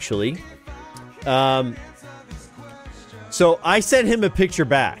interesting, actually. So I sent him a picture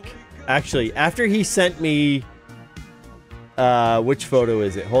back. Actually, after he sent me... which photo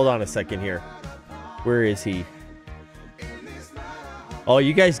is it? Hold on a second here. Where is he? Oh,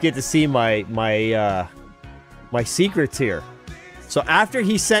 you guys get to see my secrets here. So after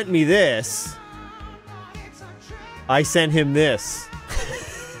he sent me this, I sent him this.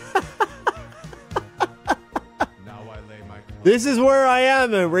 This is where I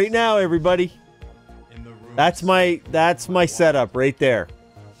am right now, everybody. That's my setup right there.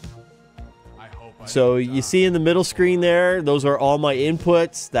 So you see in the middle screen there, those are all my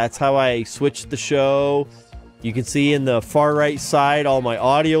inputs. That's how I switched the show. You can see in the far right side all my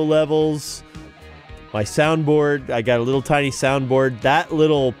audio levels. My soundboard, I got a little tiny soundboard. That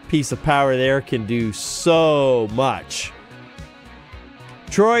little piece of power there can do so much.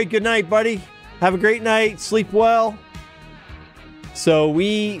 Troy, good night, buddy. Have a great night. Sleep well. So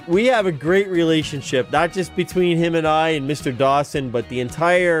we have a great relationship, not just between him and I and Mr. Dawson, but the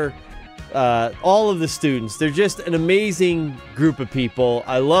entire, all of the students. They're just an amazing group of people.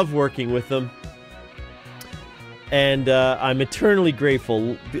 I love working with them. And I'm eternally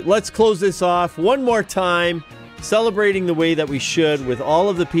grateful. Let's close this off one more time, celebrating the way that we should with all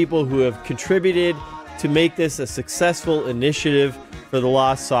of the people who have contributed to make this a successful initiative for the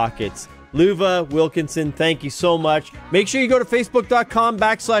Lost Sockets. Luva, Wilkinson, thank you so much. Make sure you go to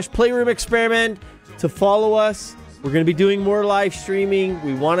facebook.com/Playroom Experiment to follow us. We're going to be doing more live streaming.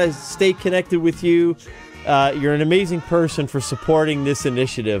 We want to stay connected with you. You're an amazing person for supporting this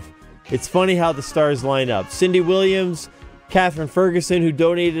initiative. It's funny how the stars line up. Cindy Williams, Catherine Ferguson, who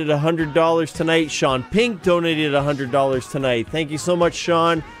donated $100 tonight. Sean Pink donated $100 tonight. Thank you so much,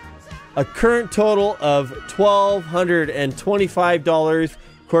 Sean. A current total of $1,225. Of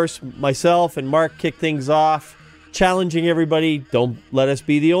course, myself and Mark kicked things off, challenging everybody. Don't let us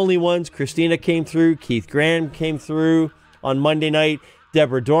be the only ones. Christina came through. Keith Graham came through on Monday night.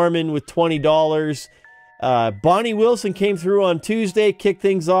 Deborah Dorman with $20. Bonnie Wilson came through on Tuesday, kicked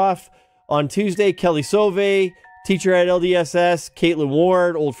things off. On Tuesday, Kelly Sauve, teacher at LDSS, Caitlin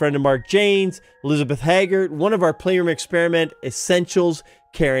Ward, old friend of Mark Janes, Elizabeth Haggart, one of our Playroom Experiment Essentials,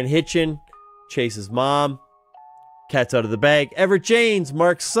 Karen Hitchin, Chase's mom, Cat's out of the bag, Everett Janes,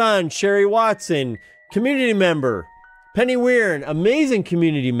 Mark's son, Sherry Watson, community member, Penny Weirin, amazing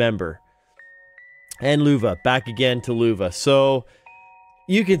community member, and Luva, back again to Luva. So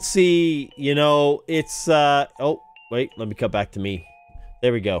you can see, you know, it's, oh, wait, let me cut back to me.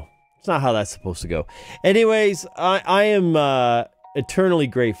 There we go. It's not how that's supposed to go. Anyways, I am eternally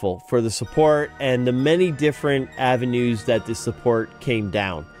grateful for the support and the many different avenues that this support came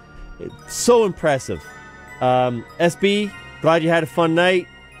down. It's so impressive. SB, glad you had a fun night.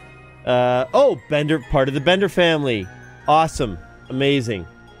 Oh, Bender, part of the Bender family. Awesome. Amazing.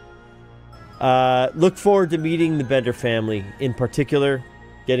 Look forward to meeting the Bender family in particular.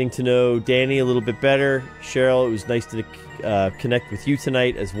 Getting to know Danny a little bit better. Cheryl, it was nice to connect with you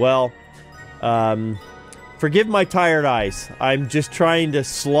tonight as well. Forgive my tired eyes. I'm just trying to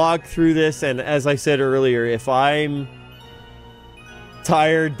slog through this, and as I said earlier, if I'm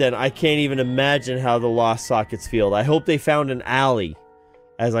tired, then I can't even imagine how the Lost Sockets feel. I hope they found an alley,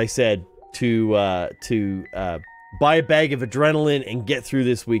 as I said, to buy a bag of adrenaline and get through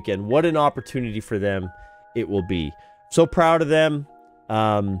this weekend. What an opportunity for them it will be. So proud of them.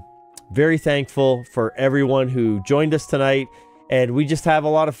 Very thankful for everyone who joined us tonight, and we just have a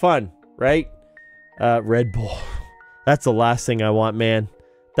lot of fun, right? Red Bull. That's the last thing I want, man.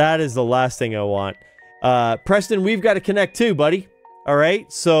 That is the last thing I want. Preston, we've got to connect too, buddy. All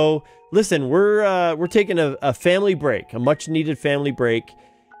right. So listen, we're taking a family break, a much needed family break.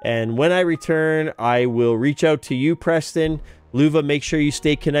 And when I return, I will reach out to you, Preston. Luva, make sure you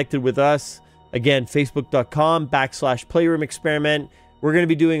stay connected with us. Again, facebook.com/Playroom Experiment. We're going to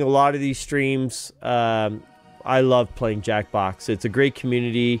be doing a lot of these streams. I love playing Jackbox. It's a great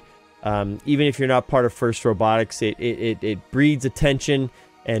community. Even if you're not part of First Robotics, it breeds attention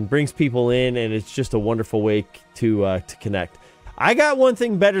and brings people in, and it's just a wonderful way to connect. I got one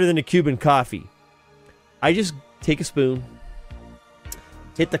thing better than a Cuban coffee. I just take a spoon,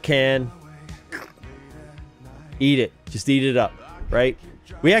 hit the can, eat it. Just eat it up, right?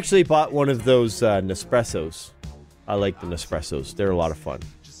 We actually bought one of those Nespressos. I like the Nespressos. They're a lot of fun.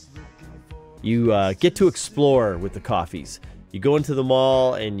 You get to explore with the coffees. You go into the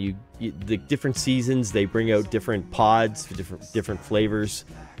mall, and the different seasons, they bring out different pods for different flavors.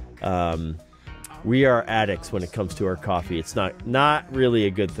 We are addicts when it comes to our coffee. It's not really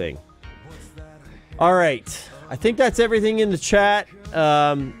a good thing. All right. I think that's everything in the chat.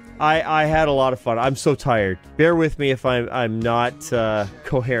 I had a lot of fun. I'm so tired. Bear with me if I'm not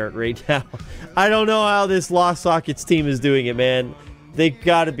coherent right now. I don't know how this Lost Sockets team is doing it, man. They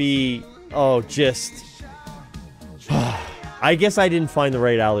got to be, just... I guess I didn't find the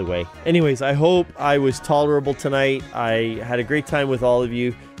right alleyway. Anyways, I hope I was tolerable tonight. I had a great time with all of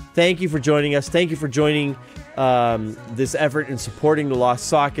you. Thank you for joining us. Thank you for joining this effort in supporting the Lost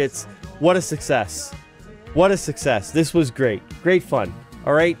Sockets. What a success. What a success. This was great. Great fun.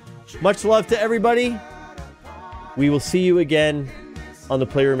 All right. Much love to everybody. We will see you again on the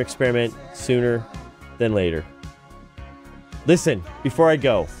Playroom Experiment sooner than later. Listen, before I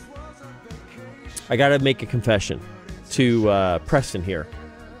go, I got to make a confession to Preston here.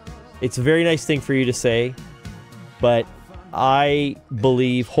 It's a very nice thing for you to say, but I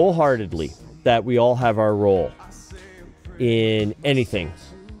believe wholeheartedly that we all have our role in anything.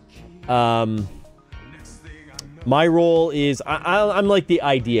 My role is I'm like the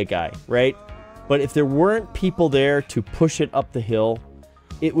idea guy, right? But if there weren't people there to push it up the hill,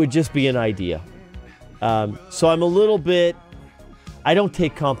 it would just be an idea. So I'm a little bit, I don't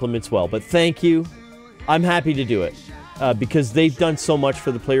take compliments well, but thank you. I'm happy to do it because they've done so much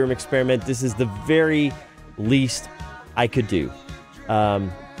for the Playroom Experiment. This is the very least I could do.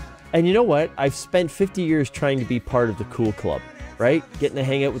 And you know what? I've spent 50 years trying to be part of the cool club, right? Getting to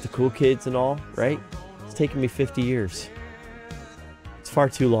hang out with the cool kids and all, right? It's taken me 50 years. It's far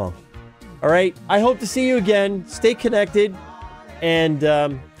too long. All right. I hope to see you again. Stay connected. And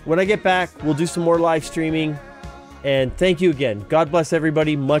when I get back, we'll do some more live streaming. And thank you again. God bless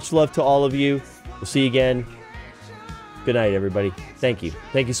everybody. Much love to all of you. We'll see you again. Good night, everybody. Thank you.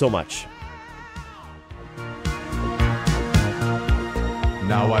 Thank you so much.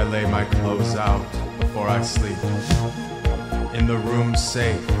 Now I lay my clothes out before I sleep. In the room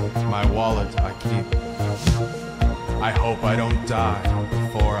safe, my wallet I keep. I hope I don't die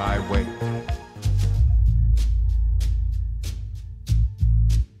before I wake.